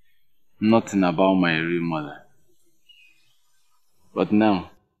nothing about my real mother. But now,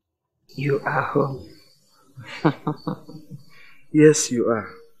 you are home. Yes, you are.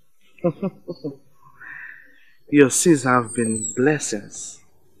 Your seeds have been blessings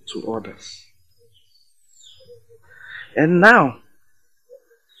to others. And now,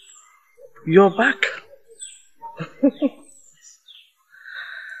 you're back.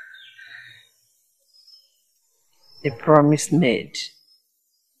 The promise made,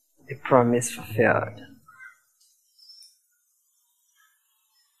 the promise fulfilled.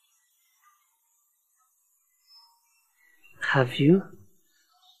 Have you?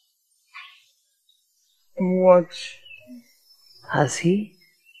 What? Has he?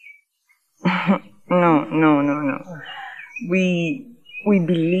 No. We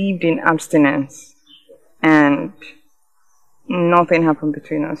believed in abstinence and nothing happened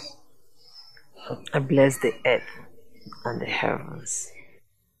between us. I bless the earth and the heavens.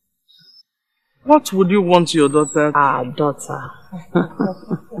 What would you want your daughter? Our daughter.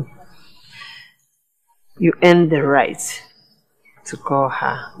 You earn the right to call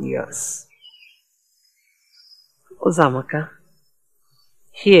her yours. Uzamaka,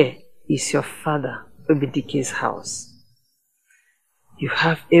 here is your father, Obidike's house. You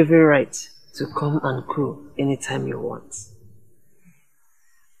have every right to come and go anytime you want.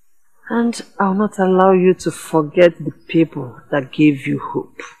 And I'll not allow you to forget the people that gave you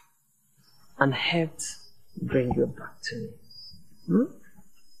hope and helped bring you back to me.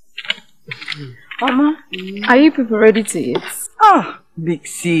 Mama, are you people ready to eat? Ah, big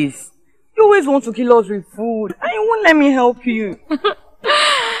sis. You always want to kill us with food and you won't let me help you.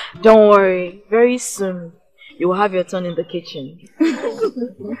 Don't worry, very soon you will have your turn in the kitchen.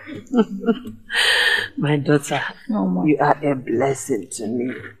 My daughter, Mama, you are a blessing to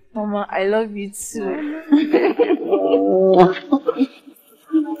me. Mama, I love you too.